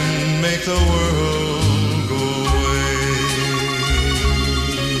and make the world go away.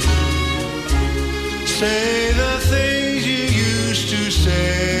 Say the things you used to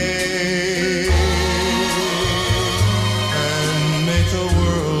say and make the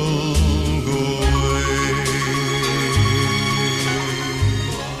world go away.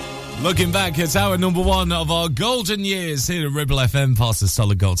 Looking back, it's hour number one of our golden years here at Ribble FM, past the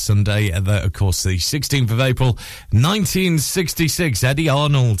Solid Gold Sunday. And of course, the 16th of April, 1966. Eddie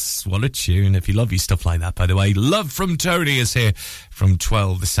Arnold. What a tune. If you love your stuff like that, by the way. Love from Tony is here from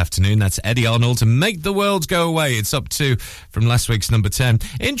 12 this afternoon. That's Eddie Arnold to Make the World Go Away. It's up to from last week's number 10.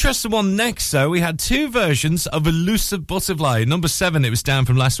 Interesting one next, though. We had two versions of Elusive Butterfly. Number 7, it was down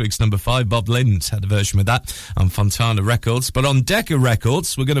from last week's number 5. Bob Lind had a version with that on Fontana Records. But on Decca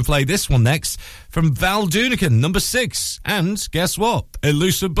Records, we're going to play this one next from Val Dunican, number 6. And guess what?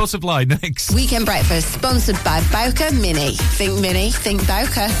 Elusive Butterfly next. Weekend Breakfast, sponsored by Bowker Mini. Think Mini, think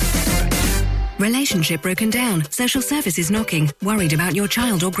Bowker. Relationship broken down, social services knocking, worried about your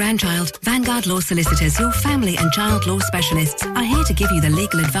child or grandchild. Vanguard Law Solicitors, your family and child law specialists, are here to give you the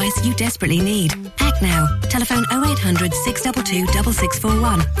legal advice you desperately need. Act now. Telephone 0800 622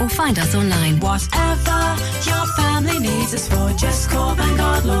 6641 or find us online. Whatever your family needs us for, just call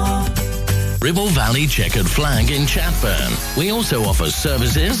Vanguard Law. Ribble Valley Checkered Flag in Chatburn. We also offer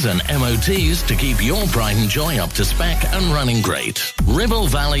services and MOTs to keep your pride and joy up to spec and running great. Ribble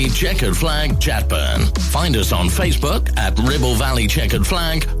Valley Checkered Flag, Chatburn. Find us on Facebook at Ribble Valley Checkered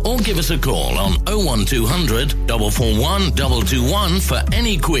Flag or give us a call on 01200 441 221 for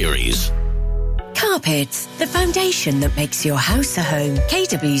any queries. Carpets, the foundation that makes your house a home.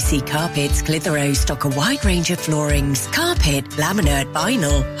 KWC Carpets Clitheroe stock a wide range of floorings, carpet, laminate,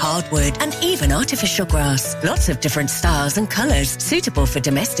 vinyl, hardwood, and even artificial grass. Lots of different styles and colours, suitable for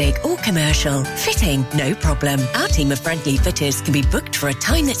domestic or commercial. Fitting, no problem. Our team of friendly fitters can be booked for a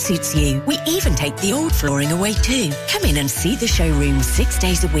time that suits you. We even take the old flooring away too. Come in and see the showroom 6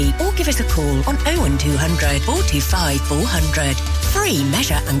 days a week or give us a call on 01200 425 400. Free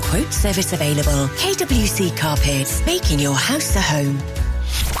measure and quote service available. KWC Carpets, making your house a home.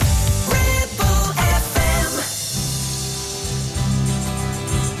 Ribble FM.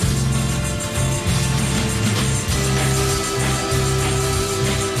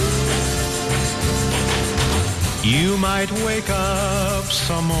 You might wake up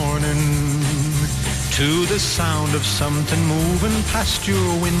some morning to the sound of something moving past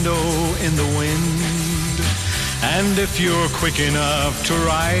your window in the wind. And if you're quick enough to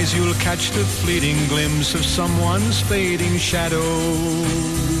rise, you'll catch the fleeting glimpse of someone's fading shadow.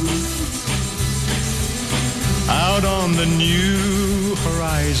 Out on the new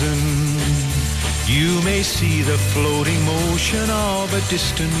horizon, you may see the floating motion of a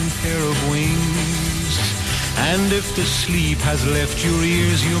distant pair of wings. And if the sleep has left your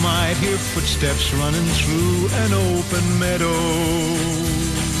ears, you might hear footsteps running through an open meadow.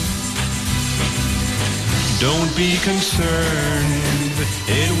 Don't be concerned,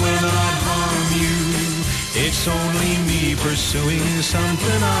 it will not harm you. It's only me pursuing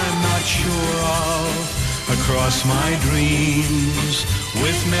something I'm not sure of. Across my dreams,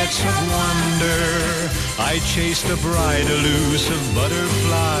 with nets of wonder, I chase the bright elusive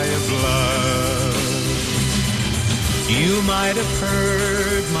butterfly of love. You might have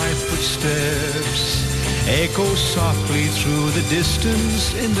heard my footsteps echo softly through the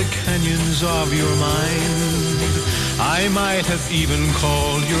distance in the canyons of your mind. I might have even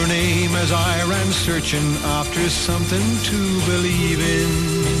called your name as I ran searching after something to believe in.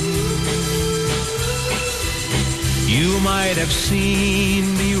 You might have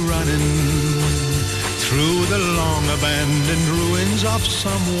seen me running through the long abandoned ruins of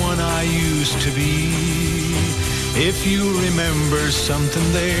someone I used to be. If you remember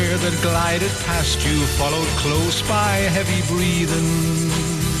something there that glided past you, followed close by heavy breathing,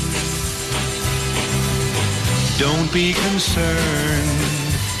 don't be concerned,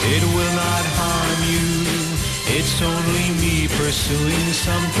 it will not harm you. It's only me pursuing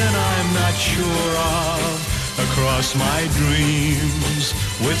something I'm not sure of. Across my dreams,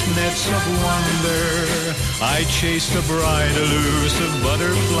 with nets of wonder. I chased a bride, elusive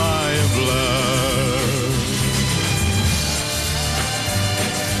butterfly of love.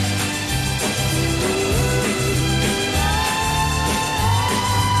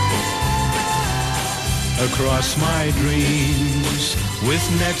 Across my dreams, with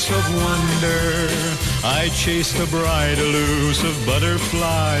nets of wonder, I chased a bride, elusive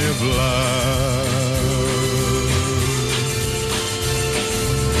butterfly of love.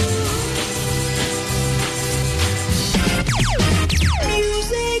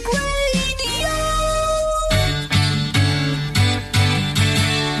 Music Radio.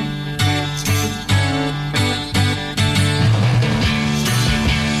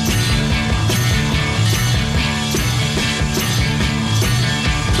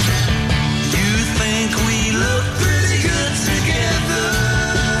 You think we look pretty good together?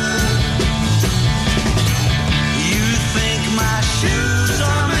 You think my shoes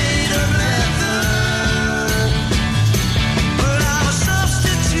are made of leather? But I'm a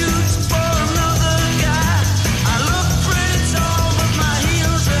substitute for another guy. I look pretty tall, but my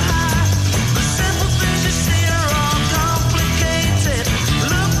heels are high. The simple things you see are all complicated.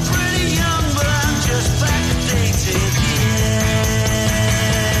 Look pretty young, but I'm just backdated. Yeah.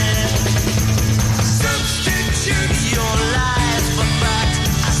 Substitute your lies for fact.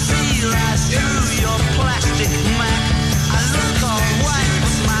 I see right through your plastic Mac. I look all white,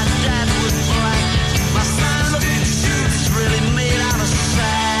 but my dad was black. My substitute's really made out of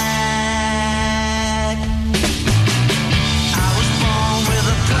sack. I was born with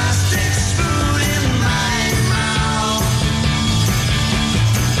a plastic spoon in my mouth.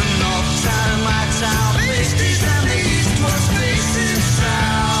 The north side of my town faced east and the east was facing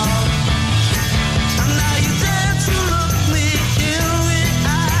south. And now you dare to look me in the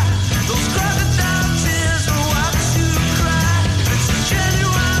eye. Those crocodile tears will watch you cry. It's a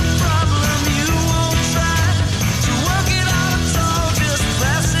genuine problem you won't try to work it out at all. Just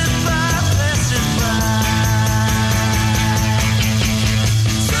pass it by, pass it by.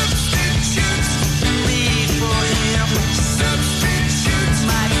 Substitutes me for him. Substitutes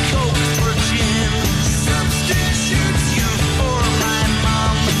my coke for gin. Substitutes you for my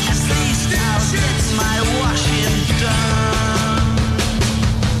mom. At least I'll get my washing done.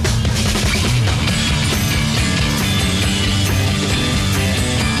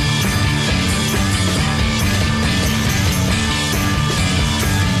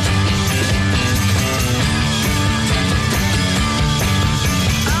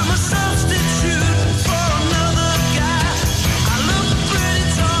 I'm a substitute for another guy. I look pretty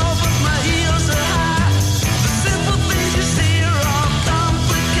tall, but my heels are high. The simple things you see are all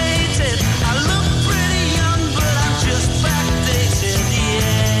complicated. I look pretty young, but I'm just backdated,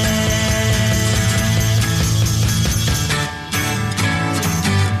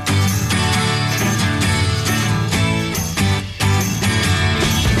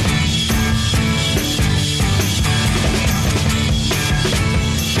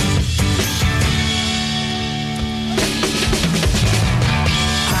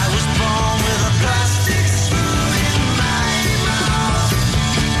 I was born with a plastic spoon in my mouth.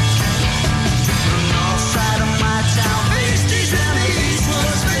 The north side of my town faced east and the east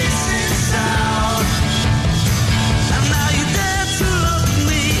was facing south. And now you dare to look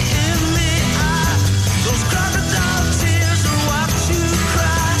me in the eye. Those crocodile tears will watch you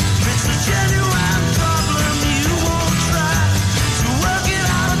cry. It's a genuine problem you won't try to work it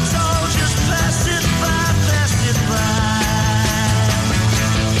out at all. Just pass it by, pass it by.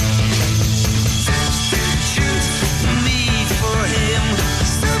 Substitutes me for him.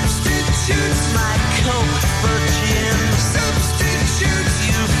 Substitutes my coke for gin. Substitutes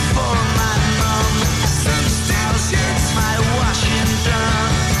you for my mom. Substitutes my washing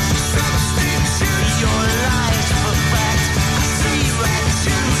done. Substitutes your lies for fact. I see right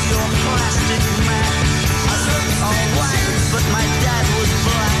through your plastic Mac. I look all white, but my dad was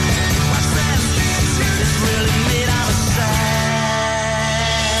black. My substitute is really made out of sack.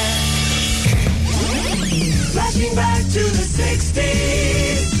 Flashing back to the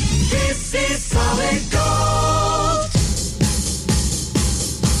 60s, this is solid gold.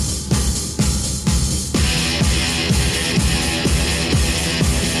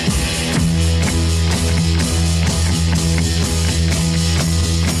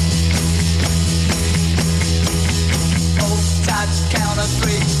 Hold tight, count of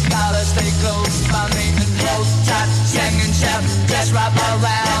three, gotta stay close by me. And hold tight, sing and shout, just wrap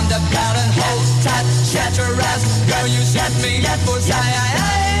around the pound. And hold tight, shut your eyes, girl, you set me up for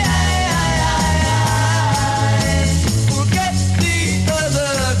forget the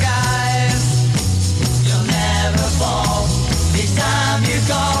other guys, you'll never fall. This time time you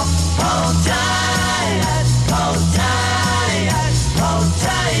go, hold tight, hold tight, hold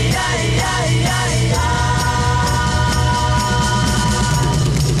tight.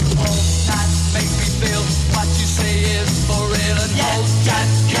 Hold tight, make me feel what you say is for real. And hold tight,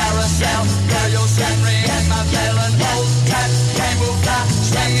 carousel, girl, you're set ringing my bell. And hold tight, rainbow fly,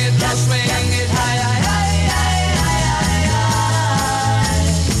 swing it low, swing it high, high, high, high, high, high.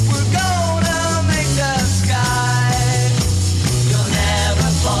 We're gonna make the sky. You'll never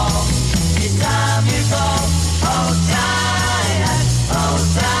fall. It's time you go. Hold tight, hold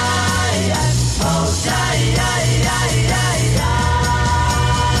tight, hold tight.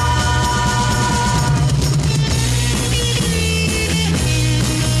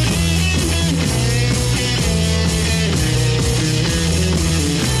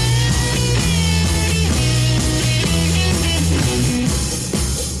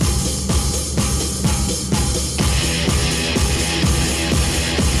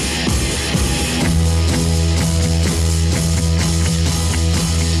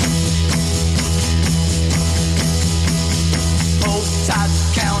 Hold tight,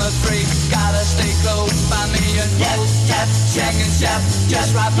 count of three. Gotta stay close by me and hold tight, check and chef.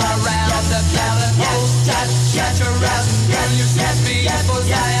 Just wrap around the bell and hold tight, shut your eyes. Girl, you set me up for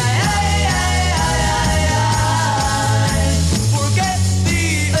forget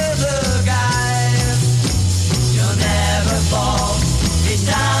the other guys. You'll never fall. It's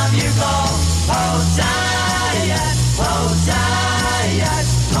time you go. Hold tight, hold tight,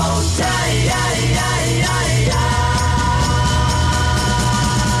 hold tight.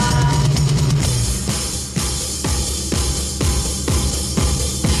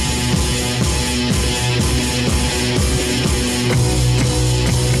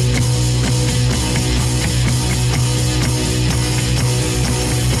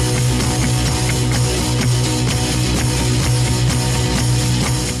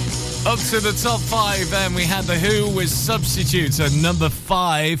 Up to the top 5, and we had The Who with Substitutes at number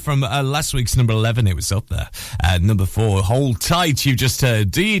 5 from last week's number 11. It was up there. At number 4, Hold Tight. You just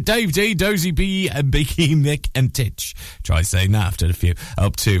heard Dave D, Dozy B, and Biggie, Mick, and Titch. Try saying that after a few.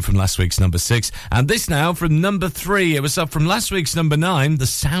 Up 2 from last week's number 6. And this now from number 3. It was up from last week's number 9, The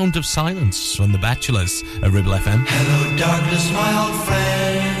Sound of Silence from The Bachelors at Ribble FM. Hello, darkness, my old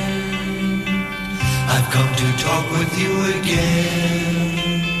friend. I've come to talk with you again.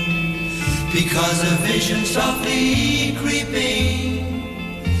 Because a vision softly creeping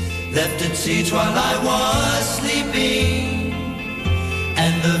left its seeds while I was sleeping.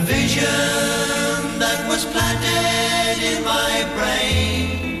 And the vision that was planted in my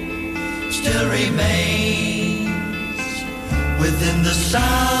brain still remains within the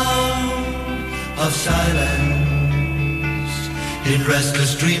sound of silence. In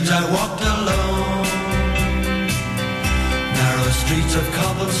restless dreams I walked alone, narrow streets of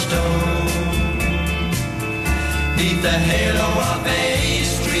cobblestone, neath the halo of a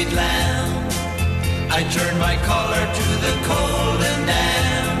street lamp. I turned my collar to the cold and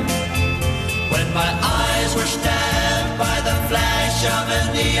damp, when my eyes were stabbed by the flash of a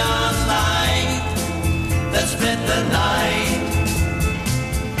neon light that split the night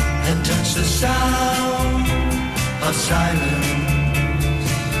and touched the sound of silence.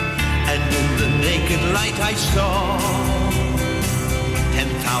 And in the naked light I saw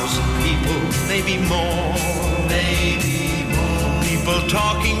 10,000 people, maybe more, people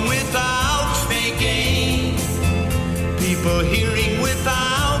talking without speaking, people hearing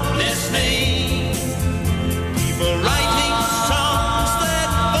without listening, people writing songs that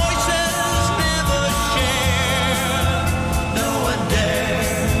voices never share. No one dare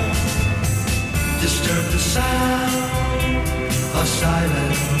disturb the sound of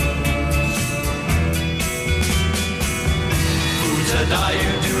silence. Foods that I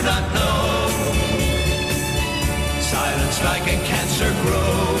you do not know, silence like a cancer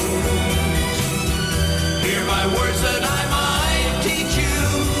grows. Hear my words that I might teach you,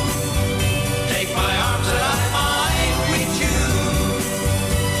 take my arms that I might reach you,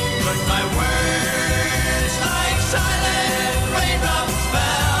 but my words like silent raindrops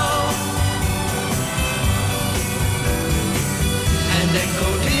fell and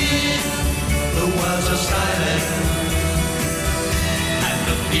echoed in the wells of silence. And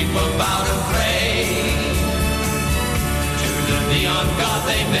the people bowed and prayed to the neon god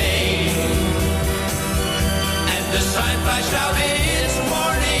they made, and the sign flashed out its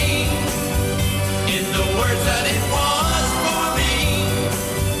warning in the words that it was for me.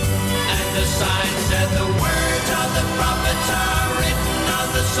 And the sign said the words of the prophets are written on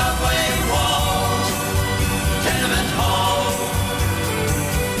the subway walls, tenement halls,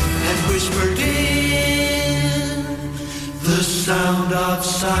 and whispered in the sound of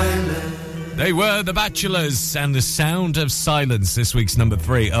silence. They were The Bachelors and The Sound of Silence. This week's number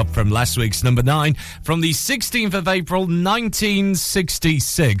 3, up from last week's number 9, from the 16th of April,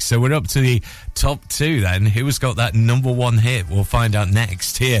 1966. So we're up to the top 2 then. Who's got that number 1 hit? We'll find out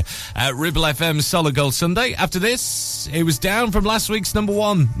next here at Ribble FM Solid Gold Sunday. After this, it was down from last week's number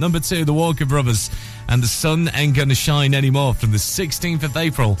 1. Number 2, The Walker Brothers and The Sun Ain't Gonna Shine Anymore, from the 16th of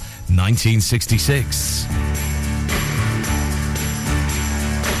April, 1966.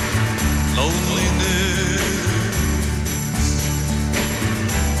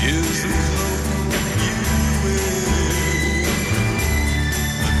 Is the cloak you wear,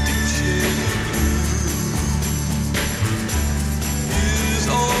 a deep shade of blue is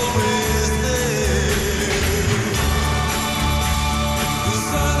always there. The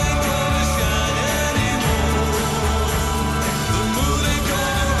sun ain't gonna shine anymore, the moon ain't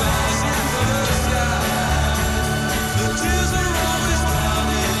gonna rise into the sky, the tears are always down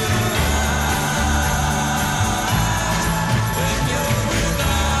in your eyes when you're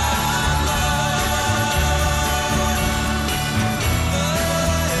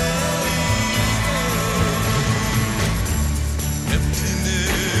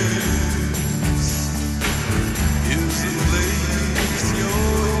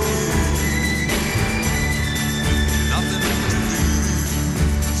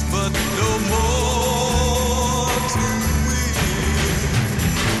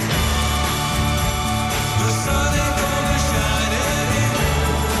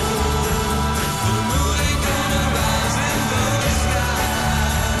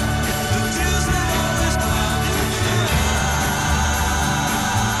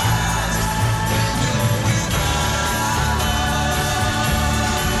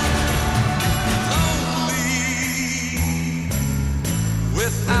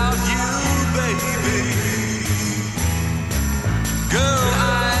without you, baby. Girl,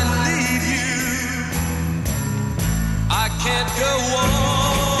 I need you. I can't go on.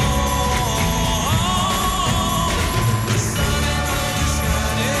 The sun ain't gonna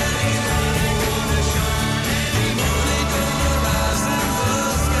shine anymore. The moon ain't gonna rise in the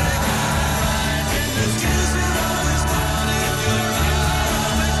sky. The tears will always down in your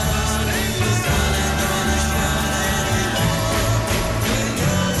eyes. The sun ain't gonna shine anymore. When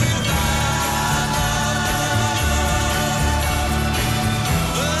you're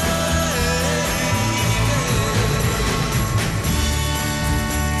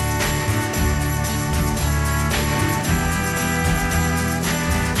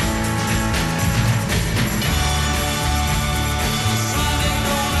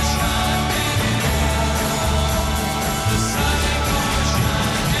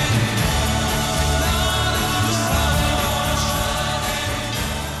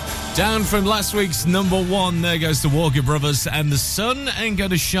Down from last week's number 1, there goes the Walker Brothers and The Sun Ain't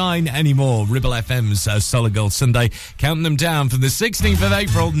Gonna Shine Anymore. Ribble FM's Solid Gold Sunday, counting them down from the 16th of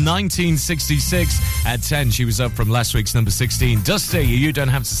April, 1966. At 10, she was up from last week's number 16, Dusty, You Don't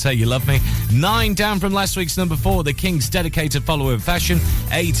Have to Say You Love Me. 9, down from last week's number 4, The King's Dedicated Follower of Fashion.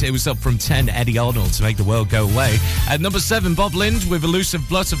 8, it was up from 10, Eddie Arnold, To Make the World Go Away. At number 7, Bob Lind with Elusive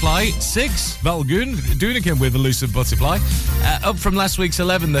Butterfly. 6, Val Doonican with Elusive Butterfly. Up from last week's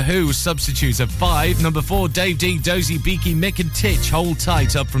 11, The Who, Substitutes. At 5, number 4, Dave D, Dozy, Beaky, Mick and Titch, Hold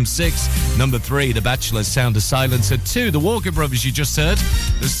Tight, up from 6. Number 3, The Bachelors, Sound of Silence. At 2, The Walker Brothers, you just heard,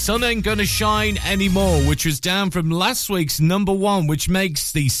 The Sun Ain't Gonna Shine Anymore, which was down from last week's number 1, which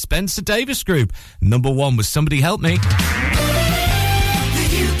makes the Spencer Davis Group number 1 with Somebody Help Me. the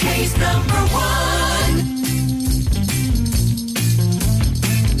UK's number 1.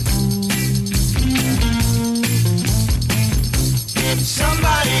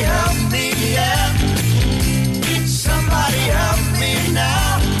 Somebody help me, yeah. Somebody help me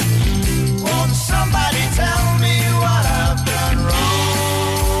now. Won't somebody tell me what I've done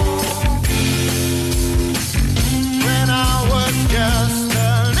wrong? When I was just a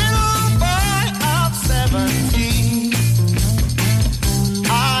little boy of 17,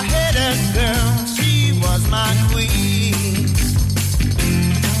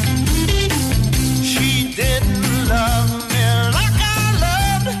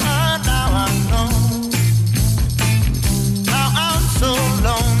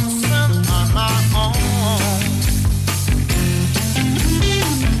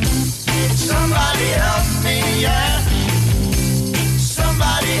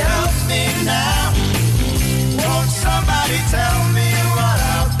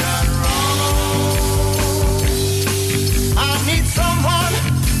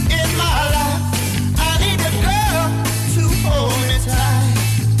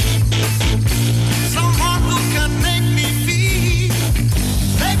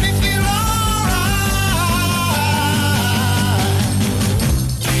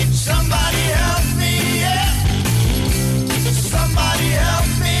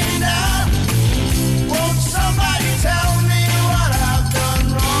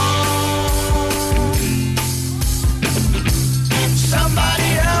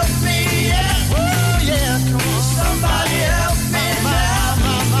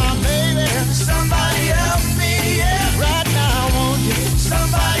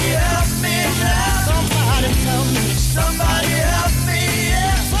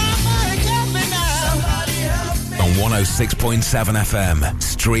 106.7 FM,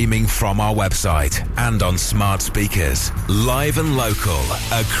 streaming from our website and on smart speakers. Live and local,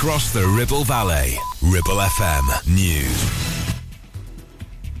 across the Ribble Valley. Ribble FM News.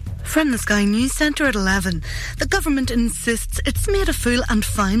 From the Sky News Centre at 11. The government insists it's made a full and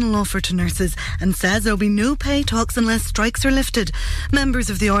final offer to nurses and says there'll be no pay talks unless strikes are lifted. Members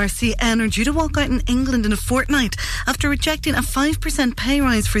of the RCN are due to walk out in England in a fortnight after rejecting a 5% pay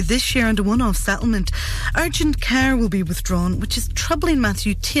rise for this year and a one-off settlement. Urgent care will be withdrawn, which is troubling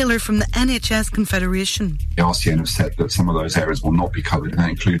Matthew Taylor from the NHS Confederation. The RCN have said that some of those areas will not be covered, and that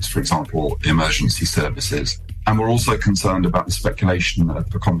includes, for example, emergency services. And we're also concerned about the speculation of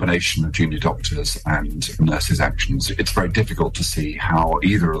the combination of junior doctors and nurses' actions. It's very difficult to see how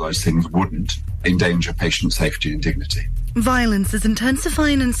either of those things wouldn't endanger patient safety and dignity. Violence is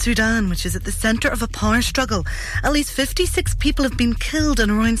intensifying in Sudan, which is at the centre of a power struggle. At least 56 people have been killed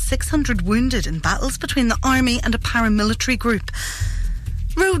and around 600 wounded in battles between the army and a paramilitary group.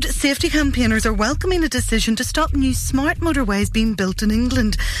 Road safety campaigners are welcoming a decision to stop new smart motorways being built in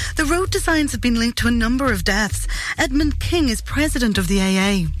England. The road designs have been linked to a number of deaths. Edmund King is president of the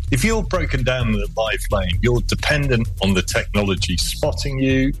AA. If you're broken down in a live lane, you're dependent on the technology spotting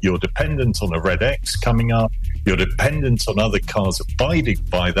you, you're dependent on a red X coming up, you're dependent on other cars abiding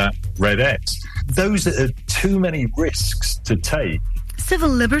by that red X. Those are too many risks to take. Civil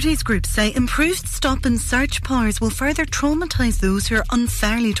liberties groups say improved stop and search powers will further traumatise those who are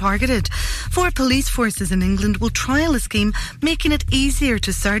unfairly targeted. 4 police forces in England will trial a scheme making it easier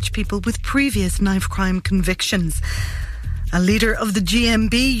to search people with previous knife crime convictions. A leader of the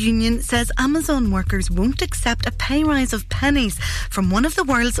GMB union says Amazon workers won't accept a pay rise of pennies from one of the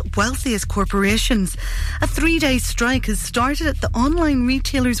world's wealthiest corporations. A 3-day strike has started at the online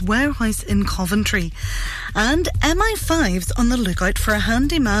retailer's warehouse in Coventry. And MI5's on the lookout for a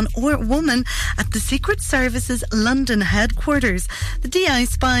handyman or woman at the Secret Service's London headquarters. The DI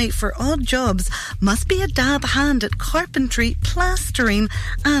spy for odd jobs must be a dab hand at carpentry, plastering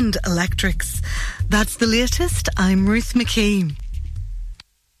and electrics. That's the latest. I'm Ruth McKee.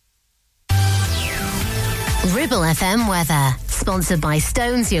 Ribble FM weather, sponsored by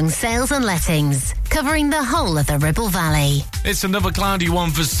Stones Young Sales and Lettings, covering the whole of the Ribble Valley. It's another cloudy one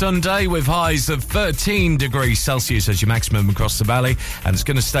for Sunday with highs of 13 degrees Celsius as your maximum across the valley, and it's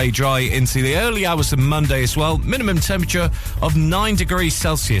going to stay dry into the early hours of Monday as well. Minimum temperature of 9 degrees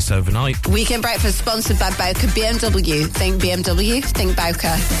Celsius overnight. Weekend breakfast sponsored by Bowker BMW. Think BMW, think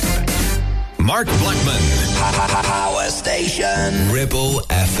Bowker. Mark Blackman. Power Station. Ribble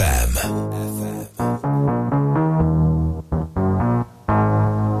FM.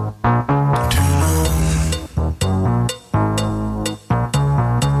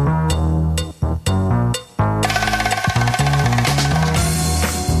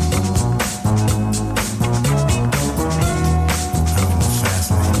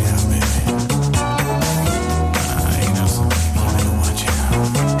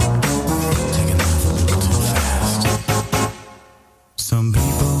 Some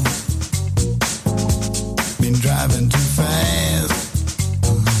people been driving too fast.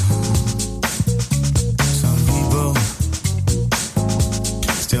 Some people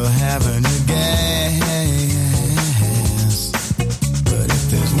still having a gas. But if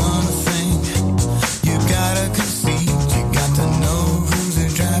there's one thing you gotta concede, you got to know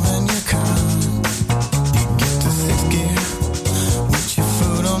who's driving your car. You get to 6th gear with your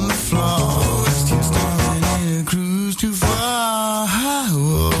foot on the floor. It's your starting in a cruise too far.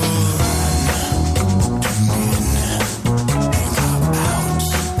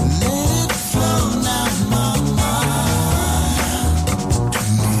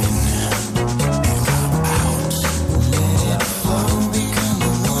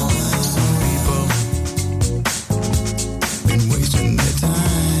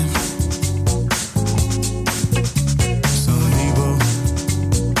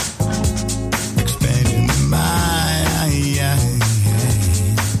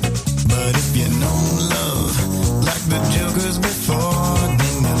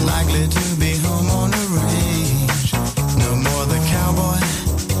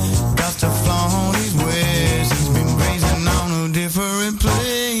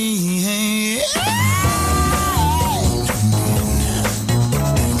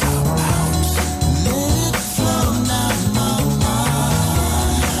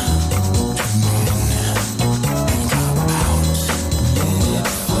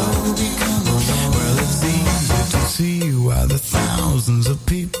 Thousands of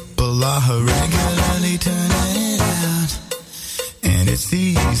people are regularly turning it out. And it's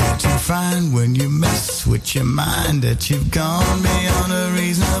easy to find when you mess with your mind that you've gone beyond a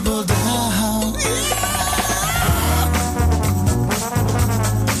reasonable doubt. Yeah.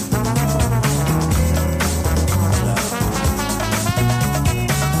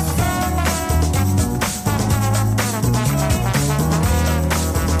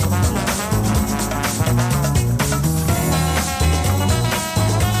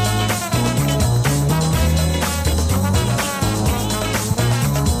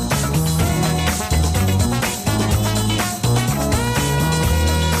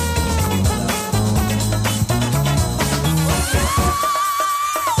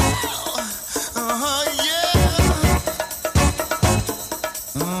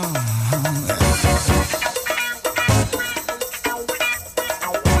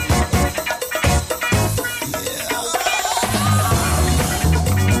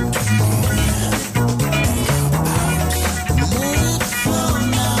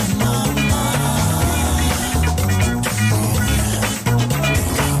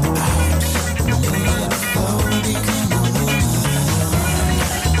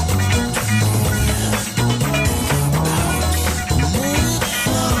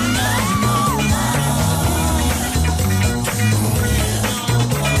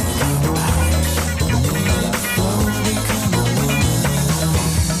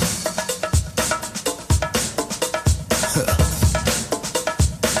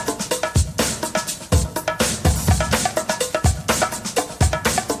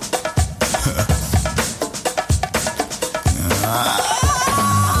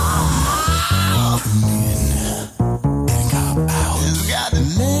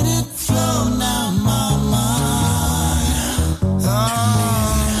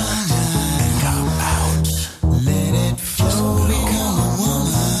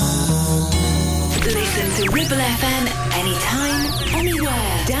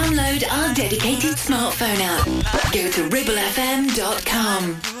 Download our dedicated smartphone app. Go to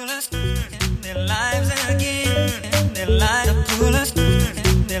ribblefm.com. Their lives again, their light up pull us,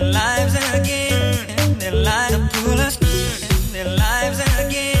 their lives again, their light up pull us, their lives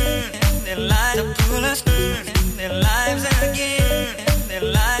again, their light up pull us, their lives again, their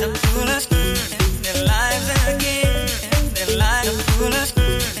light up pull us, their lives again, their light up pull us,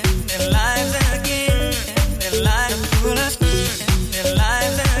 their lives again, their light up pull us, their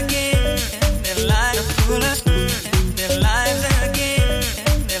lives again, their light up pull us, their lives again,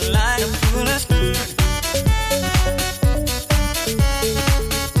 their light up pull us.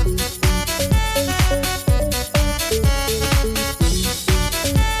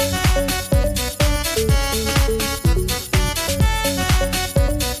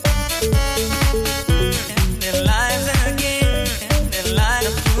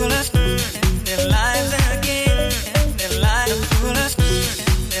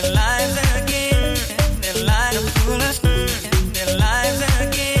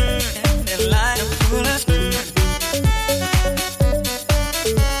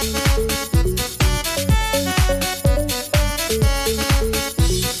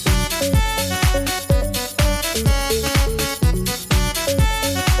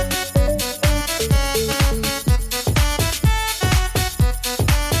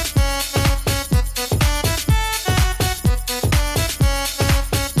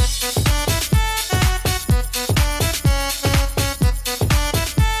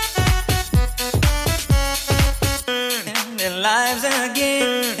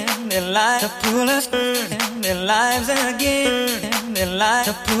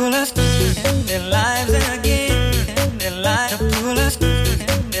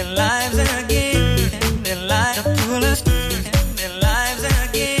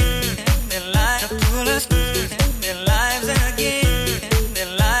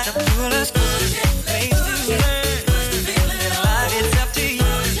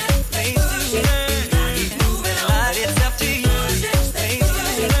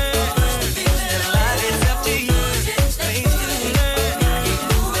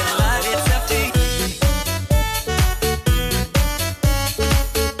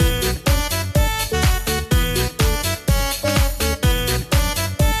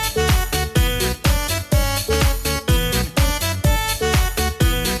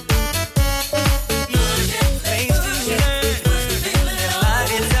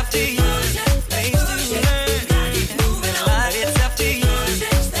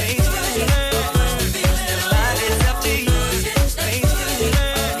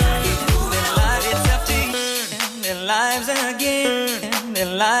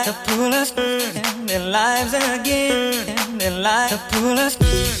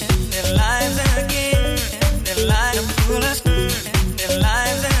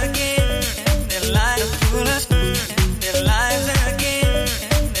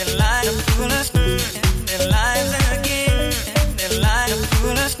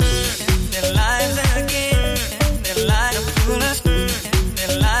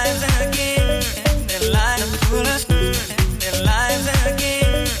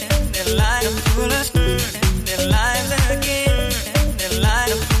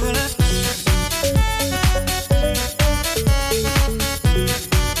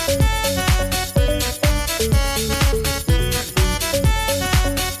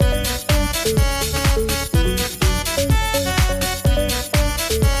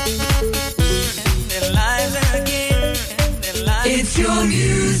 It's your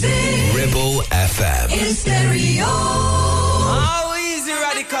music. Ribble FM. In stereo. How easy,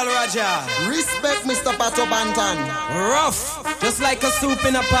 Radical Raja. Respect Mr. Pato Bantan. Rough. Just like a soup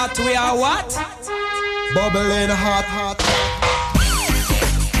in a pot, we are what? Bubbling hot, hot, hot.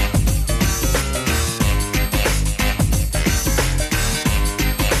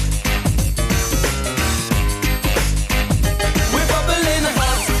 We're bubbling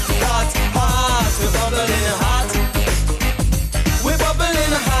hot, hot, hot. We're bubbling hot. We're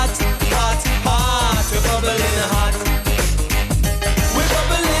bubbling hot, hot, hot. We're bubbling hot. We're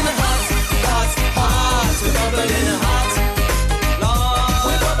bubbling hot, hot, hot. We're bubbling hot. Lord,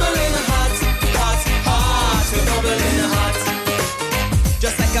 we're bubbling hot, hot, hot. We're bubbling hot.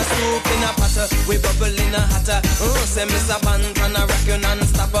 Just like a soup in a pot, we bubbling hotter. Say Mr. Bantan a rock you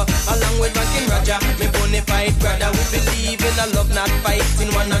non-stopper. Along with Rankin Raja, me bonafide brother. We believe in a love, not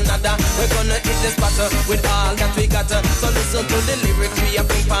fighting one another. We're gonna hit this battle with all that we got. So listen to the lyrics, we are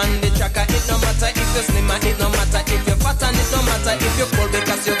ping on the tracker. It no matter if you're slimmer, it no matter if you're fat, and it no matter if you're cold,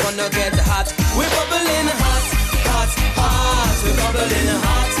 because you're gonna get hot. We're bubbling hot, hot, hot. We're bubbling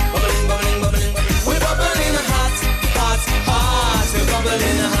hot, bubbling, bubbling, bubbling. We're bubbling hot, hot, hot. We're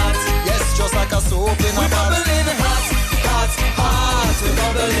bubbling hot.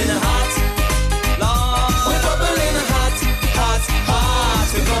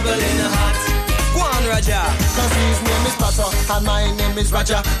 name is Pato and my name is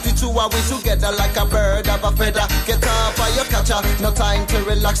Raja. The two are we together like a bird of a feather. Get up by your catcher, no time to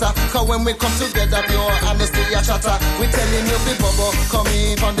relax. Cause when we come together, pure honesty a chatter. We telling you be bubble, come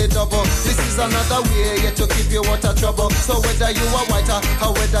in on the double. This is another way to keep you out of trouble. So whether you are whiter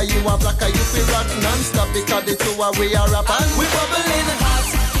or whether you are blacker, you feel rock non-stop because the two are we are rappers. We bubbling hot,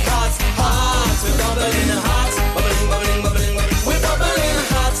 hot, hot. We bubbling hot, bubbling, bubbling, bubbling, bubbling. We bubbling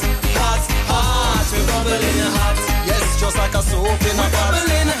hot, hot, hot. We bubbling hot. Yes, just like a soap in a pot. We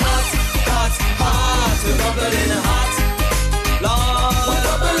bubbling hot, hot, hot. We bubbling hot, Lord. We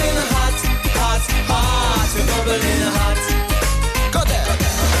bubbling hot, hot, hot. We bubbling hot. Go there.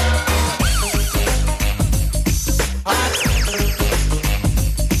 Hot,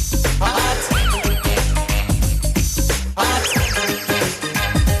 hot, hot.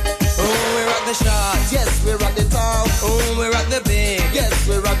 Oh, we rock the shot. Yes, we rock the town. Oh, we rock the big. Yes,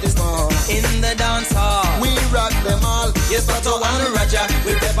 we rock the small. In the dance hall, we rock them all. yes, Pato and Raja,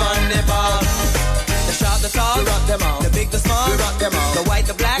 we step on the ball. The short, the tall, We rock them all. the big, the small, We rock them all. the white,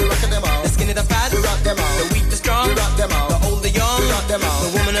 the black, We rock them all. the skinny, the fat, We rock them all. the weak, the strong, We rock them all. the old, the young, We rock them all. the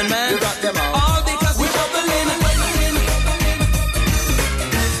woman and man, We rock them all. all because we bubbling,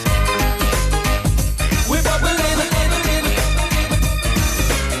 we bubbling,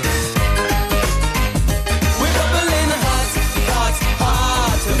 we bubbling hot, hot,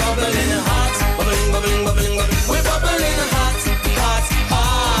 hot, we bubbling hot, bubbling, bubbling, bubbling, bubbling, we bubbling hot, hot,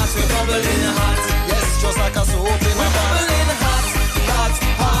 hot, we bubbling hot. Yes, just like a soap in a We pot. bubbling hot, hot,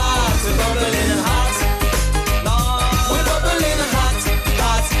 hot. We bubbling hot, Lord. We bubbling hot,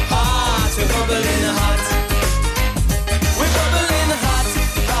 hot, hot. We bubbling hot. We bubbling hot,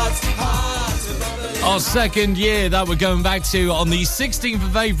 hot, hot. We bubbling. Our second year that we're going back to on the 16th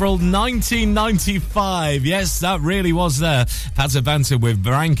of April 1995. Yes, that really was there. Pato Banter with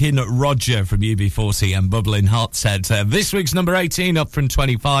Brankin Roger from UB40 and Bubbling Hot said this week's number 18 up from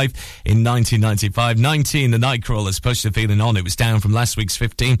 25 in 1995. 19, the Nightcrawlers pushed the feeling on. It was down from last week's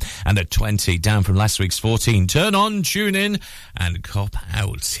 15 and at 20 down from last week's 14. Turn on, tune in and cop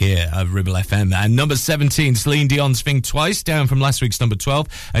out here at Ribble FM. And number 17, Celine Dion's Think Twice, down from last week's number 12.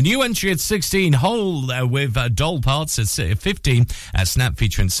 A new entry at 16, Hole with Doll Parts at 15. Snap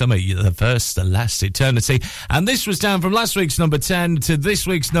featuring Summer, the first, the last, eternity. And this was down from last week's number 10 to this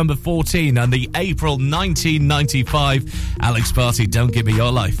week's number 14 and the April 1995 Alex Party, Don't Give Me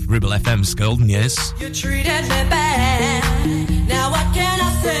Your Life. Ribble FM's golden years. You treated me bad. Now what can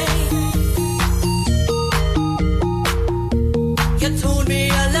I say? You told me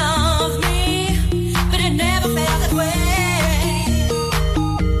you love me, but it never felt that way.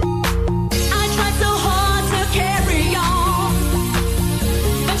 I tried so hard to carry on,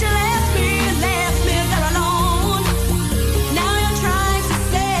 but you left me there alone. Now you're trying to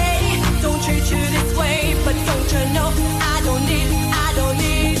say, don't treat you this way, but don't you know I don't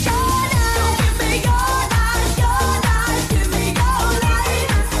need your love. Don't give me your life, give me your life.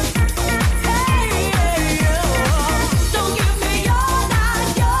 Hey, don't give me your life,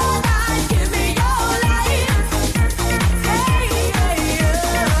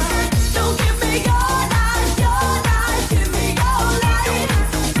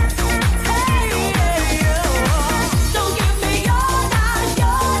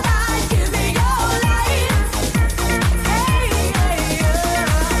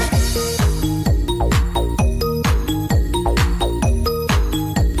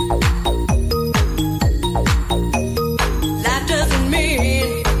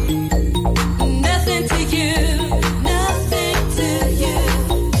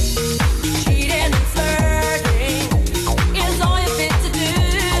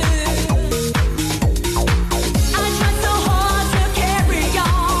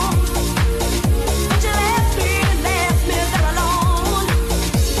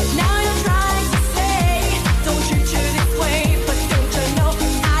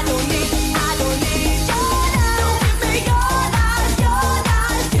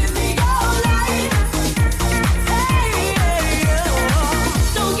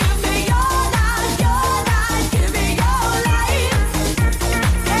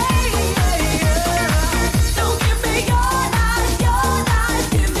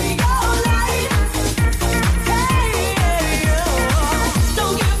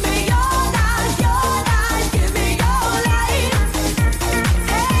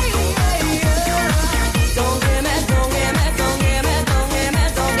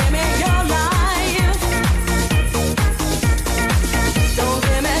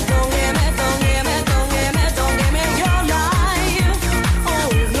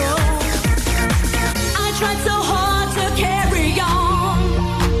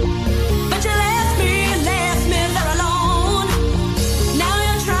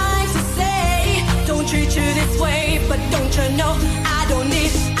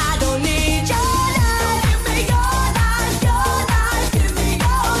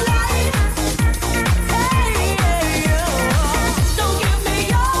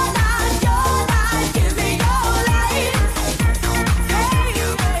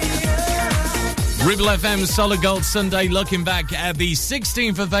 Ribble FM Solid Gold Sunday, looking back at the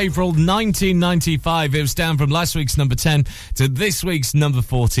 16th of April 1995. It was down from last week's number 10 to this week's number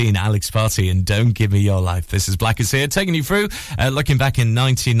 14, Alex Party and Don't Give Me Your Life. This is Blackers here, taking you through, looking back in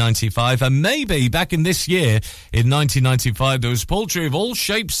 1995. And maybe back in this year, in 1995, there was poultry of all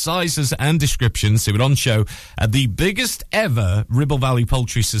shapes, sizes and descriptions. It was on show at the biggest ever Ribble Valley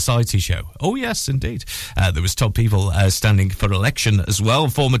Poultry Society show. Oh, yes, indeed. There was top people standing for election as well.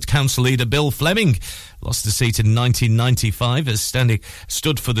 Former council leader Bill Fleming lost the seat in 1995 as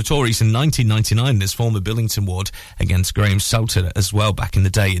stood for the Tories in 1999, this former Billington ward, against Graham Salter as well back in the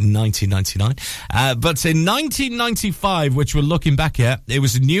day in 1999. But in 1995, which we're looking back at, it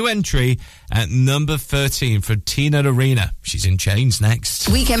was a new entry at number 13 for Tina Arena. She's in chains next.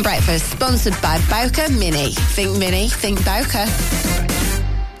 Weekend Breakfast, sponsored by Bowker Mini. Think Mini, think Bowker.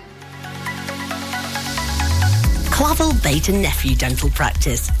 Clavel Bait and Nephew Dental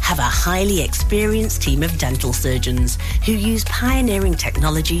Practice have a highly experienced team of dental surgeons who use pioneering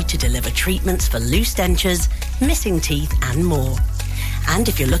technology to deliver treatments for loose dentures, missing teeth and more. And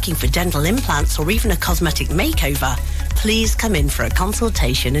if you're looking for dental implants or even a cosmetic makeover, please come in for a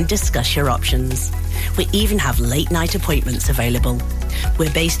consultation and discuss your options. We even have late night appointments available.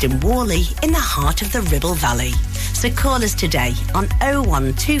 We're based in Worley in the heart of the Ribble Valley. So call us today on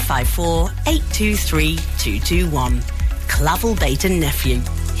 01254 823 221. Clavel Bait and Nephew,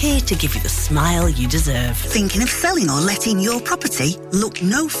 here to give you the smile you deserve. Thinking of selling or letting your property? Look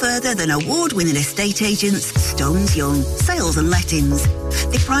no further than award-winning estate agents Stones Young Sales and Lettings.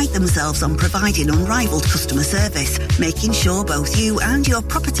 They pride themselves on providing unrivaled customer service, making sure both you and your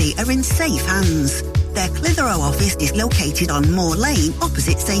property are in safe hands. Their Clitheroe office is located on Moor Lane,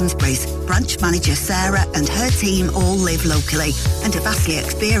 opposite Sainsbury's. Branch manager Sarah and her team all live locally and are vastly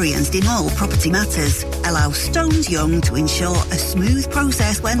experienced in all property matters. Allow Stones Young to ensure a smooth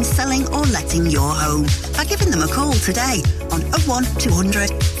process when selling or letting your home by giving them a call today on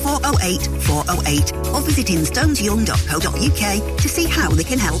 01200 408 408 or visiting stonesyoung.co.uk to see how they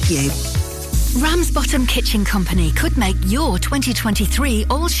can help you. Ramsbottom Kitchen Company could make your 2023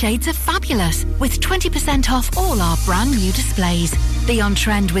 all shades of fabulous with 20% off all our brand new displays. Be on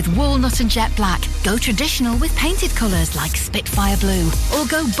trend with walnut and jet black. Go traditional with painted colours like Spitfire Blue. Or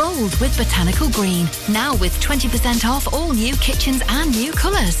go bold with botanical green. Now with 20% off all new kitchens and new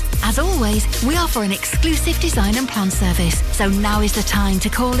colours. As always, we offer an exclusive design and plan service. So now is the time to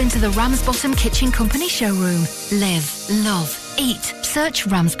call into the Ramsbottom Kitchen Company showroom. Live, love, eat. Search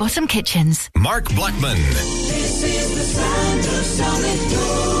Ramsbottom Kitchens. Mark Blackman. This is the sound of Solid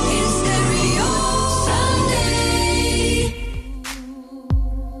Gold in stereo Sunday.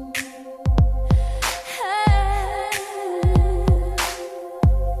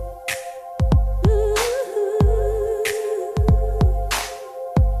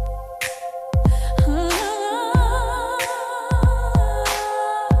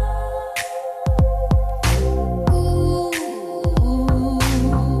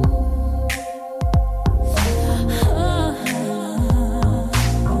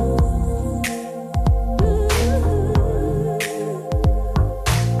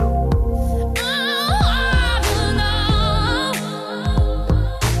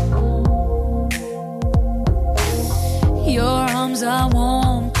 Your arms are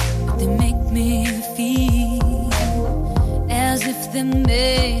warm, but they make me feel as if they're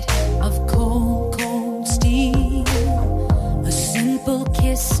made of cold, cold steel. A simple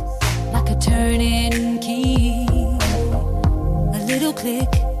kiss, like a turning key. A little click,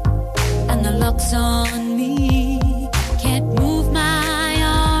 and the lock's on me. Can't move my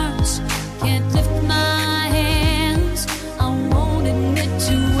arms, can't lift my hands. I won't admit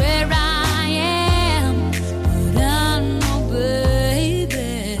to where I am, but I know,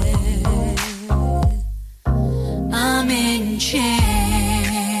 baby, I'm in chains.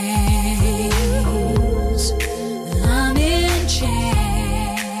 I'm in chains.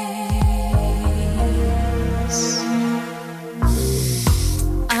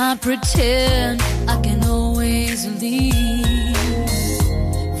 I pretend I can always leave,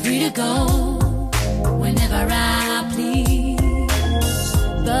 free to go whenever I please.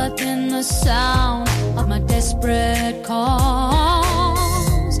 But then the sound of my desperate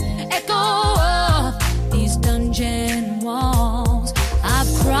calls echo up these dungeon walls. I've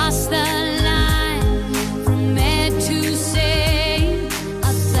crossed the line from mad to sane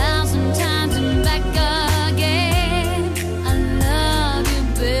 1,000 times and back again. I love you,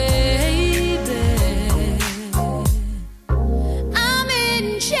 baby. I'm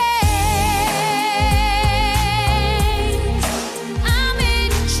in chains. I'm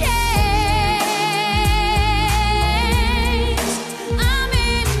in chains.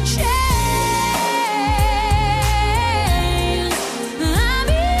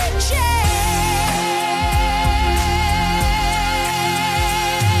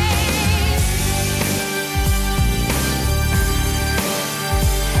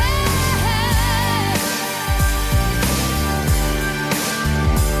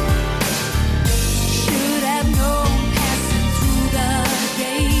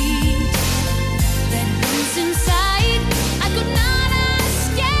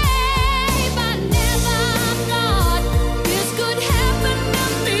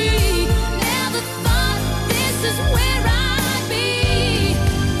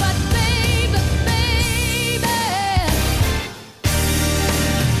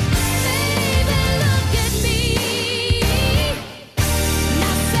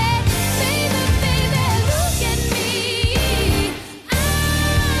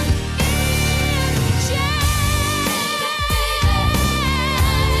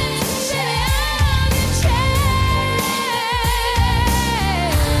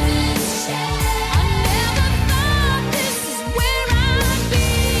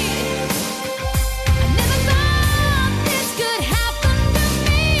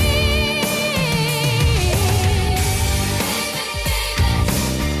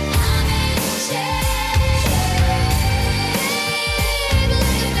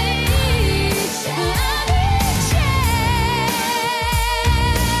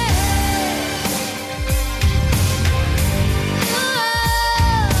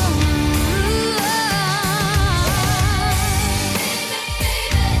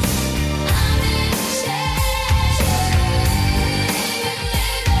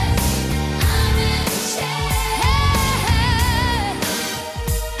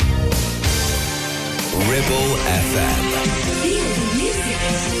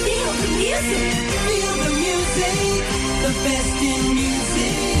 Feel the music, the best in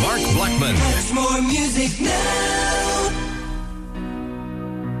music. Mark Blackman. Much more music now.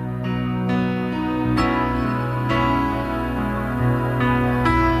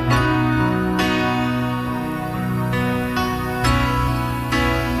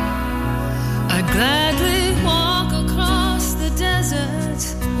 I'd gladly walk across the desert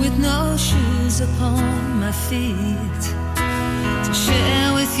with no shoes upon my feet to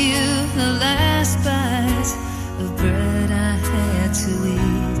share with you the last bite of bread I had to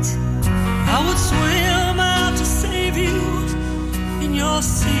eat. I would swim out to save you in your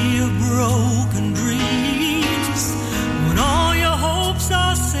sea of broken dreams. When all your hopes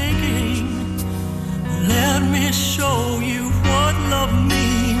are sinking, let me show you what love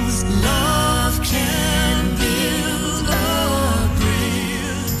means. Love can build a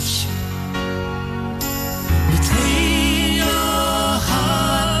bridge between your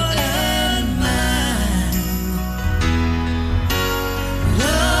heart and mine.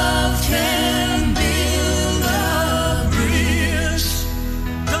 Love can build a bridge.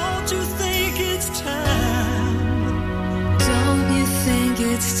 Don't you think it's time? Don't you think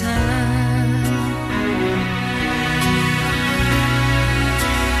it's time?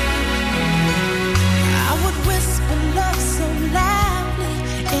 I would whisper love so loudly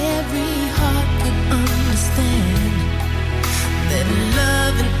every heart could understand that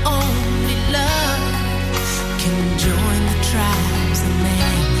love and only love can join the tribes of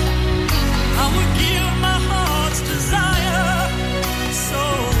man. I would give my heart's desire so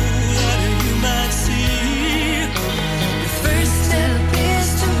that you might see. The first step is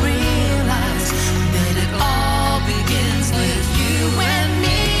to realize that it all begins with you and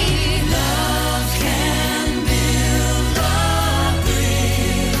me. Love can build a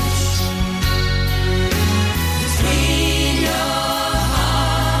bridge between your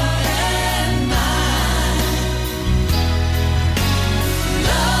heart and mine.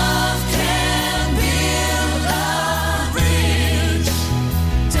 Love can build a bridge.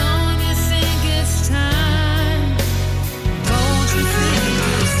 Don't you think it's time? Don't you think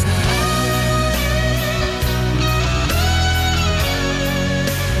it's time?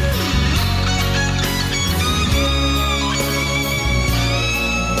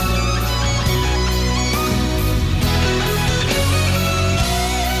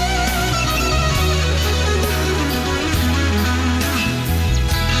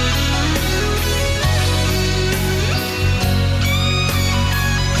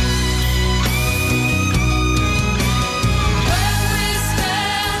 When we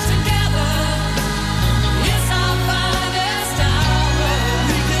stand together, it's our finest hour.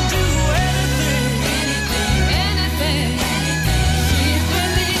 We can do anything, anything. Keep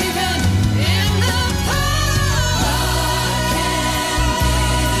believing in the power. Love can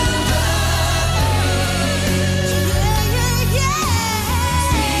build a bridge.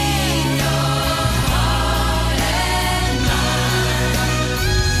 Between your heart and mine.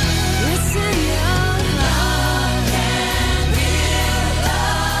 It's in your love can build a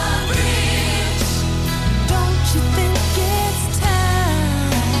bridge. Don't you think it's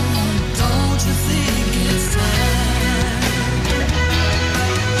time? Don't you think it's time?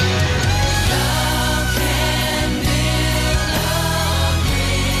 Love can build a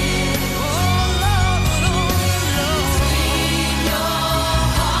bridge. Oh, love, between your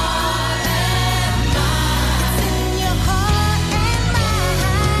heart and mine. It's in your heart and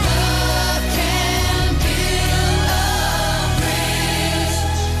mine. Love can build a bridge.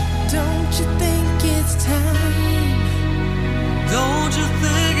 Don't you think it's time? Don't you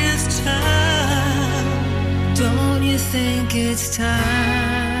think it's time? Don't you think it's time?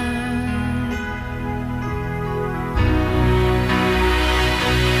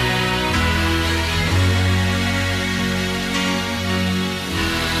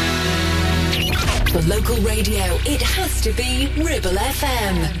 For local radio, it has to be Ribble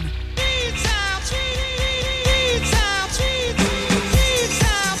FM.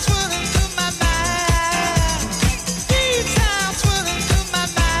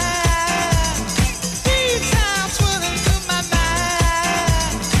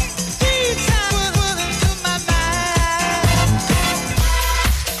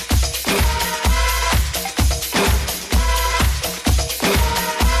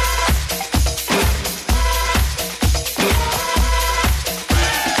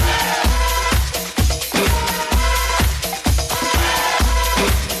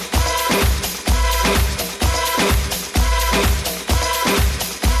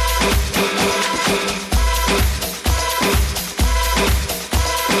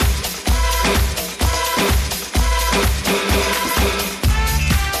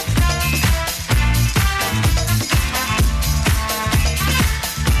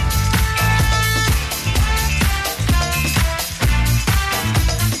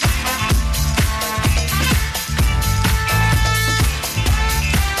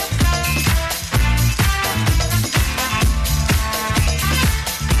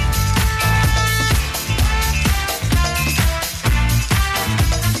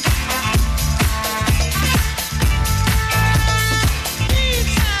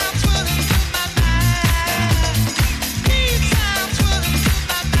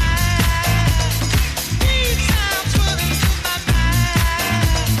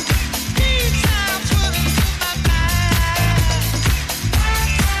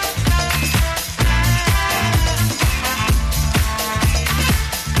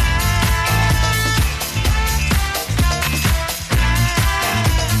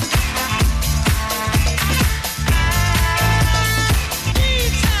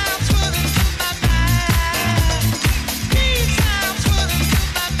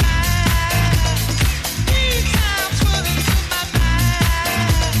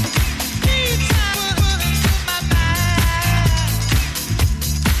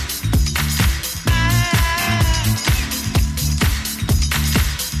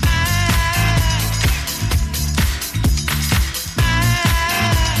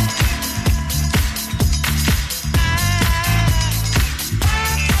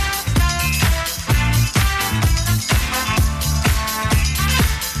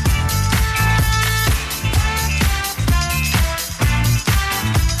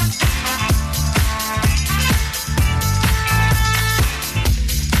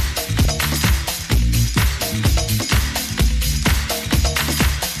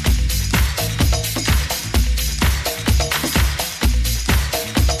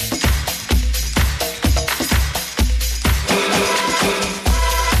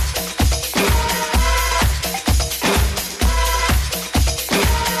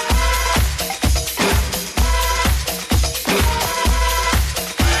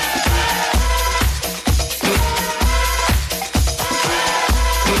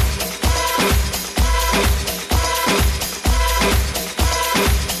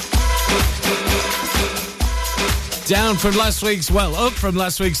 Down from last week's, up from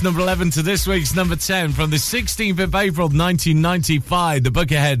last week's number 11 to this week's number 10. From the 16th of April 1995, the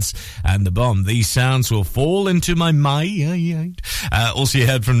Bucketheads and the Bomb. These sounds will fall into my mind. Also, you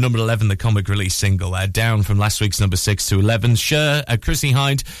heard from number 11, the comic release single. Down from last week's number 6 to 11. Cher, Chrissy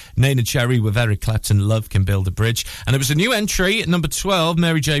Hynde, Nana Cherry with Eric Clapton, Love Can Build a Bridge. And it was a new entry at number 12,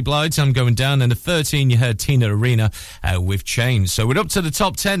 Mary J. Blige, I'm Going Down. And at 13, you heard Tina Arena with Change. So we're up to the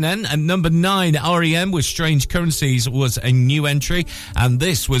top 10 then. And number 9, R.E.M. with Strange Currencies was a new entry, and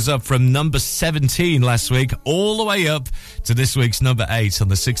this was up from number 17 last week all the way up to this week's number 8 on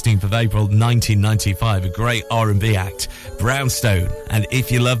the 16th of April 1995. A great R&B act, Brownstone and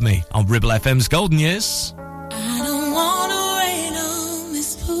If You Love Me on Ribble FM's Golden Years. I don't wanna rain on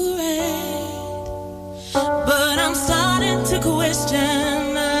this parade, but I'm starting to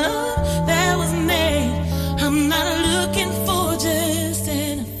question that was made. I'm not looking for just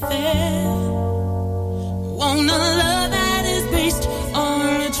an affair. Want a love that is based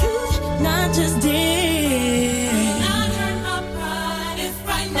on the truth, not just dare. Not hurt my pride if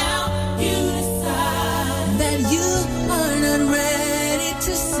right now you decide that you are not ready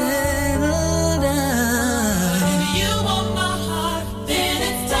to settle down. If you want my heart, then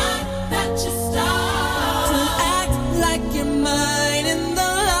it's time that you start to act like you're mine in the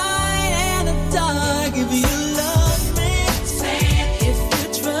light and the dark. If you love me, say it. If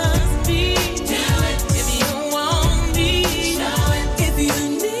you trust me, do it. If you want me, show it. If you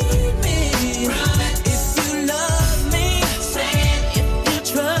need me, prove it. If you love me, say it. If you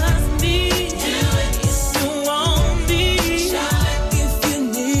trust me, do it. If you want me, show it. If you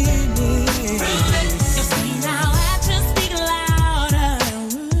need me, prove it. You see now actions speak louder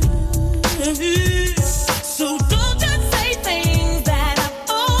than words. So don't just say things that I've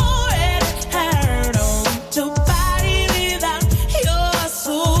already heard. Don't body without your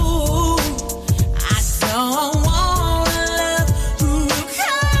soul. I don't wanna love who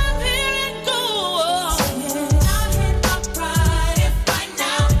come here and go. Not hurt my pride if right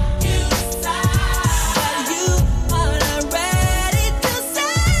now you decide that you are not ready to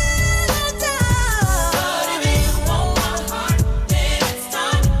settle down. But if you want my heart, then it's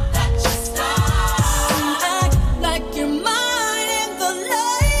time that you start to act like you're mine in the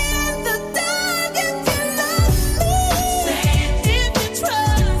light and the dark. If you love me, say it. If you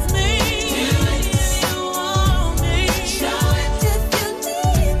trust me, do it. If you want me, show it. If you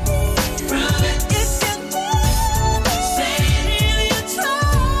need me, prove it. If you need me, say it. If you trust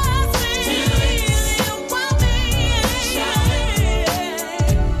me, do it. If you want me, show it.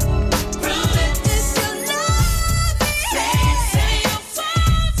 Prove it. If you love me, say it. Say you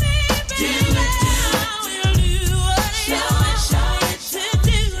want me, do it. Now we'll do what you want to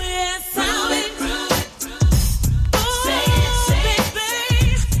do. Yes, prove it. Say it,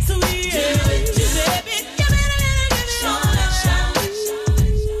 baby. So we do it, baby. Give it, show it.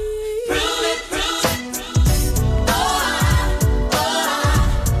 Prove it. Oh, I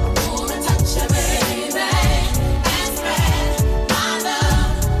wanna touch you, baby, and spread my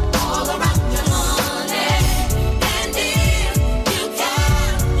love all around you, honey. And if you can,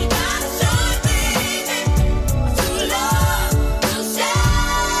 you gotta show it, baby. True love will shine.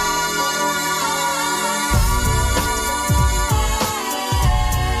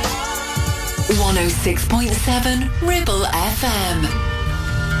 106.7 Ribble FM.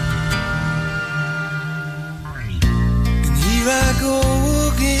 And here I go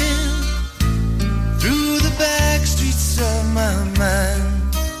again through the back streets of my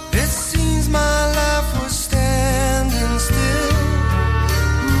mind. It seems my life was standing still.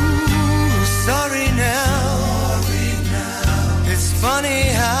 Ooh, sorry now. It's funny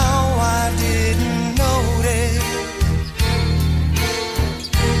how I didn't notice.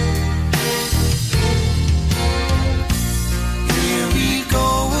 Here we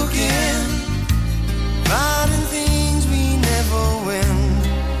go again, finding things we never win.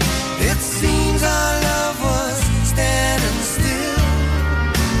 It seems our love was standing still.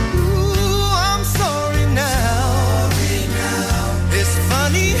 Ooh, I'm sorry now. It's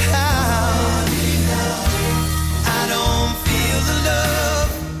funny how I don't feel the love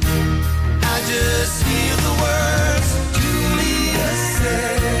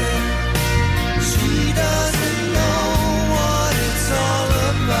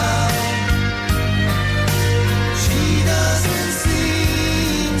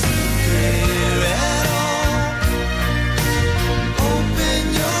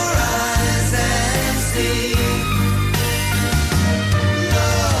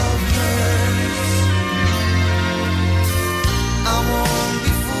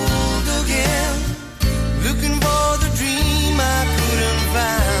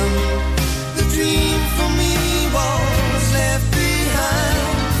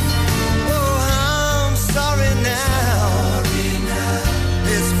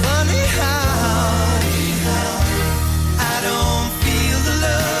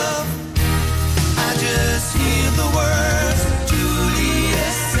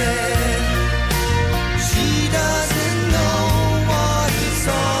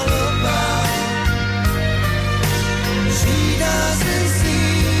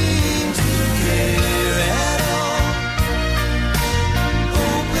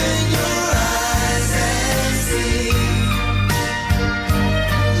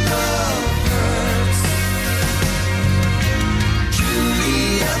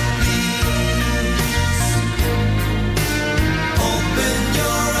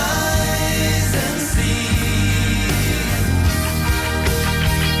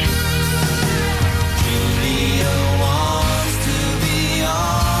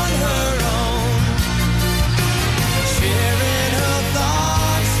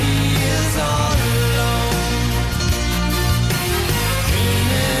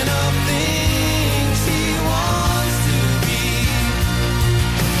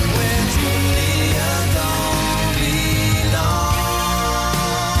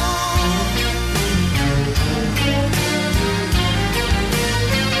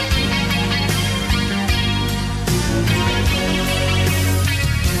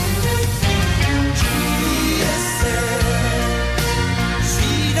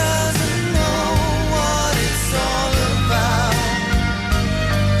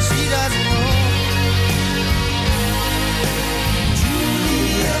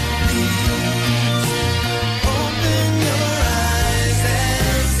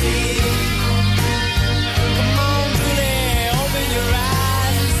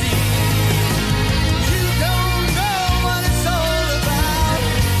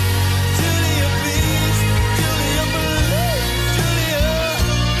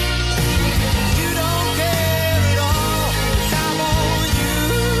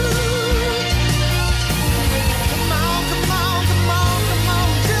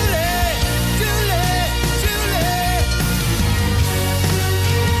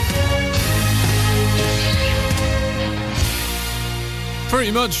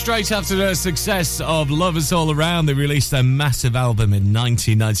pretty much straight after the success of Lovers All Around. They released their massive album in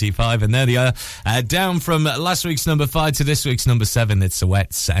 1995, and there they are, down from last week's number 5 to this week's number 7. It's the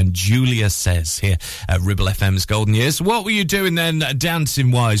Wets and Julia Says here at Ribble FM's Golden Years. What were you doing then,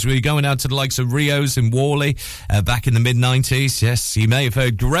 dancing-wise? Were you going out to the likes of Rio's in Worley back in the mid-90s? Yes, you may have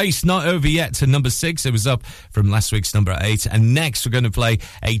heard Grace, Not Over Yet, to number 6. It was up from last week's number 8. And next we're going to play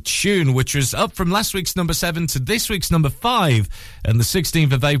a tune which was up from last week's number 7 to this week's number 5. And the 16th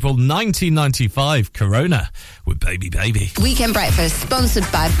of April 1995, Corona with Baby Baby. Weekend Breakfast, sponsored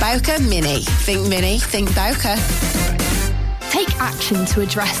by Bowker Mini. Think Bowker. Take action to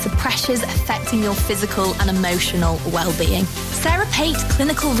address the pressures affecting your physical and emotional well-being. Sarah Pate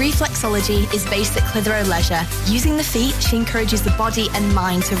Clinical Reflexology is based at Clitheroe Leisure. Using the feet, she encourages the body and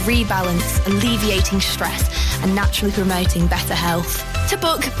mind to rebalance, alleviating stress and naturally promoting better health. To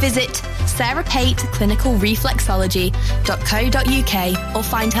book, visit sarahpateclinicalreflexology.co.uk or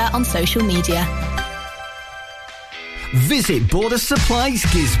find her on social media. Visit Border Supplies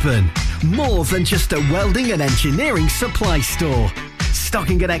Gisborne. More than just a welding and engineering supply store.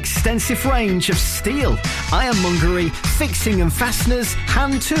 Stocking an extensive range of steel, ironmongery, fixing and fasteners,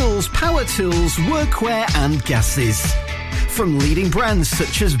 hand tools, power tools, workwear and gases. From leading brands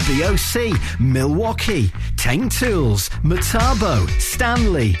such as BOC, Milwaukee, Tang Tools, Metabo,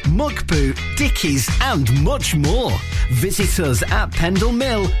 Stanley, Muck Boot, Dickies and much more. Visit us at Pendle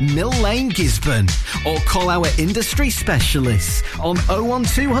Mill, Mill Lane, Gisborne, or call our industry specialists on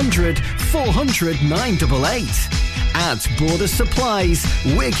 01200 400 988. At Border Supplies,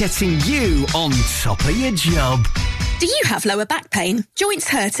 we're getting you on top of your job. Do you have lower back pain, joints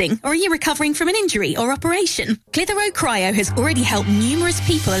hurting, or are you recovering from an injury or operation? Clitheroe Cryo has already helped numerous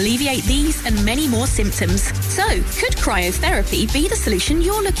people alleviate these and many more symptoms. So, could cryotherapy be the solution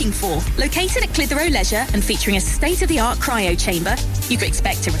you're looking for? Located at Clitheroe Leisure and featuring a state-of-the-art cryo chamber, you can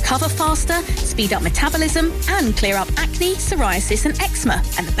expect to recover faster, speed up metabolism, and clear up acne, psoriasis, and eczema.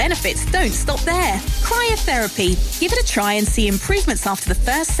 And the benefits don't stop there. Cryotherapy. Give it a try and see improvements after the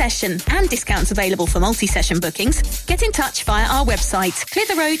first session, and discounts available for multi-session bookings. Get in touch via our website,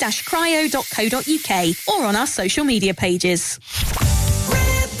 clitheroe-cryo.co.uk, or on our social media pages.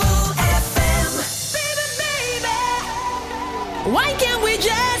 Why can't we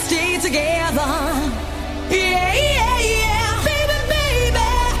just stay together? Yeah, yeah, yeah. Baby, baby.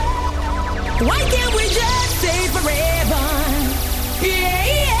 Why can't we just stay forever? Yeah,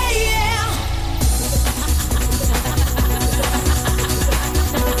 yeah, yeah.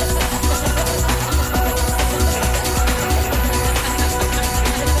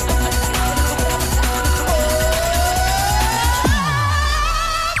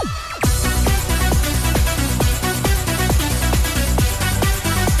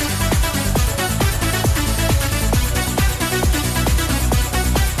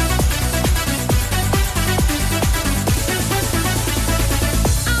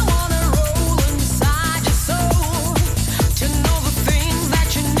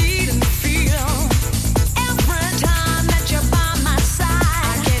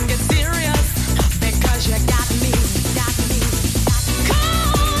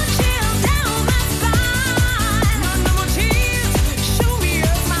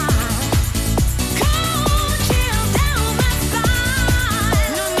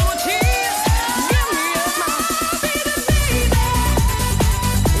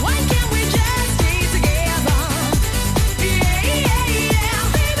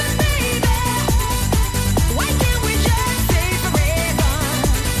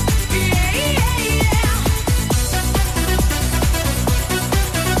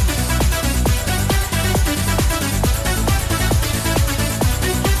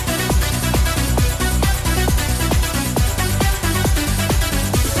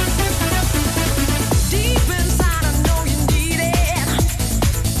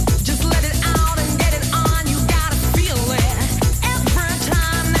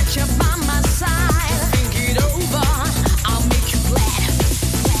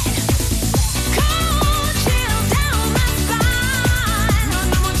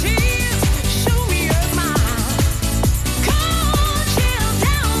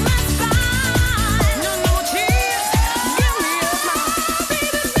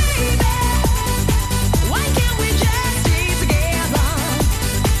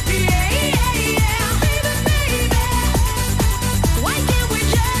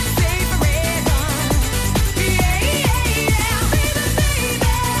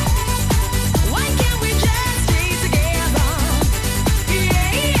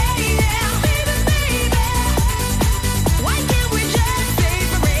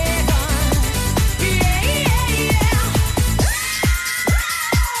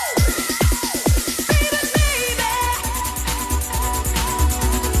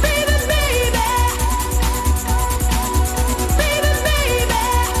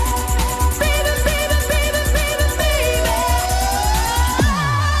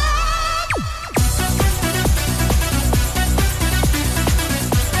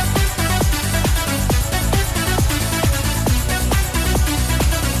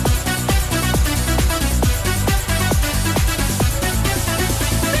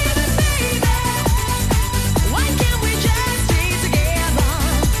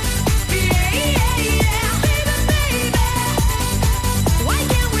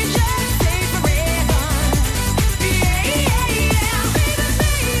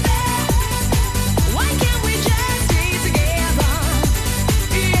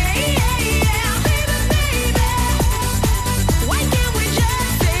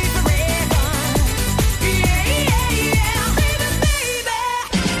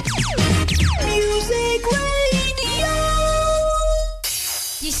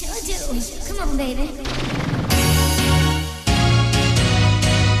 on, baby.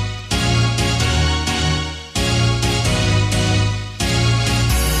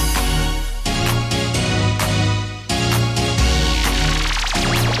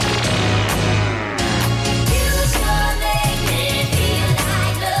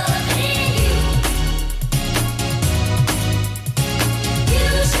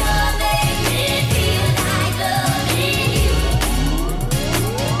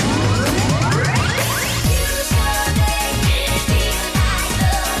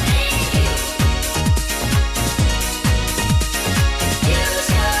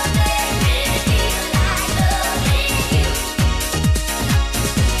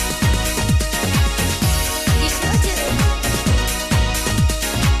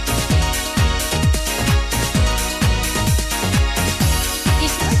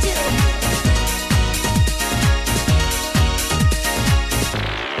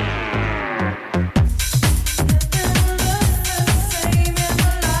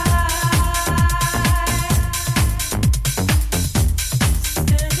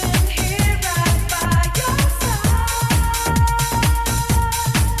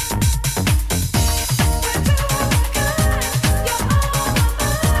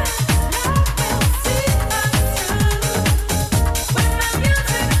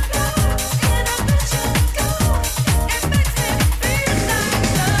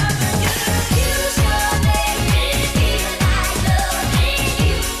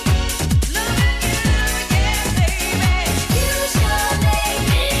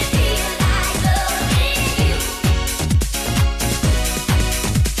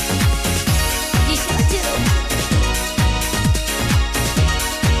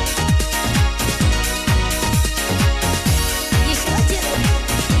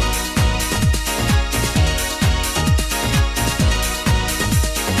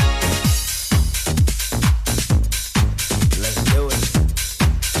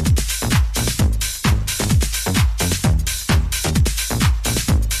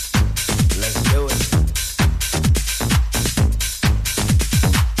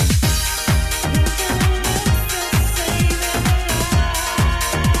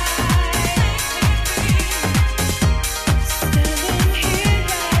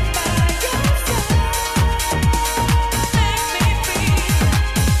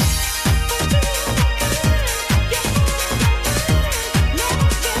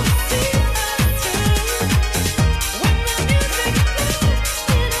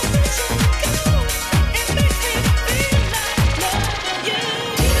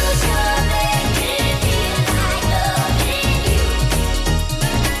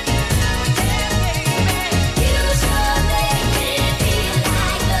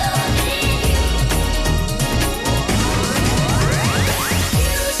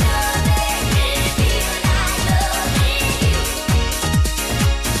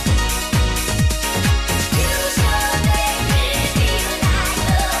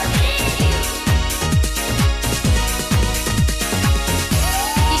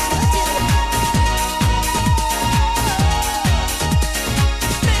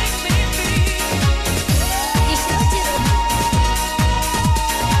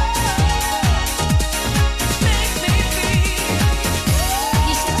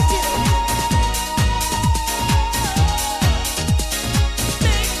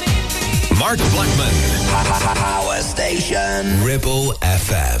 Mark Blackman. Our station. Ribble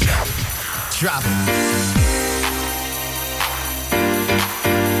FM. Drop.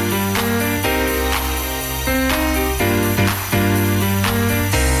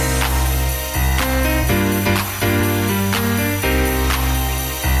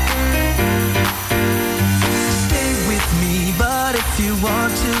 You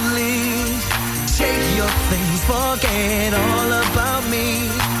want to leave, take your things, forget all about me.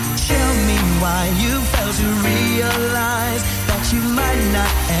 Tell me why you failed to realize that you might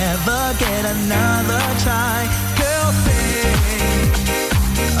not ever get another try. Girl, think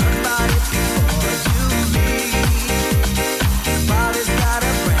about it before you leave. Body's got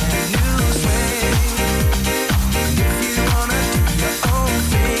a brand new swing. If you wanna do your own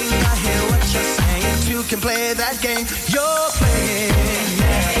thing, I hear what you're saying. You can play that game you're playing.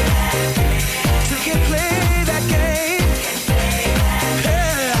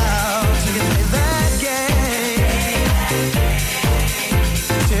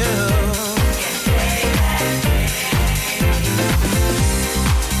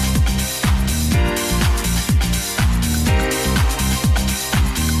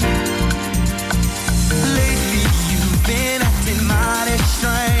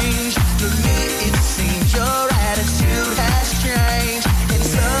 Strange. To me it seems your attitude has changed.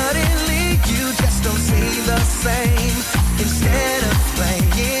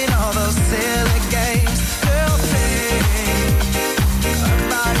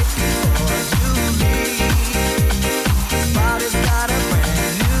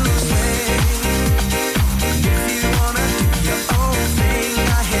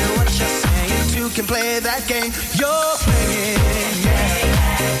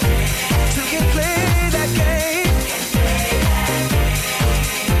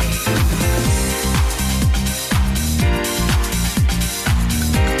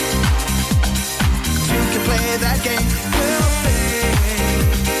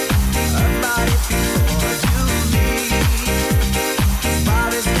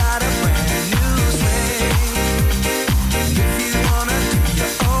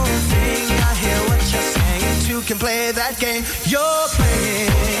 you're playing.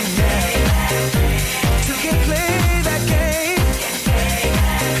 To get play that game.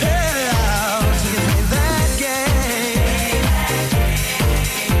 Yeah, to get play that game.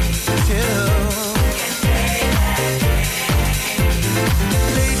 Too.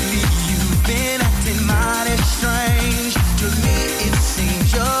 Lately you've been acting mighty strange. To me it seems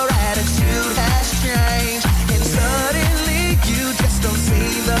your attitude has changed. And suddenly you just don't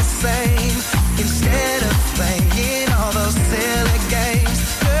seem the same. Instead of playing all those silly games,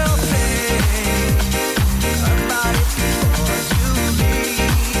 girl, think about it before you leave.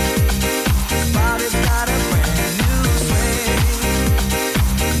 This body's got a brand new swing.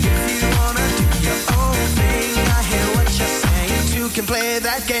 If you wanna do your own thing, I hear what you're saying. You can play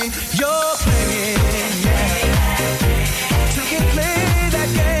that game you're playing, yeah. To get play that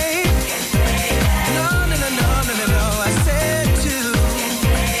game. No, no, no, no, no, no, no. I said to.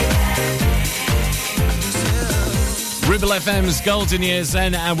 Ribble FM's Golden Years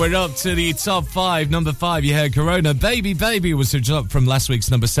then, and we're up to the top 5. Number 5, you heard Corona. Baby Baby was up from last week's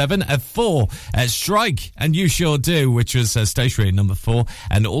number 7. At 4, Strike and You Sure Do, which was stationary number 4,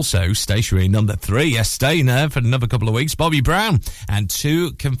 and also stationary number 3. Yes, staying there for another couple of weeks. Bobby Brown and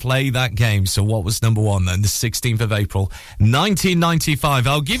 2 Can Play That Game. So what was number 1 then? The 16th of April, 1995.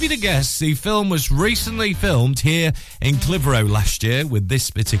 I'll give you the guess. The film was recently filmed here in Clitheroe last year with this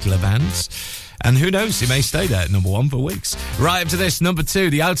particular band. And who knows, it may stay there at number 1 for weeks. Right up to this, number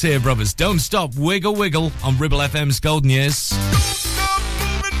 2, the Out Here Brothers. Don't Stop, Wiggle Wiggle on Ribble FM's Golden Years.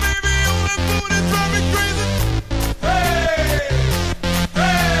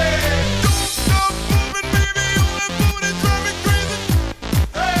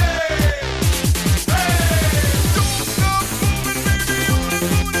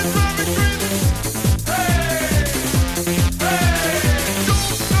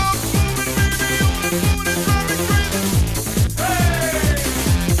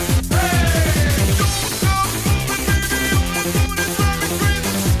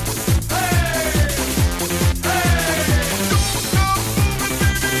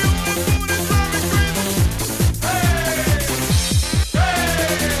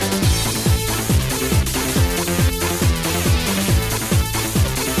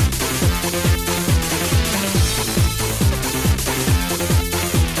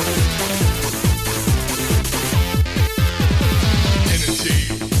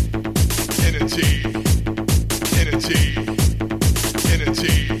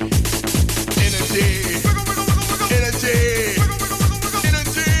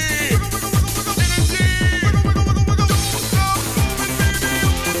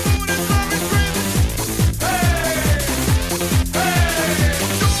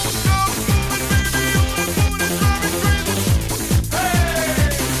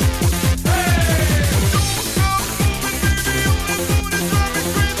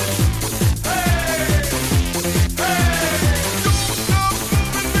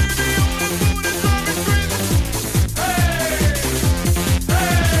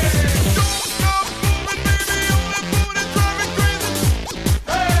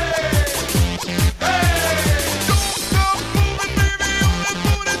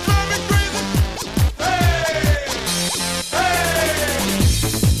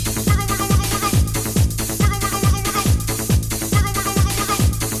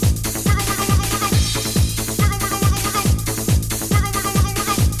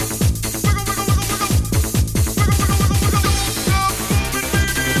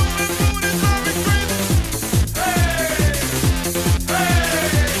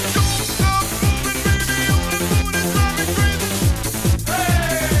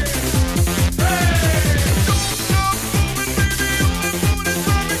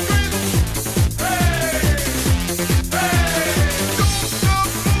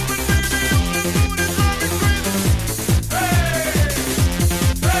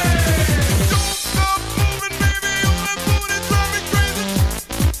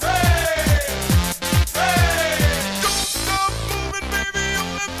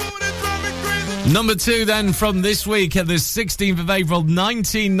 Number 2 then from this week at the 16th of April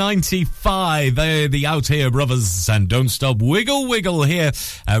 1995. They're the Out Here Brothers and Don't Stop, Wiggle Wiggle here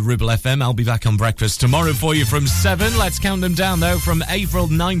at Ribble FM. I'll be back on breakfast tomorrow for you from 7. Let's count them down though from April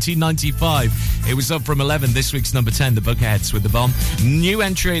 1995. It was up from 11. This week's number 10, The Bucketheads with The Bomb. New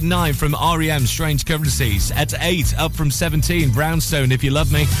entry at 9 from R.E.M. Strange Currencies. At 8, up from 17, Brownstone, If You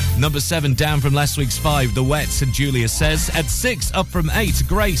Love Me. Number 7, down from last week's 5, The Wets and Julia Says. At 6, up from 8,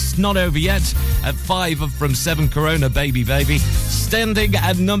 Grace, Not Over Yet. At 5, up from 7, Corona, Baby Baby. Standing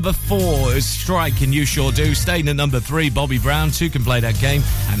at number 4 is Strike and You Sure Do. Staying at number 3, Bobby Brown, 2 Can Play That Game.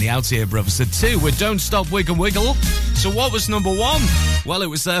 And the Altier Brothers at 2 with Don't Stop Wiggle Wiggle. So what was number 1? Well, it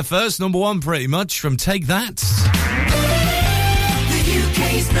was their first number 1 pretty much from Take That. The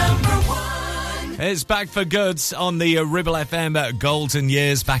UK's number 1. It's back for good on the Ribble FM Golden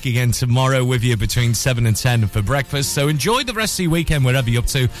Years. Back again tomorrow with you between 7 and 10 for breakfast. So enjoy the rest of your weekend wherever you're up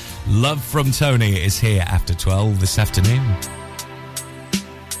to. Love from Tony is here after 12 this afternoon.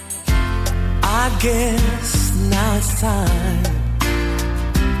 I guess now it's time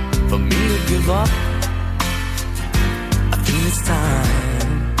for me to give up. I think it's time.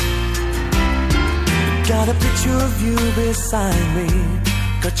 Got a picture of you beside me.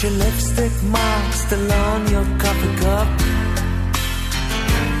 Got your lipstick mark still on your coffee cup.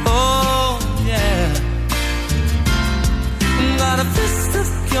 Oh, yeah. Got a fist of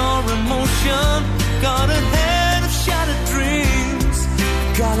pure emotion. Got a head of shattered dreams.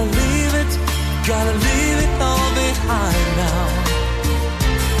 Gotta leave it all behind now.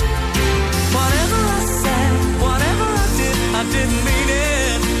 Whatever I said, whatever I didn't mean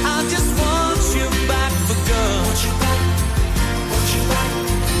it. I just want you back for good. Want you back, want you back,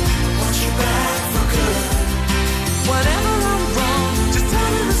 want you back for good. Whenever I'm wrong, just tell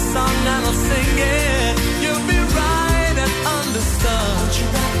me the song and I'll sing it. You'll be right and understood. Want you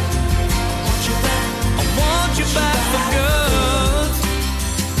back, want you back, I want you back for good.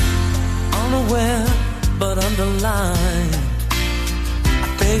 Unaware but underlined, I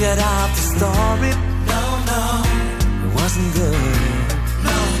figured out the story. No, it wasn't good.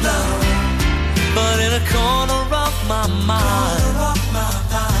 No, but in a corner of my mind,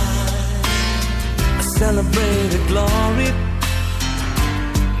 I celebrated glory.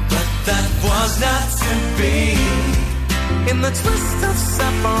 But that was not to be. In the twist of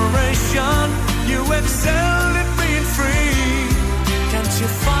separation, you excelled at being free. Can't you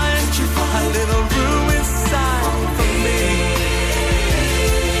find a little room inside for me?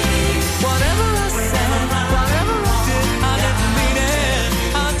 Whatever I said, whatever I did, I didn't mean it.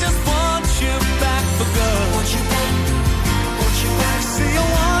 I just want you back for good. Want you back, want you back. See, I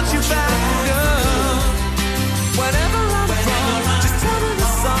want you back for good. Whenever I'm wrong, just tell me the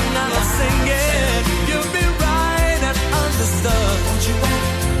song and I'll sing it. You'll be right and understood. Want you back,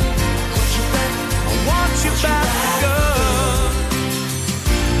 want you back. I want you back.